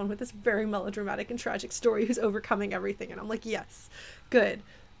 here's this one with this very melodramatic and tragic story who's overcoming everything. And I'm like, yes, good.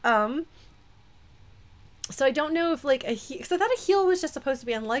 So I don't know if like so I thought a heel was just supposed to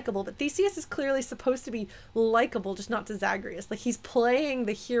be unlikable, but Theseus is clearly supposed to be likable, just not to Zagreus. Like he's playing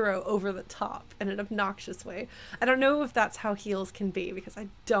the hero over the top in an obnoxious way. I don't know if that's how heels can be, because I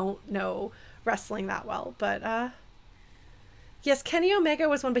don't know wrestling that well, but yes, Kenny Omega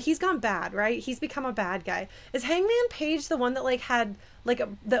was one, but he's gone bad, right? He's become a bad guy. Is Hangman Page the one that like had like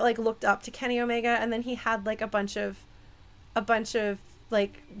that like looked up to Kenny Omega, and then he had like a bunch of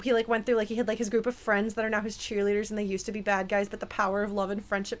like he like went through like he had like his group of friends that are now his cheerleaders, and they used to be bad guys, but the power of love and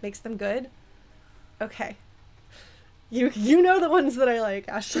friendship makes them good? Okay. You know the ones that I like,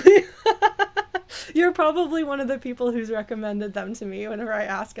 Ashley. You're probably one of the people who's recommended them to me whenever I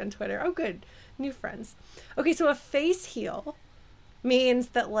ask on Twitter. Oh good. New friends. Okay, so a face heel means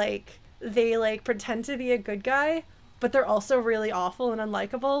that like they like pretend to be a good guy, but they're also really awful and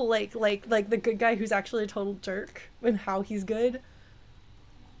unlikable, like the good guy who's actually a total jerk and how he's good.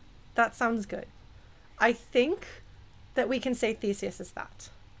 That sounds good. I think that we can say Theseus is that.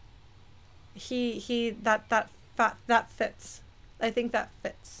 That fits. I think that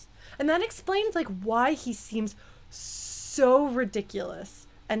fits. And that explains like why he seems so ridiculous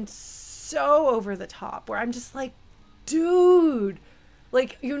and so over the top, where I'm just like, dude,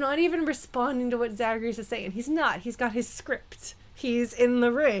 like you're not even responding to what Zagreus is saying. He's not. He's got his script. He's in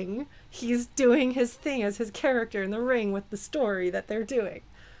the ring. He's doing his thing as his character in the ring with the story that they're doing.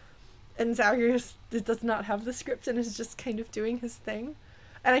 And Zagreus does not have the script and is just kind of doing his thing.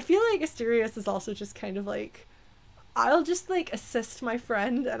 And I feel like Asterius is also just kind of like, I'll just like assist my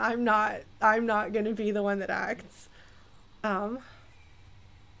friend, and I'm not gonna be the one that acts.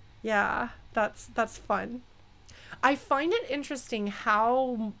 Yeah, that's fun. I find it interesting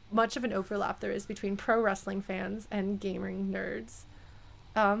how much of an overlap there is between pro wrestling fans and gaming nerds.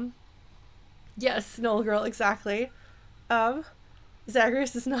 Yes, Noel Girl, exactly.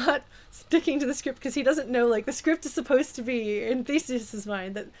 Zagreus is not sticking to the script because he doesn't know, like, the script is supposed to be, in Theseus's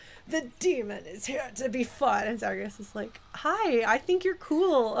mind, that the demon is here to be fought. And Zagreus is like, hi, I think you're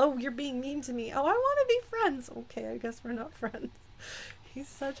cool. Oh, you're being mean to me. Oh, I want to be friends. Okay, I guess we're not friends. He's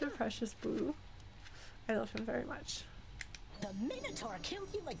such a precious boo. I love him very much. The Minotaur killed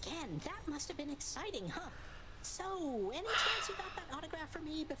you again. That must have been exciting, huh? So, any chance you got that autograph for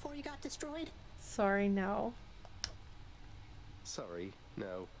me before you got destroyed? Sorry, no. Sorry,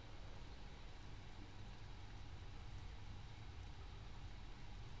 no.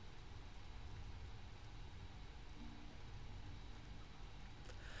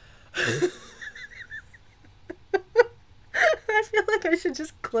 I feel like I should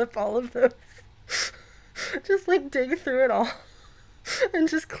just clip all of those. Just like dig through it all and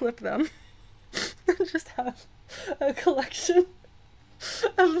just clip them. And just have a collection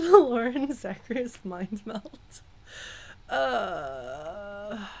of the Lauren Zagreus mind melt.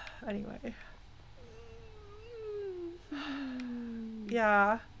 Anyway.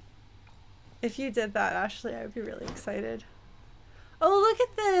 Yeah. If you did that, Ashley, I would be really excited. Oh, look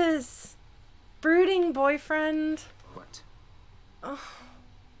at this! Brooding boyfriend. What? Oh.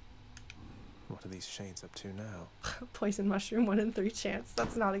 What are these shades up to now? Poison mushroom, 1 in 3 chance.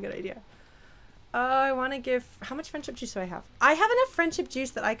 That's not a good idea. I want to give... How much friendship juice do I have? I have enough friendship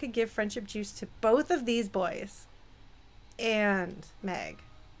juice that I could give friendship juice to both of these boys. And Meg.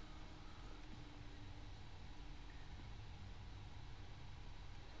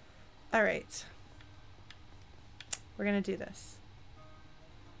 Alright. We're gonna do this.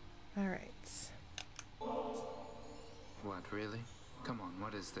 Alright. What, really? Come on,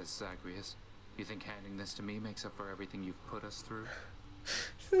 what is this, Zagreus? You think handing this to me makes up for everything you've put us through?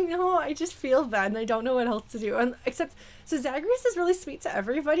 No, I just feel bad and I don't know what else to do. And except, so Zagreus is really sweet to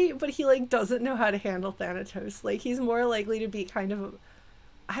everybody, but he like doesn't know how to handle Thanatos. Like he's more likely to be kind of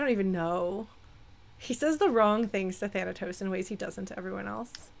I don't even know. He says the wrong things to Thanatos in ways he doesn't to everyone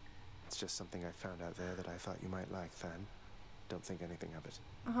else. It's just something I found out there that I thought you might like, Than. Don't think anything of it.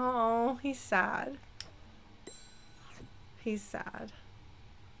 Oh, he's sad. He's sad.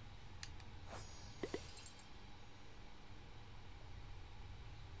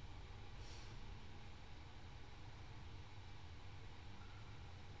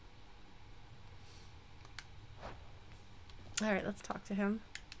 All right, let's talk to him.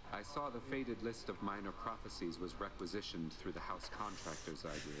 I saw the faded list of minor prophecies was requisitioned through the house contractors,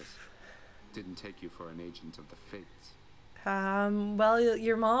 Idris. Didn't take you for an agent of the fates. Well,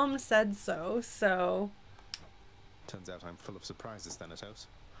 your mom said so. Turns out I'm full of surprises then, Thanatos.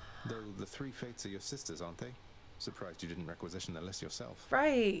 Though the three fates are your sisters, aren't they? Surprised you didn't requisition the list yourself.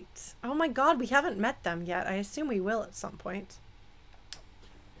 Right. Oh my god, we haven't met them yet. I assume we will at some point.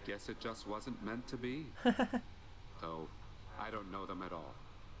 Guess it just wasn't meant to be. Though, I don't know them at all.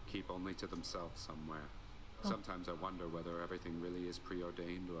 Keep only to themselves somewhere. Sometimes I wonder whether everything really is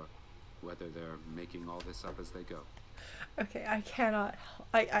preordained or whether they're making all this up as they go. Okay, I cannot.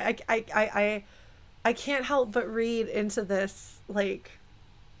 I can't help but read into this like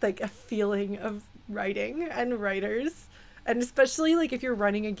a feeling of writing and writers, and especially like if you're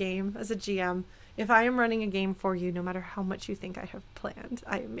running a game as a GM. If I am running a game for you, no matter how much you think I have planned,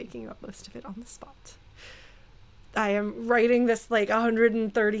 I am making up most of it on the spot. I am writing this like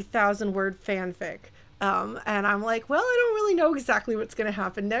 130,000 word fanfic. And I'm like, well, I don't really know exactly what's going to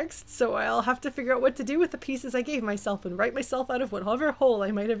happen next, so I'll have to figure out what to do with the pieces I gave myself and write myself out of whatever hole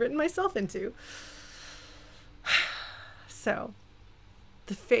I might have written myself into. So,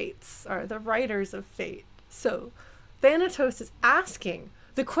 the fates are the writers of fate. So, Thanatos is asking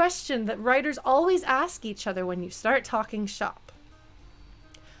the question that writers always ask each other when you start talking shop.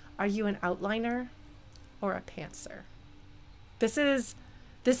 Are you an outliner or a pantser? This is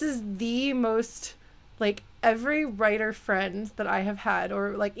the most, like, every writer friend that I have had,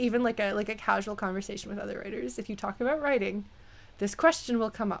 or like even like a casual conversation with other writers, if you talk about writing, this question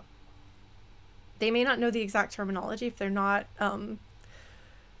will come up. They may not know the exact terminology if they're not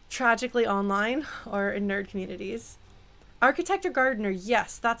tragically online or in nerd communities. Architect or gardener,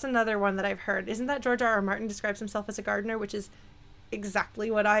 yes, that's another one that I've heard. Isn't that George R.R. Martin describes himself as a gardener, which is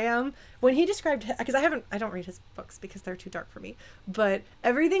exactly what I am. When he described, because I don't read his books because they're too dark for me, but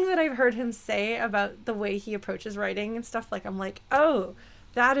everything that I've heard him say about the way he approaches writing and stuff, like, I'm like, oh,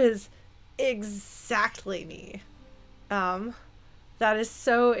 that is exactly me. That is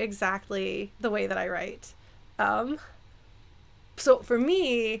so exactly the way that I write. So for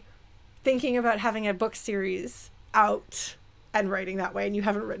me, thinking about having a book series out and writing that way, and you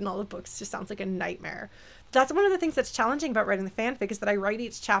haven't written all the books, just sounds like a nightmare. That's one of the things that's challenging about writing the fanfic, is that I write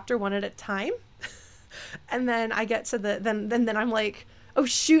each chapter one at a time. And then I get to then I'm like, oh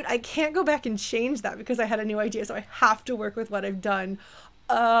shoot, I can't go back and change that because I had a new idea, so I have to work with what I've done.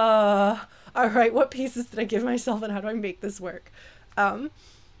 All right, what pieces did I give myself and how do I make this work?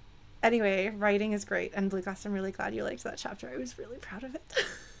 Anyway, writing is great, and Blue Glass, I'm really glad you liked that chapter. I was really proud of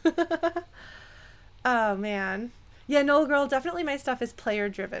it. Oh man. Yeah, Noel Girl, definitely my stuff is player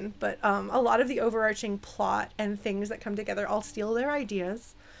driven, but a lot of the overarching plot and things that come together, I'll steal their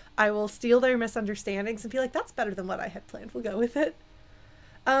ideas. I will steal their misunderstandings and be like, that's better than what I had planned. We'll go with it.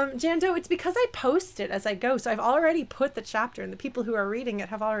 Jando, it's because I post it as I go, so I've already put the chapter and the people who are reading it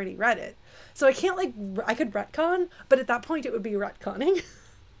have already read it. So I can't, like, I could retcon, but at that point it would be retconning.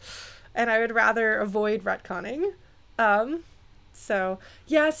 And I would rather avoid retconning. So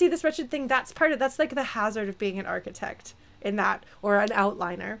yeah, see, this wretched thing, that's like the hazard of being an architect in that, or an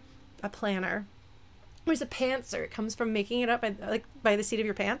outliner, a planner. Whereas a pantser, it comes from making it up by the seat of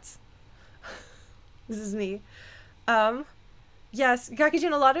your pants. This is me. Yes,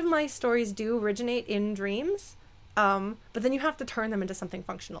 Gakijin, a lot of my stories do originate in dreams, but then you have to turn them into something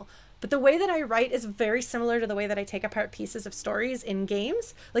functional. But the way that I write is very similar to the way that I take apart pieces of stories in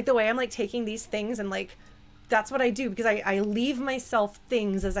games. Like the way I'm like taking these things and like, that's what I do, because I leave myself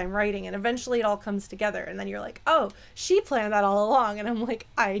things as I'm writing, and eventually it all comes together. And then you're like, oh, she planned that all along. And I'm like,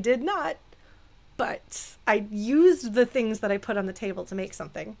 I did not. But I used the things that I put on the table to make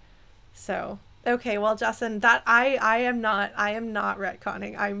something. So, okay, well, Justin, that I am not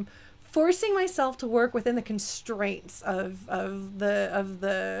retconning. I'm forcing myself to work within the constraints of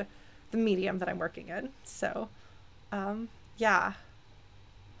the medium that I'm working in. So, yeah.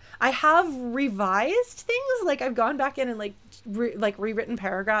 I have revised things, like I've gone back in and like rewritten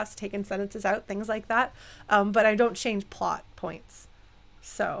paragraphs, taken sentences out, things like that. But I don't change plot points.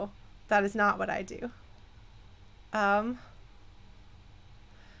 So that is not what I do.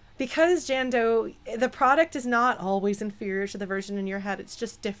 Because Jando, the product is not always inferior to the version in your head. It's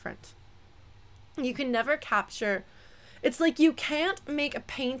just different. You can never capture. It's like you can't make a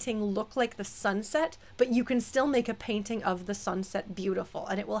painting look like the sunset, but you can still make a painting of the sunset beautiful,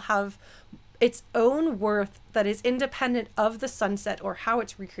 and it will have its own worth that is independent of the sunset or how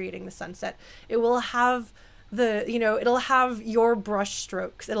it's recreating the sunset. It will have it'll have your brush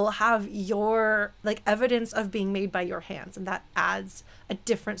strokes. It'll have your like evidence of being made by your hands, and that adds a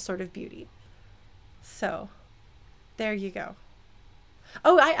different sort of beauty. So There you go.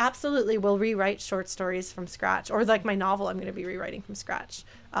 Oh, I absolutely will rewrite short stories from scratch, or like my novel I'm going to be rewriting from scratch.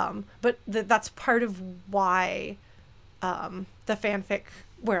 But that's part of why the fanfic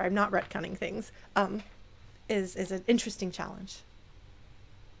where I'm not retconning things is an interesting challenge.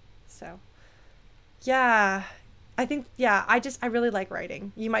 So, yeah, I think, yeah, I really like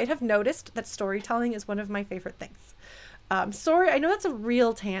writing. You might have noticed that storytelling is one of my favorite things. Sorry, I know that's a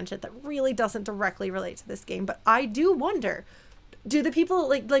real tangent that really doesn't directly relate to this game, but I do wonder, do the people,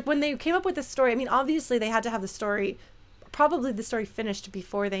 like when they came up with this story, I mean, obviously they had to have the story, probably the story finished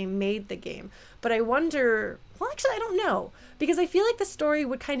before they made the game. But I wonder, well, actually, I don't know, because I feel like the story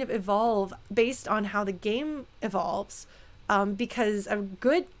would kind of evolve based on how the game evolves, because a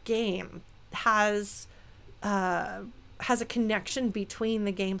good game has a connection between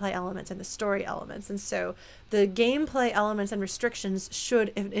the gameplay elements and the story elements. And so the gameplay elements and restrictions should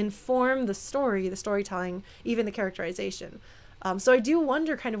inform the story, the storytelling, even the characterization. So I do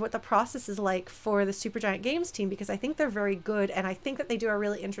wonder kind of what the process is like for the Supergiant Games team, because I think they're very good, and I think that they do a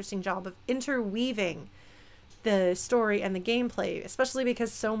really interesting job of interweaving the story and the gameplay, especially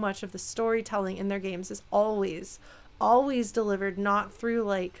because so much of the storytelling in their games is always delivered not through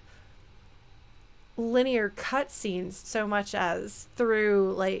like linear cutscenes so much as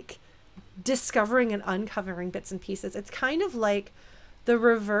through like discovering and uncovering bits and pieces. It's kind of like the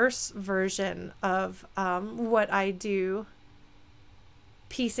reverse version of what I do,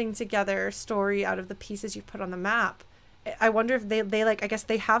 piecing together story out of the pieces you put on the map. I wonder if they like, I guess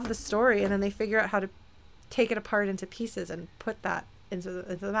they have the story and then they figure out how to take it apart into pieces and put that into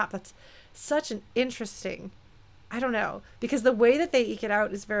the map. That's such an interesting, I don't know, because the way that they eke it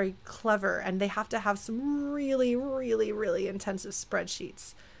out is very clever, and they have to have some really, really, really intensive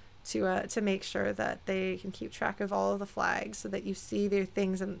spreadsheets to make sure that they can keep track of all of the flags so that you see their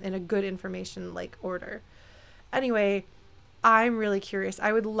things in a good information like order. Anyway, I'm really curious.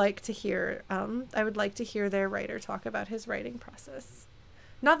 I would like to hear their writer talk about his writing process.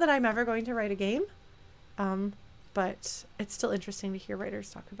 Not that I'm ever going to write a game, but it's still interesting to hear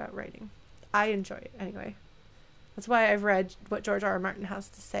writers talk about writing. I enjoy it anyway. That's why I've read what George R. R. Martin has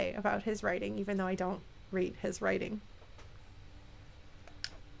to say about his writing, even though I don't read his writing.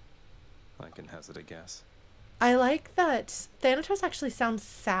 I can hazard a guess. I like that Thanatos actually sounds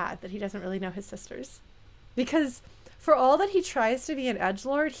sad that he doesn't really know his sisters, because for all that he tries to be an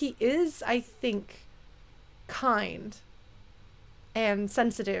edgelord, he is, I think, kind and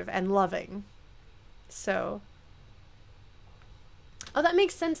sensitive and loving. So, oh, that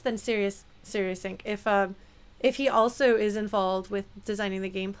makes sense then, Serious Inc. If he also is involved with designing the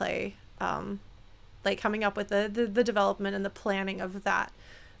gameplay, like coming up with the development and the planning of that,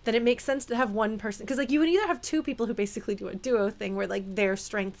 then it makes sense to have one person, because like you would either have two people who basically do a duo thing where like their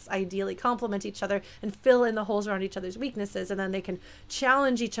strengths ideally complement each other and fill in the holes around each other's weaknesses, and then they can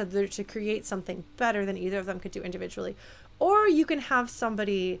challenge each other to create something better than either of them could do individually. Or you can have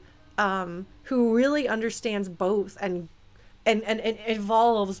somebody who really understands both and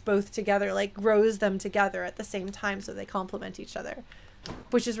evolves both together, like grows them together at the same time so they complement each other,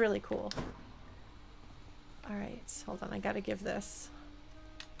 which is really cool. All right, hold on, I gotta give this.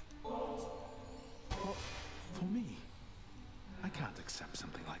 For me? I can't accept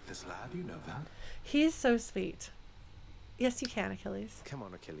something like this, lad. You know that. He's so sweet. Yes, you can, Achilles. Come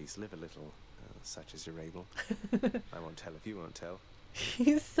on, Achilles, live a little, such as you're able. I won't tell if you won't tell.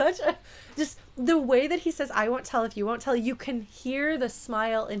 He's such a... Just the way that he says, I won't tell if you won't tell, you can hear the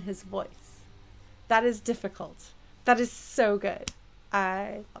smile in his voice. That is difficult. That is so good.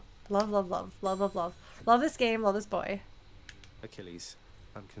 I love, love, love, love, love, love. Love this game, love this boy. Achilles,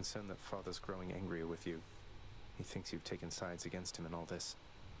 I'm concerned that Father's growing angrier with you. He thinks you've taken sides against him in all this.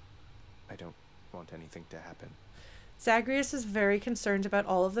 I don't want anything to happen. Zagreus is very concerned about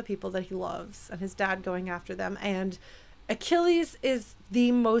all of the people that he loves and his dad going after them, and Achilles is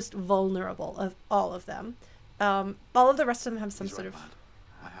the most vulnerable of all of them. All of the rest of them have some sort of... Lad.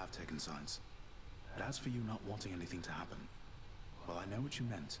 I have taken sides. But as for you not wanting anything to happen, well, I know what you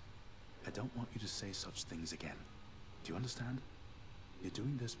meant. I don't want you to say such things again. Do you understand? You're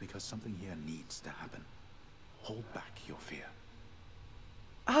doing this because something here needs to happen. Hold back your fear.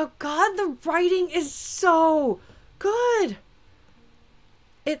 Oh God, the writing is so good.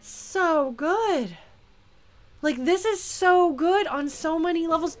 It's so good. Like, this is so good on so many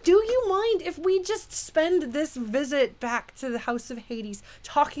levels. Do you mind if we just spend this visit back to the House of Hades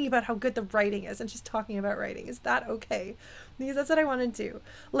talking about how good the writing is and just talking about writing? Is that okay? Because that's what I want to do.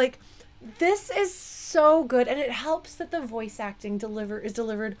 Like, this is so good, and it helps that the voice acting is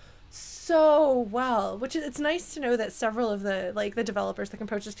delivered so well, which is, it's nice to know that several of the developers, the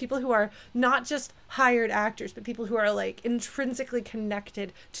composers, people who are not just hired actors, but people who are like intrinsically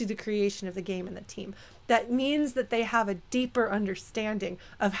connected to the creation of the game and the team. That means that they have a deeper understanding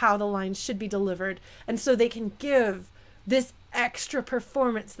of how the lines should be delivered, and so they can give this extra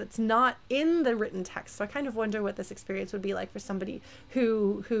performance that's not in the written text. So I kind of wonder what this experience would be like for somebody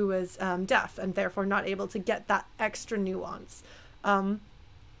who was deaf and therefore not able to get that extra nuance.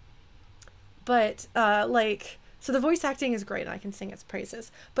 But like, so the voice acting is great and I can sing its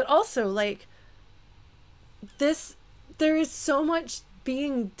praises, but also like this, there is so much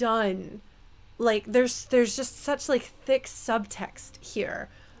being done. Like there's just such like thick subtext here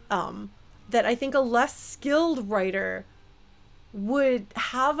that I think a less skilled writer would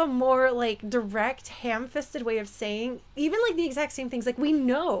have a more like direct, ham-fisted way of saying even like the exact same things. Like we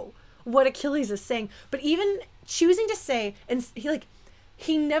know what Achilles is saying, but even choosing to say, and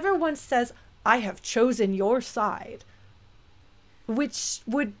he never once says, I have chosen your side, which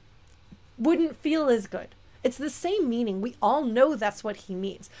wouldn't feel as good. It's the same meaning. We all know that's what he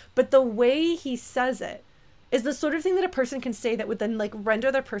means, but the way he says it is the sort of thing that a person can say that would then like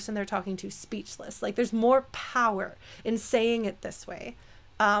render the person they're talking to speechless. Like there's more power in saying it this way.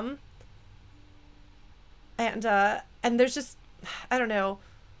 And there's just, I don't know,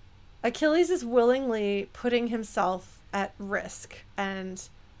 Achilles is willingly putting himself at risk, and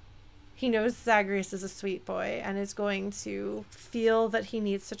he knows Zagreus is a sweet boy and is going to feel that he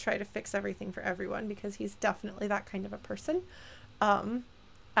needs to try to fix everything for everyone because he's definitely that kind of a person.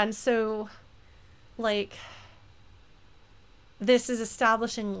 And so like this is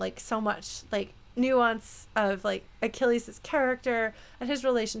establishing like so much like nuance of like Achilles' character and his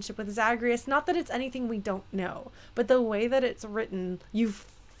relationship with Zagreus. Not that it's anything we don't know, but the way that it's written, you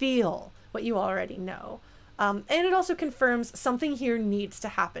feel what you already know. And it also confirms something here needs to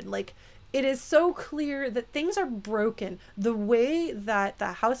happen. Like, it is so clear that things are broken. The way that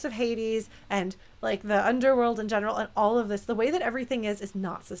the House of Hades and like the underworld in general and all of this, the way that everything is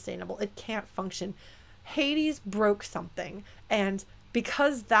not sustainable. It can't function. Hades broke something. And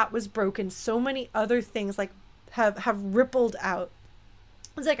because that was broken, so many other things like have rippled out.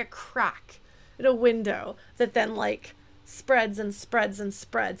 It's like a crack in a window that then like spreads and spreads and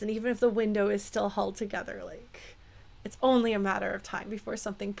spreads, and even if the window is still held together, like it's only a matter of time before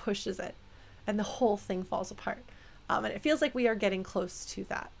something pushes it and the whole thing falls apart. And it feels like we are getting close to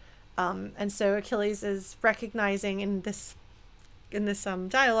that. And so Achilles is recognizing in this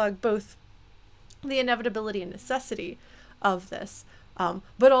dialogue both the inevitability and necessity of this,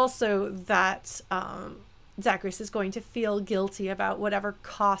 but also that Zagreus is going to feel guilty about whatever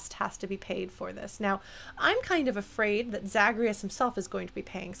cost has to be paid for this. Now, I'm kind of afraid that Zagreus himself is going to be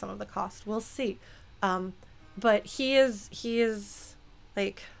paying some of the cost. We'll see. But he is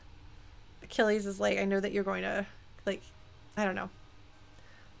like, Achilles is like, I know that you're going to, like, I don't know.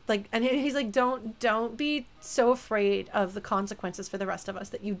 Like, and he's like, don't be so afraid of the consequences for the rest of us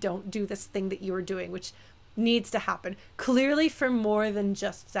that you don't do this thing that you were doing, which needs to happen. Clearly for more than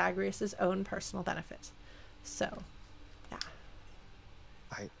just Zagreus' own personal benefit. So, yeah.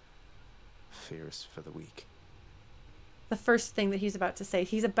 Fears for the weak. The first thing that he's about to say,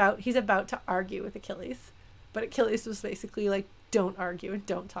 he's about to argue with Achilles. But Achilles was basically like, don't argue and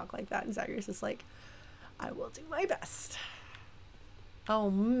don't talk like that. And Zagreus is like, I will do my best.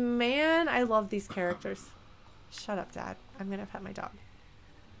 Oh man, I love these characters. Shut up, Dad. I'm gonna pet my dog.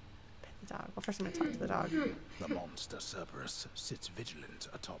 Pet the dog. Well, first I'm gonna talk to the dog. The monster Cerberus sits vigilant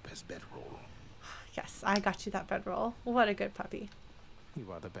atop his bedroll. Yes, I got you that bedroll. What a good puppy.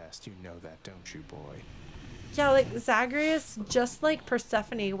 You are the best. You know that, don't you, boy? Yeah, like Zagreus, just like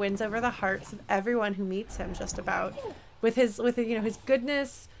Persephone, wins over the hearts of everyone who meets him. Just about with his you know, his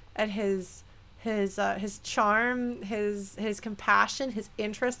goodness and his charm, his compassion, his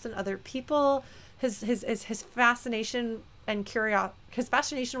interest in other people, his fascination and his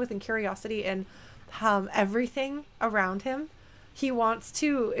fascination with and curiosity in everything around him. He wants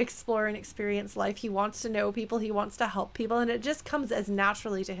to explore and experience life. He wants to know people. He wants to help people, and it just comes as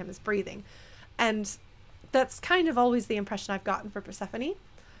naturally to him as breathing. And that's kind of always the impression I've gotten for Persephone.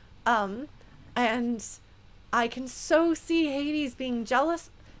 And I can so see Hades being jealous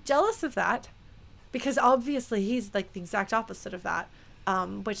of that, because obviously he's like the exact opposite of that,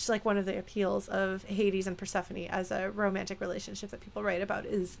 which like one of the appeals of Hades and Persephone as a romantic relationship that people write about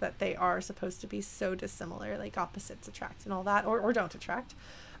is that they are supposed to be so dissimilar, like opposites attract and all that, or don't attract.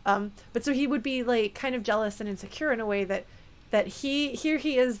 But so he would be like kind of jealous and insecure in a way that he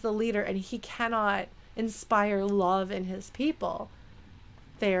is the leader and he cannot inspire love in his people.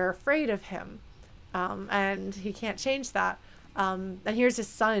 They're afraid of him, and he can't change that. And here's his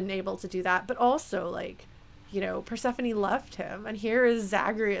son able to do that, but also, like, you know, Persephone left him, and here is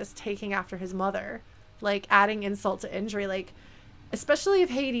Zagreus taking after his mother, like, adding insult to injury. Like, especially if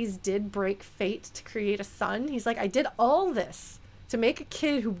Hades did break fate to create a son, he's like, I did all this to make a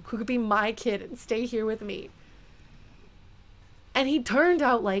kid who could be my kid and stay here with me. And he turned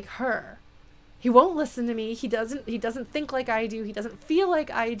out like her. He won't listen to me. He doesn't think like I do. He doesn't feel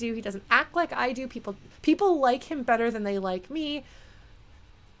like I do. He doesn't act like I do. People like him better than they like me.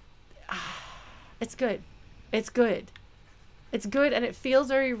 It's good. It's good. It's good, and it feels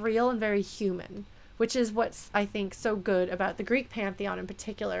very real and very human, which is what's, I think, so good about the Greek pantheon in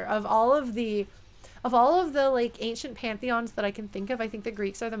particular. Of all of the like ancient pantheons that I can think of, I think the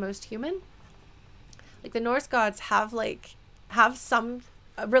Greeks are the most human. Like, the Norse gods have some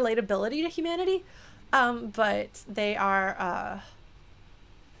relatability to humanity, but they are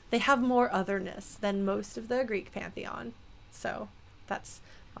they have more otherness than most of the Greek pantheon. So that's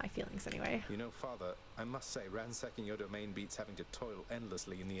my feelings anyway. You know, Father, I must say, ransacking your domain beats having to toil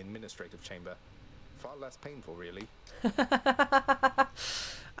endlessly in the administrative chamber. Far less painful, really.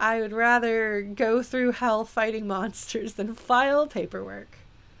 I would rather go through hell fighting monsters than file paperwork.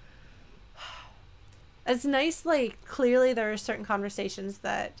 It's nice, like, clearly there are certain conversations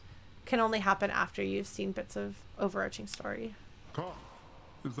that can only happen after you've seen bits of overarching story. Carl,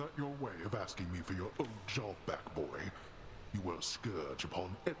 is that your way of asking me for your old job back, boy? You were a scourge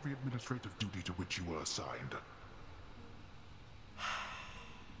upon every administrative duty to which you were assigned.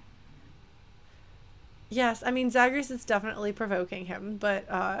 Yes, I mean, Zagreus is definitely provoking him,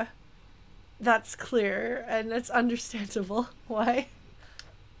 but that's clear, and it's understandable why.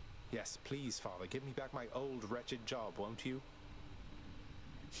 Yes, please, Father, give me back my old wretched job, won't you?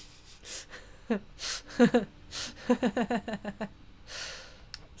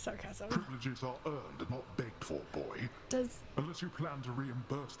 Sarcasm. Privileges are earned and not begged for, boy. Unless you plan to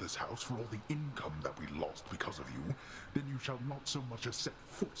reimburse this house for all the income that we lost because of you, then you shall not so much as set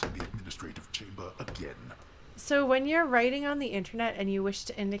foot in the administrative chamber again. So when you're writing on the internet and you wish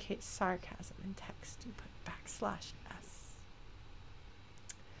to indicate sarcasm in text, you put \s.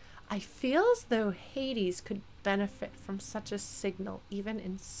 I feel as though Hades could benefit from such a signal even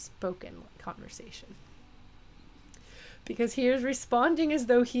in spoken conversation. Because he is responding as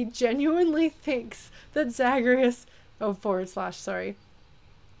though he genuinely thinks that Zagreus... Oh, /, sorry.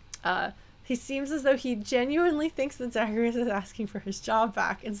 He seems as though he genuinely thinks that Zagreus is asking for his job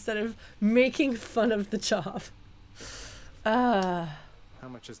back instead of making fun of the job. How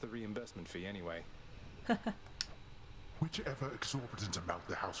much is the reimbursement fee anyway? Whichever exorbitant amount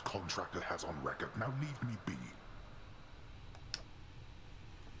the house contractor has on record. Now leave me be.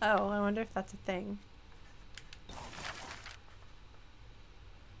 Oh, I wonder if that's a thing.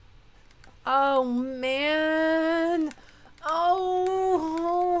 Oh, man. Oh,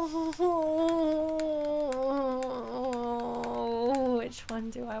 which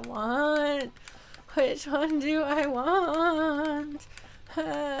one do I want? Which one do I want?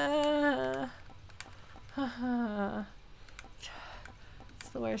 It's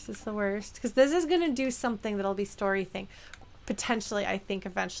the worst, it's the worst. Because this is going to do something that'll be story thing. Potentially, I think,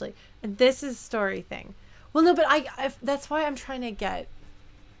 eventually. And this is story thing. Well, no, but that's why I'm trying to get...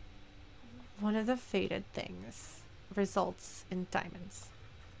 One of the fated things results in diamonds.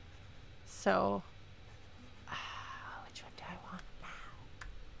 So, which one do I want now?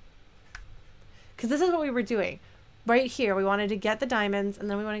 Because this is what we were doing. Right here, we wanted to get the diamonds, and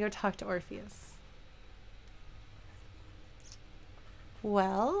then we want to go talk to Orpheus.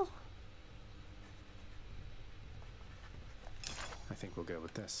 Well... I think we'll go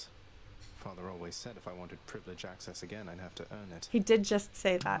with this. Father always said if I wanted privilege access again, I'd have to earn it. He did just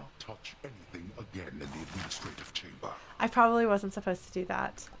say that. Do not touch anything again in the administrative chamber. I probably wasn't supposed to do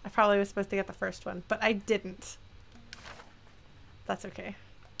that. I probably was supposed to get the first one, but I didn't. That's okay.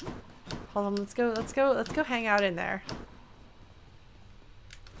 Hold on, let's go hang out in there.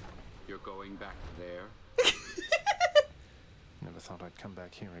 You're going back there? Never thought I'd come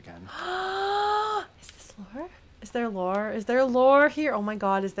back here again. Is this lore? Is there lore? Is there lore here? Oh my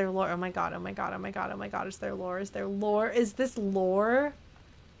god, is there lore? Oh my god, oh my god, oh my god, oh my god, is there lore? Is there lore? Is this lore?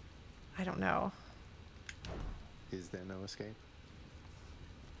 I don't know. Is there no escape?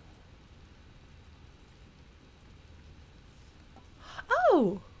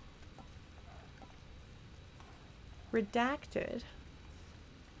 Oh! Redacted.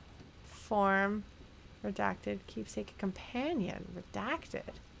 Form. Redacted. Keepsake companion.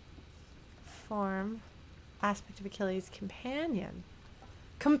 Redacted. Form. Aspect of Achilles. Companion.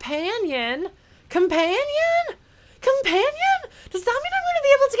 Companion? Companion? Companion? Does that mean I'm going to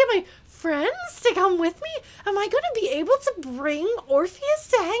be able to get my friends to come with me? Am I going to be able to bring Orpheus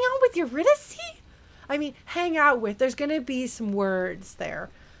to hang out with Eurydice? I mean, hang out with. There's going to be some words there.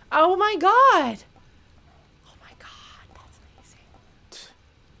 Oh my god. Oh my god. That's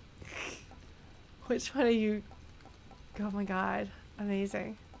amazing. Which one are you? Oh my god.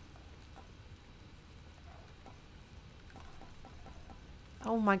 Amazing.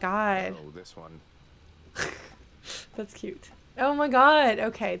 Oh my god. Oh, this one. That's cute. Oh my god.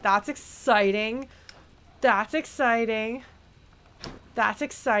 Okay, that's exciting. That's exciting. That's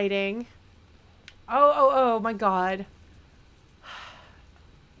exciting. Oh my god.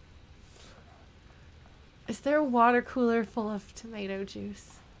 Is there a water cooler full of tomato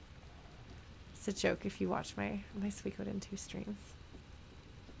juice? It's a joke if you watch my Suikoden 2 streams.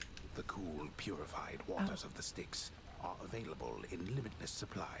 The cool, purified waters of the Styx are available in limitless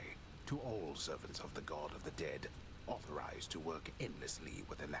supply to all servants of the god of the dead, authorized to work endlessly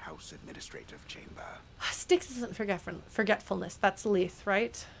within the house administrative chamber. Styx isn't forgetfulness. That's Leith,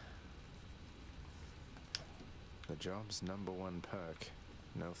 right? The job's #1 perk.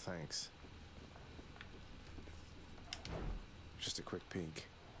 No thanks. Just a quick peek.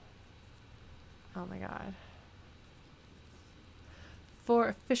 Oh my god. For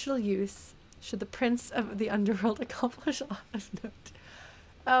official use, should the prince of the underworld accomplish honest note?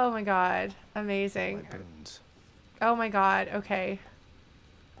 Oh my god. Amazing. My bones. Oh my god. Okay.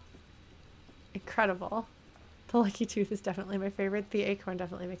 Incredible. The lucky tooth is definitely my favorite. The acorn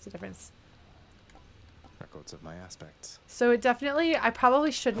definitely makes a difference. Records of my aspects. So it definitely, I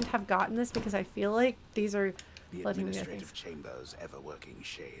probably shouldn't have gotten this because I feel like these are The letting me know administrative things. chamber's ever-working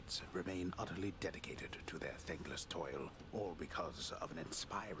shades remain utterly dedicated to their thankless toil, all because of an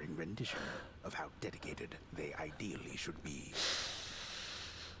inspiring rendition of how dedicated they ideally should be.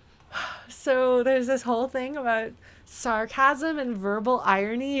 So there's this whole thing about sarcasm and verbal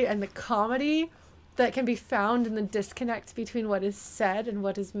irony and the comedy that can be found in the disconnect between what is said and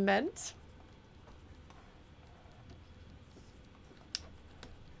what is meant.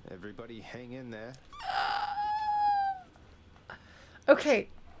 Everybody hang in there. Okay.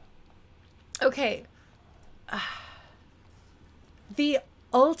 Okay. The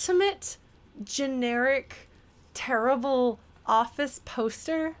ultimate generic terrible office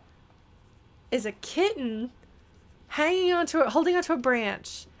poster is a kitten hanging onto it, holding onto a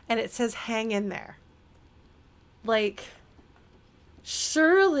branch, and it says hang in there. Like,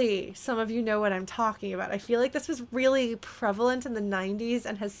 surely some of you know what I'm talking about. I feel like this was really prevalent in the 90s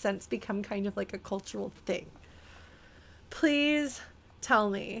and has since become kind of like a cultural thing. Please tell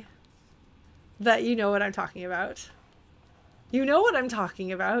me that you know what I'm talking about. You know what I'm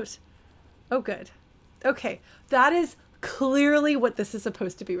talking about. Oh, good. Okay, that is clearly what this is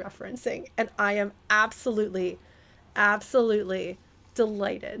supposed to be referencing, and I am absolutely, absolutely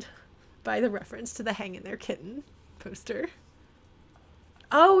delighted by the reference to the hang in there kitten poster.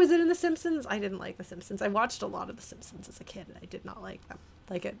 Oh, is it in The Simpsons? I didn't like The Simpsons. I watched a lot of The Simpsons as a kid, and I did not like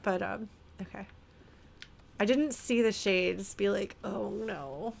it, but okay. I didn't see the shades be like, oh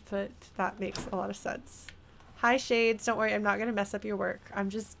no, but that makes a lot of sense. Hi shades, don't worry, I'm not gonna mess up your work. I'm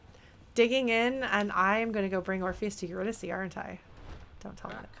just digging in, and I'm gonna go bring Orpheus to Eurydice, aren't I? Don't tell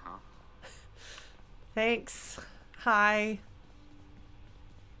me that. Thanks. Hi.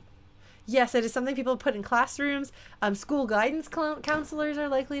 Yes, it is something people put in classrooms. School guidance counselors are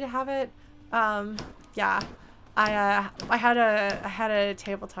likely to have it. Yeah. I had a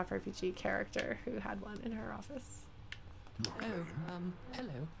tabletop RPG character who had one in her office. Oh,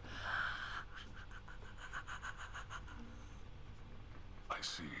 hello. I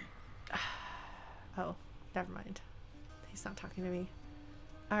see. Oh, never mind. He's not talking to me.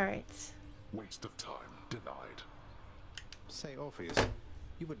 All right. Waste of time. Denied. Say, Orpheus,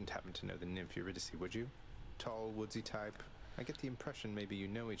 you wouldn't happen to know the nymph Eurydice, would you? Tall, woodsy type. I get the impression maybe you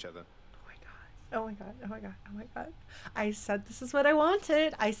know each other. Oh my god, oh my god, oh my god. I said this is what I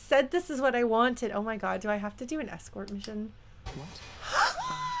wanted. I said this is what I wanted. Oh my god, do I have to do an escort mission? What?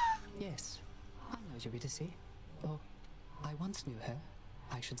 Yes, I know Eurydice. Or, I once knew her,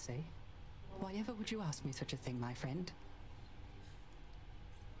 I should say. Why ever would you ask me such a thing, my friend?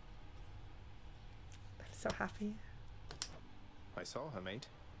 I'm so happy. I saw her, mate,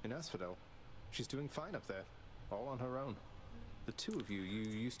 in Asphodel. She's doing fine up there, all on her own. The two of you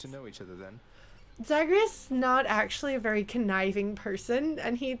used to know each other then. Zagreus is not actually a very conniving person,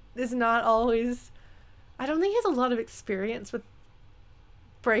 and he is not always... I don't think he has a lot of experience with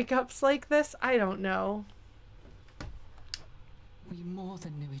breakups like this. I don't know. We more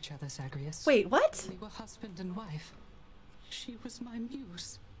than knew each other, Zagreus. Wait, what? We were husband and wife. She was my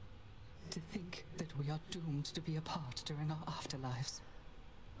muse. To think that we are doomed to be apart during our afterlives.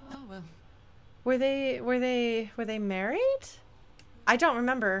 Oh well, Were they married? I don't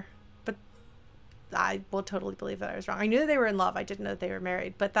remember, but I will totally believe that I was wrong. I knew that they were in love. I didn't know that they were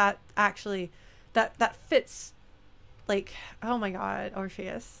married, but that actually, that fits. Like, oh my God,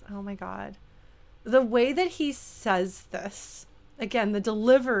 Orpheus. Oh my God. The way that he says this, again, the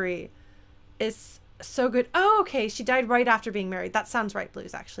delivery is so good. Oh, okay. She died right after being married. That sounds right,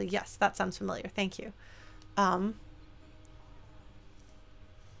 Blues, actually. Yes, that sounds familiar. Thank you. The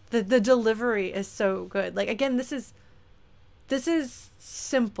delivery is so good. Like, again, this is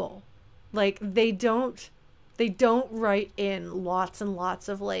simple. Like, they don't write in lots and lots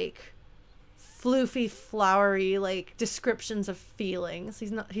of like floofy, flowery like descriptions of feelings.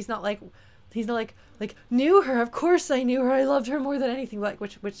 He's not like knew her, of course I knew her, I loved her more than anything, like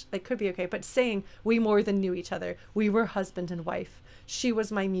which like could be okay, but saying we more than knew each other, we were husband and wife, she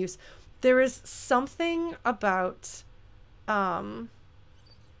was my muse. There is something about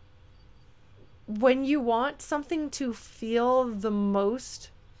when you want something to feel the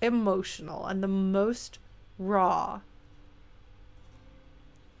most emotional and the most raw,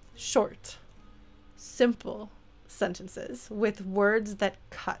 short, simple sentences with words that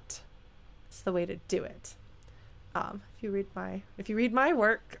cut. It's the way to do it. If you read my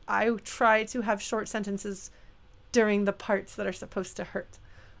work, I try to have short sentences during the parts that are supposed to hurt.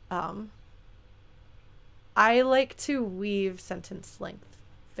 I like to weave sentence length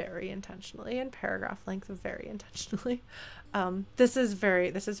very intentionally and paragraph length very intentionally. This is very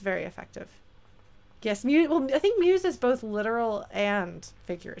effective. Yes, well, I think muse is both literal and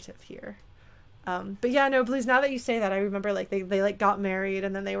figurative here. But yeah, no, Blues, now that you say that, I remember like they like got married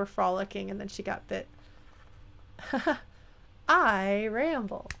and then they were frolicking and then she got bit. I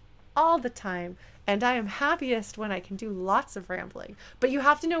ramble all the time and I am happiest when I can do lots of rambling. But you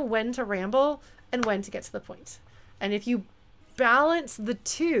have to know when to ramble and when to get to the point. And if you balance the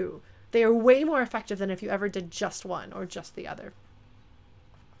two, they are way more effective than if you ever did just one or just the other.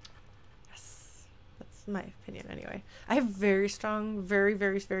 Yes, that's my opinion anyway. I have very strong, very,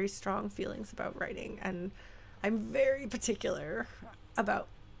 very, very strong feelings about writing, and I'm very particular about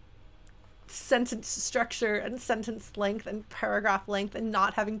sentence structure and sentence length and paragraph length and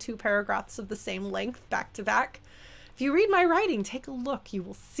not having two paragraphs of the same length back to back. If you read my writing, take a look, you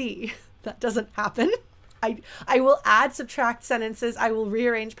will see that doesn't happen. I will add, subtract sentences. I will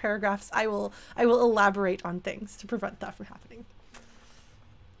rearrange paragraphs. I will elaborate on things to prevent that from happening.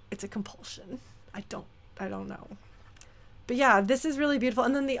 It's a compulsion. I don't know. But yeah, this is really beautiful.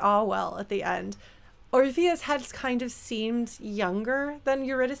 And then the ah well at the end. Orpheus has kind of seemed younger than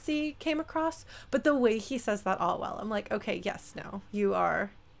Eurydice came across, but the way he says that ah well, I'm like, okay, yes, no, you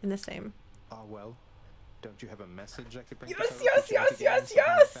are in the same. Ah well, don't you have a message I could bring?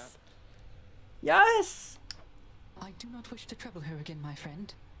 Yes! I do not wish to trouble her again, my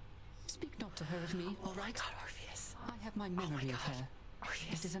friend. Speak not to her of me, all right? God, Orpheus. I have my memory of her.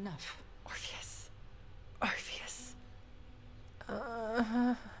 Orpheus. It is enough. Orpheus. Orpheus.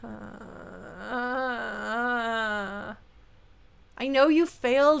 I know you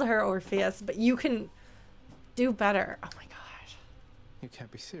failed her, Orpheus, but you can do better. Oh my God. You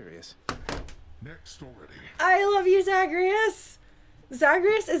can't be serious. Next already. I love you, Zagreus.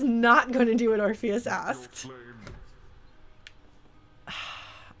 Zagreus is not going to do what Orpheus asked.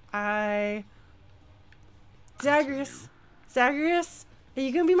 Zagreus, are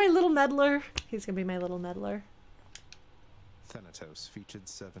you going to be my little meddler? He's going to be my little meddler. Thanatos, featured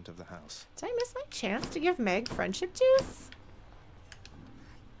servant of the house. Did I miss my chance to give Meg friendship juice?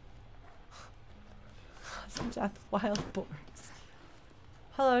 Some death wild boars.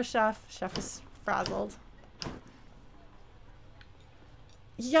 Hello, Chef. Chef is frazzled.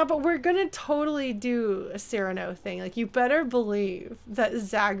 Yeah, but we're gonna totally do a Cyrano thing. Like, you better believe that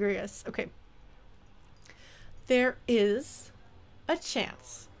Zagreus... Okay. There is a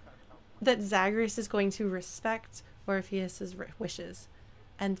chance that Zagreus is going to respect Orpheus's wishes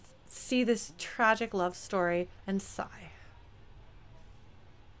and see this tragic love story and sigh.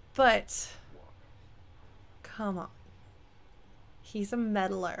 But... come on. He's a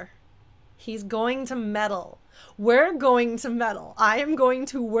meddler. He's going to meddle. We're going to meddle. I am going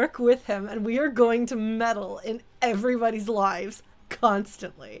to work with him, and we are going to meddle in everybody's lives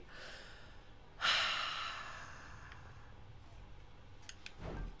constantly.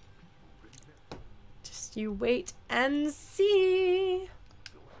 Just you wait and see.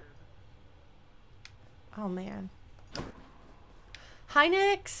 Oh, man. Hi,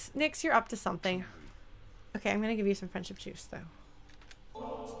 Nyx. Nyx, you're up to something. Okay, I'm going to give you some friendship juice, though.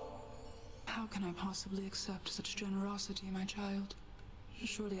 How can I possibly accept such generosity, my child?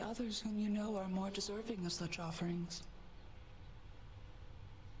 Surely others whom you know are more deserving of such offerings.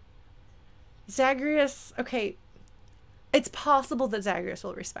 Zagreus, okay, it's possible that Zagreus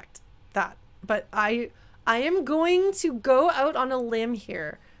will respect that, but I am going to go out on a limb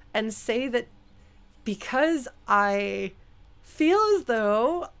here and say that because I feel as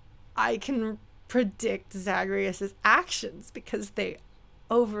though I can predict Zagreus's actions because they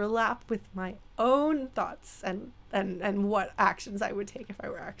overlap with my own thoughts and what actions I would take if I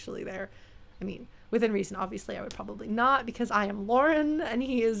were actually there. I mean, within reason, obviously I would probably not, because I am Lauren and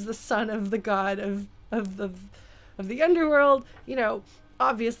he is the son of the god of the underworld. You know,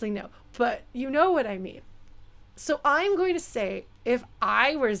 obviously no, but you know what I mean. So I'm going to say, if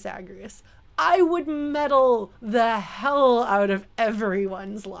I were Zagreus, I would meddle the hell out of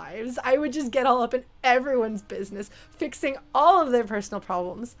everyone's lives. I would just get all up in everyone's business, fixing all of their personal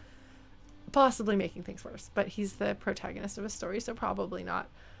problems, possibly making things worse. But he's the protagonist of a story, so probably not.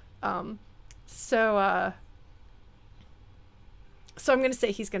 So I'm going to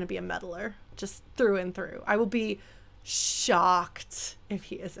say he's going to be a meddler, just through and through. I will be shocked if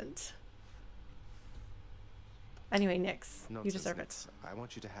he isn't. Anyway, Nyx, you deserve it. I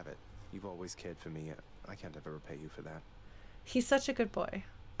want you to have it. You've always cared for me. I can't ever repay you for that. He's such a good boy.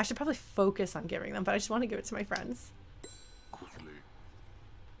 I should probably focus on giving them, but I just want to give it to my friends. Quickly.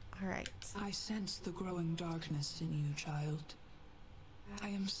 All right. I sense the growing darkness in you, child. I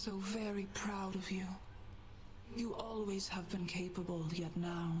am so very proud of you. You always have been capable, yet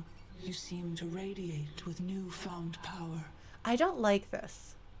now you seem to radiate with newfound power. I don't like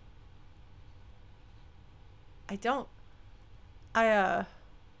this. I don't.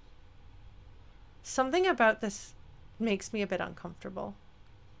 Something about this makes me a bit uncomfortable.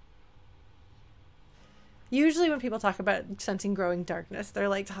 Usually when people talk about sensing growing darkness, they're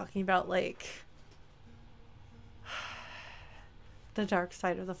like talking about like the dark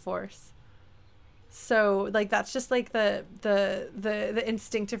side of the Force. So like that's just like the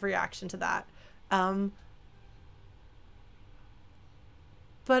instinctive reaction to that.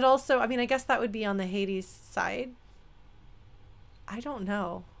 But also, I mean, I guess that would be on the Hades side. I don't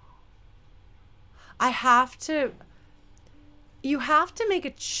know. You have to make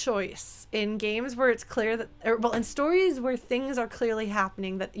a choice in games where it's clear that, or well, in stories where things are clearly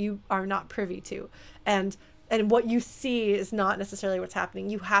happening that you are not privy to, and what you see is not necessarily what's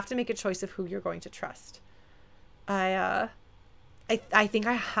happening. You have to make a choice of who you're going to trust. I think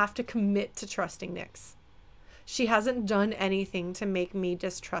I have to commit to trusting Nyx. She hasn't done anything to make me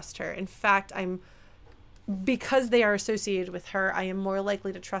distrust her. In fact, because they are associated with her, I am more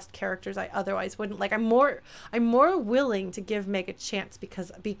likely to trust characters I otherwise wouldn't. Like I'm more willing to give Meg a chance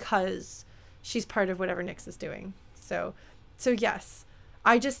because she's part of whatever Nyx is doing. So yes,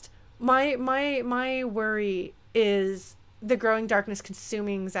 I just my worry is the growing darkness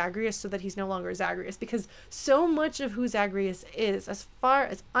consuming Zagreus so that he's no longer Zagreus, because so much of who Zagreus is, as far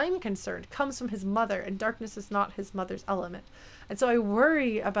as I'm concerned, comes from his mother, and darkness is not his mother's element. And so I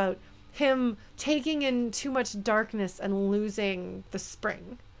worry about him taking in too much darkness and losing the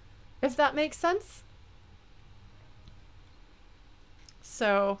spring, if that makes sense.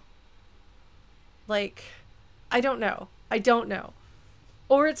 So like I don't know.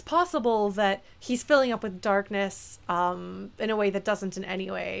 Or it's possible that he's filling up with darkness in a way that doesn't in any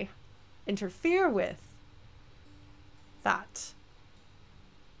way interfere with that.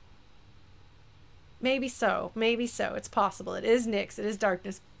 Maybe so. It's possible. It is Nyx. It is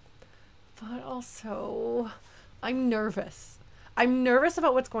darkness. But also, I'm nervous. I'm nervous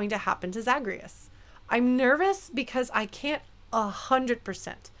about what's going to happen to Zagreus. I'm nervous because I can't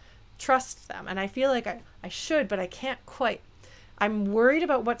 100% trust them. And I feel like I should, but I can't quite. I'm worried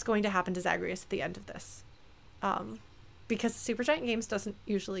about what's going to happen to Zagreus at the end of this. Because Supergiant Games doesn't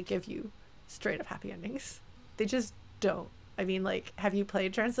usually give you straight up happy endings. They just don't. I mean, like, have you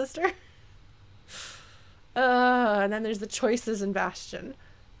played Transistor? And then there's the choices in Bastion.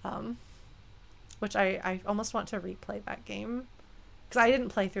 Which I almost want to replay that game. Because I didn't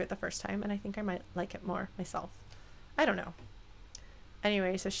play through it the first time, and I think I might like it more myself. I don't know.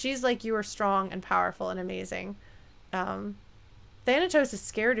 Anyway, so she's like, you are strong and powerful and amazing. Thanatos is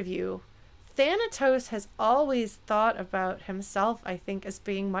scared of you. Thanatos has always thought about himself, I think, as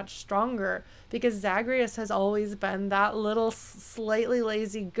being much stronger, because Zagreus has always been that little slightly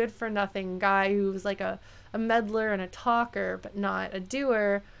lazy, good-for-nothing guy who's like a meddler and a talker, but not a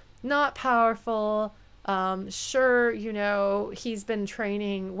doer, not powerful. Sure, you know, he's been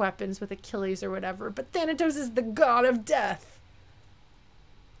training weapons with Achilles or whatever, but Thanatos is the god of death.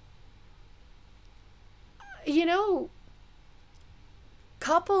 You know,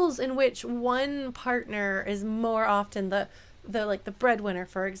 couples in which one partner is more often the breadwinner,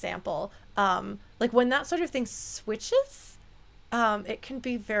 for example, like when that sort of thing switches, it can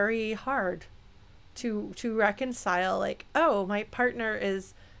be very hard to reconcile, like, oh, my partner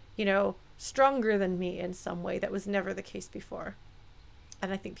is, you know, stronger than me in some way that was never the case before.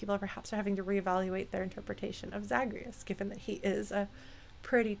 And I think people perhaps are having to reevaluate their interpretation of Zagreus, given that he is a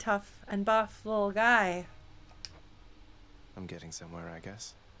pretty tough and buff little guy. I'm getting somewhere, I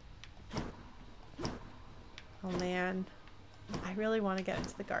guess. Oh man, I really want to get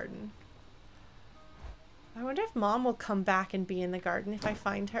into the garden. I wonder if Mom will come back and be in the garden if I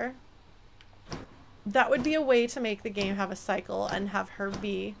find her. That would be a way to make the game have a cycle and have her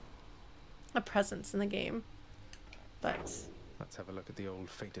be a presence in the game. But let's have a look at the old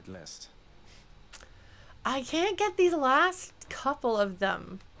fated list. I can't get these last couple of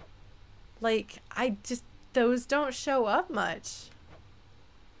them. Like, those don't show up much.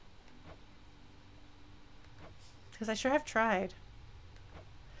 Because I sure have tried.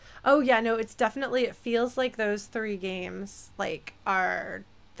 Oh yeah, no, it's definitely, it feels like those 3 games, like,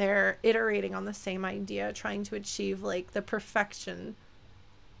 they're iterating on the same idea, trying to achieve, like, the perfection,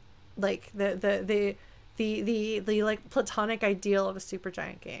 like, the like, platonic ideal of a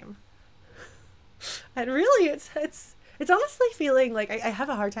Supergiant game. And really, it's honestly feeling like I have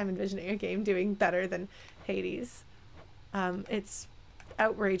a hard time envisioning a game doing better than Hades. It's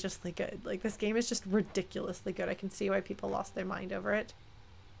outrageously good. Like, this game is just ridiculously good. I can see why people lost their mind over it.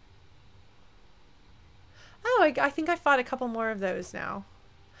 Oh, I think I fought a couple more of those now.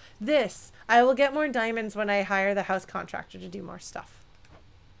 This, I will get more diamonds when I hire the house contractor to do more stuff.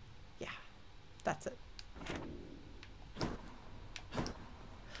 Yeah, that's it.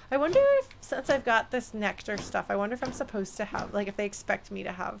 I wonder if, since I've got this nectar stuff, I wonder if I'm supposed to have, like, if they expect me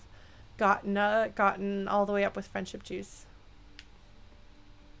to have gotten all the way up with friendship juice.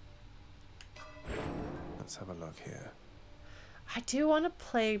 Let's have a look here. I do want to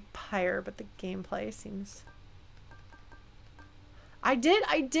play Pyre, but the gameplay seems... I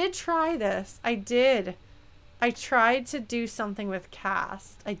did try this. I did. I tried to do something with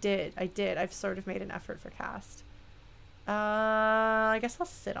cast. I did. I've sort of made an effort for cast. I guess I'll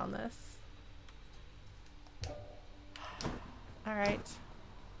sit on this. All right.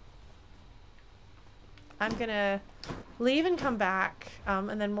 I'm gonna leave and come back,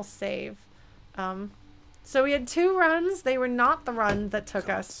 and then we'll save. So we had 2 runs. They were not the run that took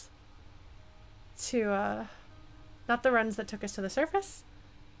us to, not the runs that took us to the surface.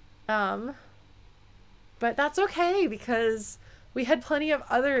 But that's okay because we had plenty of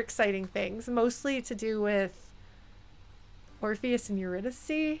other exciting things, mostly to do with Orpheus and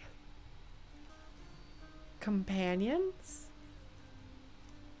Eurydice. Companions?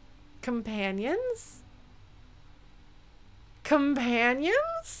 Companions?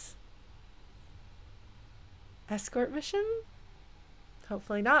 Companions? Escort mission?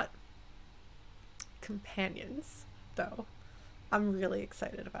 Hopefully not. Companions, though. I'm really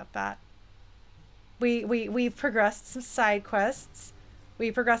excited about that. We've progressed some side quests.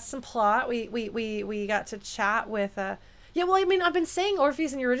 We progressed some plot. We got to chat with yeah, well, I mean, I've been saying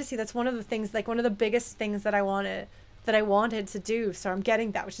Orpheus and Eurydice, that's one of the things, like, one of the biggest things that I wanted to do, so I'm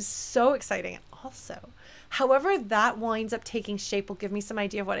getting that, which is so exciting. And also, however that winds up taking shape will give me some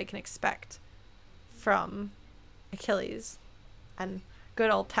idea of what I can expect from Achilles and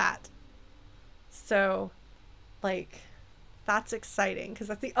good old Pat. So, like, that's exciting, because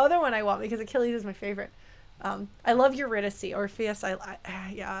that's the other one I want, because Achilles is my favorite. I love Eurydice. Orpheus,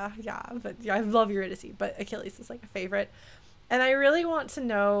 yeah, but yeah, I love Eurydice, but Achilles is like a favorite. And I really want to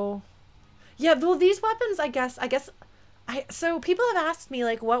know, yeah, well, these weapons, so people have asked me,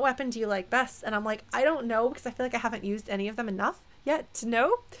 like, what weapon do you like best? And I'm like, I don't know, because I feel like I haven't used any of them enough yet to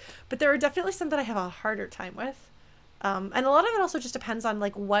know, but there are definitely some that I have a harder time with. And a lot of it also just depends on,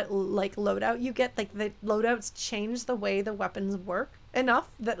 like, what, like, loadout you get. Like, the loadouts change the way the weapons work enough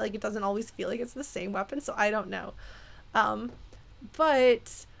that, like, it doesn't always feel like it's the same weapon, so I don't know.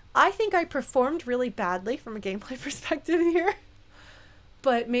 But I think I performed really badly from a gameplay perspective here.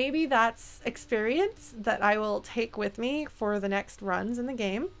 But maybe that's experience that I will take with me for the next runs in the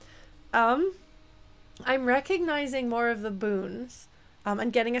game. I'm recognizing more of the boons,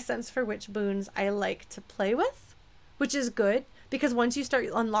 and getting a sense for which boons I like to play with, which is good, because once you start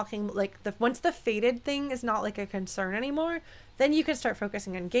unlocking, like, once the fated thing is not, like, a concern anymore, then you can start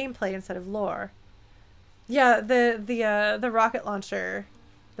focusing on gameplay instead of lore. Yeah, the rocket launcher,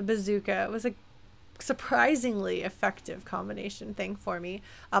 the bazooka, was a surprisingly effective combination thing for me.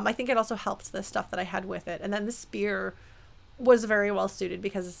 I think it also helped the stuff that I had with it, and then the spear was very well suited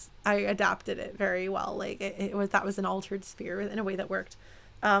because I adapted it very well. Like, that was an altered spear in a way that worked.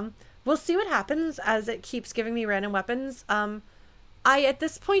 We'll see what happens as it keeps giving me random weapons. at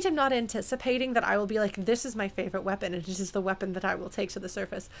this point, I'm not anticipating that I will be like, this is my favorite weapon, and it is the weapon that I will take to the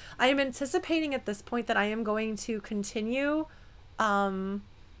surface. I am anticipating at this point that I am going to continue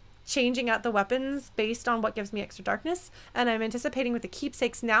changing out the weapons based on what gives me extra darkness. And I'm anticipating with the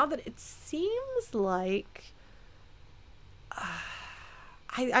keepsakes now that it seems like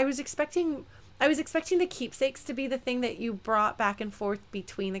I was expecting the keepsakes to be the thing that you brought back and forth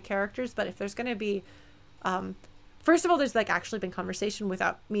between the characters, but if there's going to be first of all, there's like actually been conversation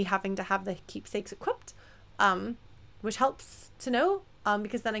without me having to have the keepsakes equipped, which helps to know,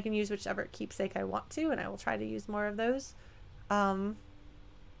 because then I can use whichever keepsake I want to, and I will try to use more of those. And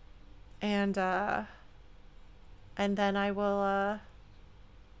then I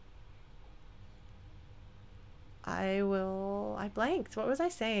blanked. What was I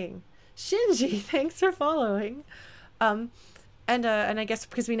saying? Shinji, thanks for following. And I guess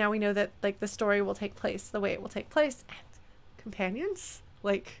because we know that like the story will take place the way it will take place, and companions?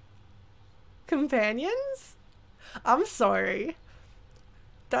 Like, companions? I'm sorry.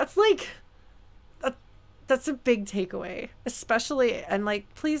 That's like, that's a big takeaway, especially, and like,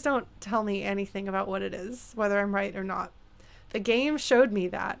 please don't tell me anything about what it is, whether I'm right or not. The game showed me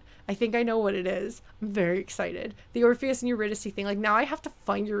that. I think I know what it is. I'm very excited. The Orpheus and Eurydice thing, like now I have to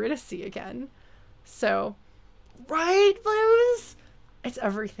find Eurydice again. So, right, Blues? It's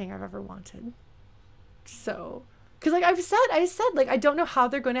everything I've ever wanted. So, because like I said, like I don't know how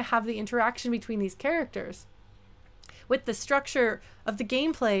they're going to have the interaction between these characters. With the structure of the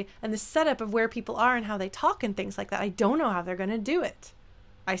gameplay and the setup of where people are and how they talk and things like that, I don't know how they're going to do it.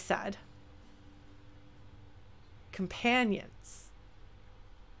 I said. Companions.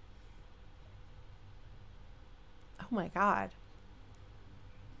 Oh my god.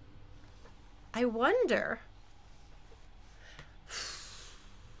 I wonder.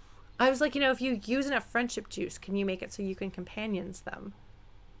 I was like, if you use enough friendship juice, can you make it so you can companions them?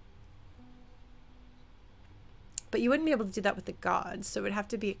 But you wouldn't be able to do that with the gods, so it would have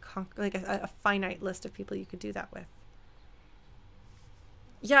to be a finite list of people you could do that with.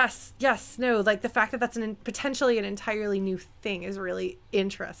 Yes, no, like the fact that that's potentially an entirely new thing is really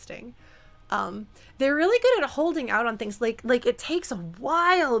interesting. They're really good at holding out on things. Like it takes a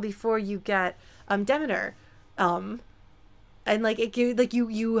while before you get Demeter, and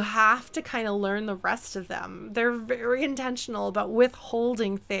you have to kind of learn the rest of them. They're very intentional about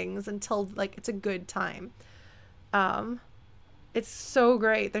withholding things until like it's a good time. It's so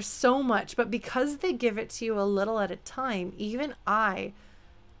great. There's so much, but because they give it to you a little at a time, even I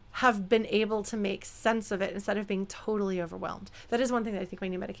have been able to make sense of it instead of being totally overwhelmed. That is one thing that I think my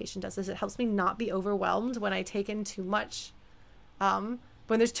new medication does, is it helps me not be overwhelmed when I take in too much. When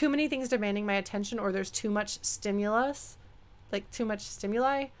there's too many things demanding my attention, or there's too much stimulus, like too much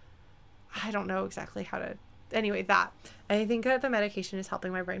stimuli. I don't know exactly how to, anyway, that. I think that the medication is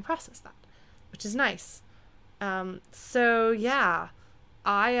helping my brain process that, which is nice. So yeah,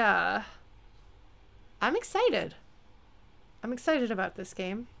 I'm excited. I'm excited about this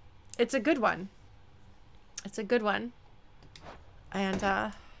game. It's a good one. It's a good one.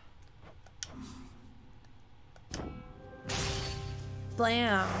 And,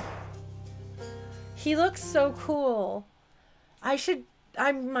 blam. He looks so cool.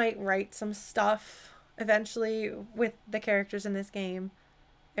 I might write some stuff eventually with the characters in this game.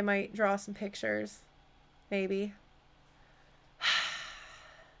 I might draw some pictures. Maybe.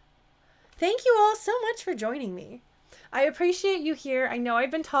 Thank you all so much for joining me. I appreciate you here. I know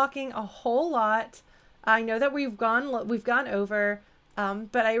I've been talking a whole lot. I know that we've gone over,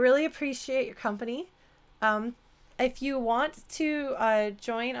 but I really appreciate your company. If you want to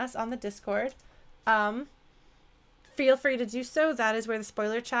join us on the Discord, feel free to do so. That is where the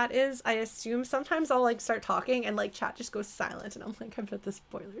spoiler chat is. I assume sometimes I'll like start talking and like chat just goes silent, and I'm like, I bet the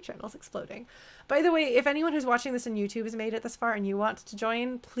spoiler channel's exploding. By the way, if anyone who's watching this on YouTube has made it this far and you want to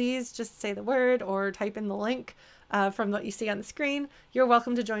join, please just say the word or type in the link from what you see on the screen. You're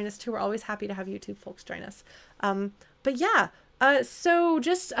welcome to join us too. We're always happy to have YouTube folks join us. But yeah, so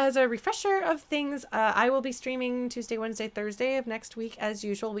just as a refresher of things, I will be streaming Tuesday, Wednesday, Thursday of next week as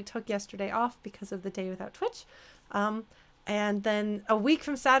usual. We took yesterday off because of the day without Twitch. And then a week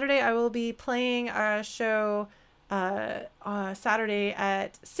from Saturday, I will be playing a show Saturday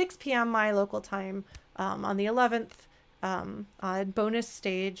at 6 p.m. my local time on the 11th on Bonus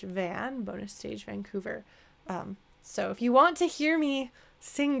Stage Vancouver. So if you want to hear me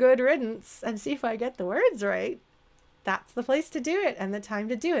sing Good Riddance and see if I get the words right, that's the place to do it and the time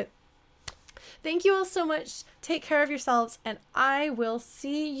to do it. Thank you all so much. Take care of yourselves, and I will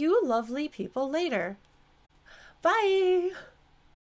see you lovely people later. Bye!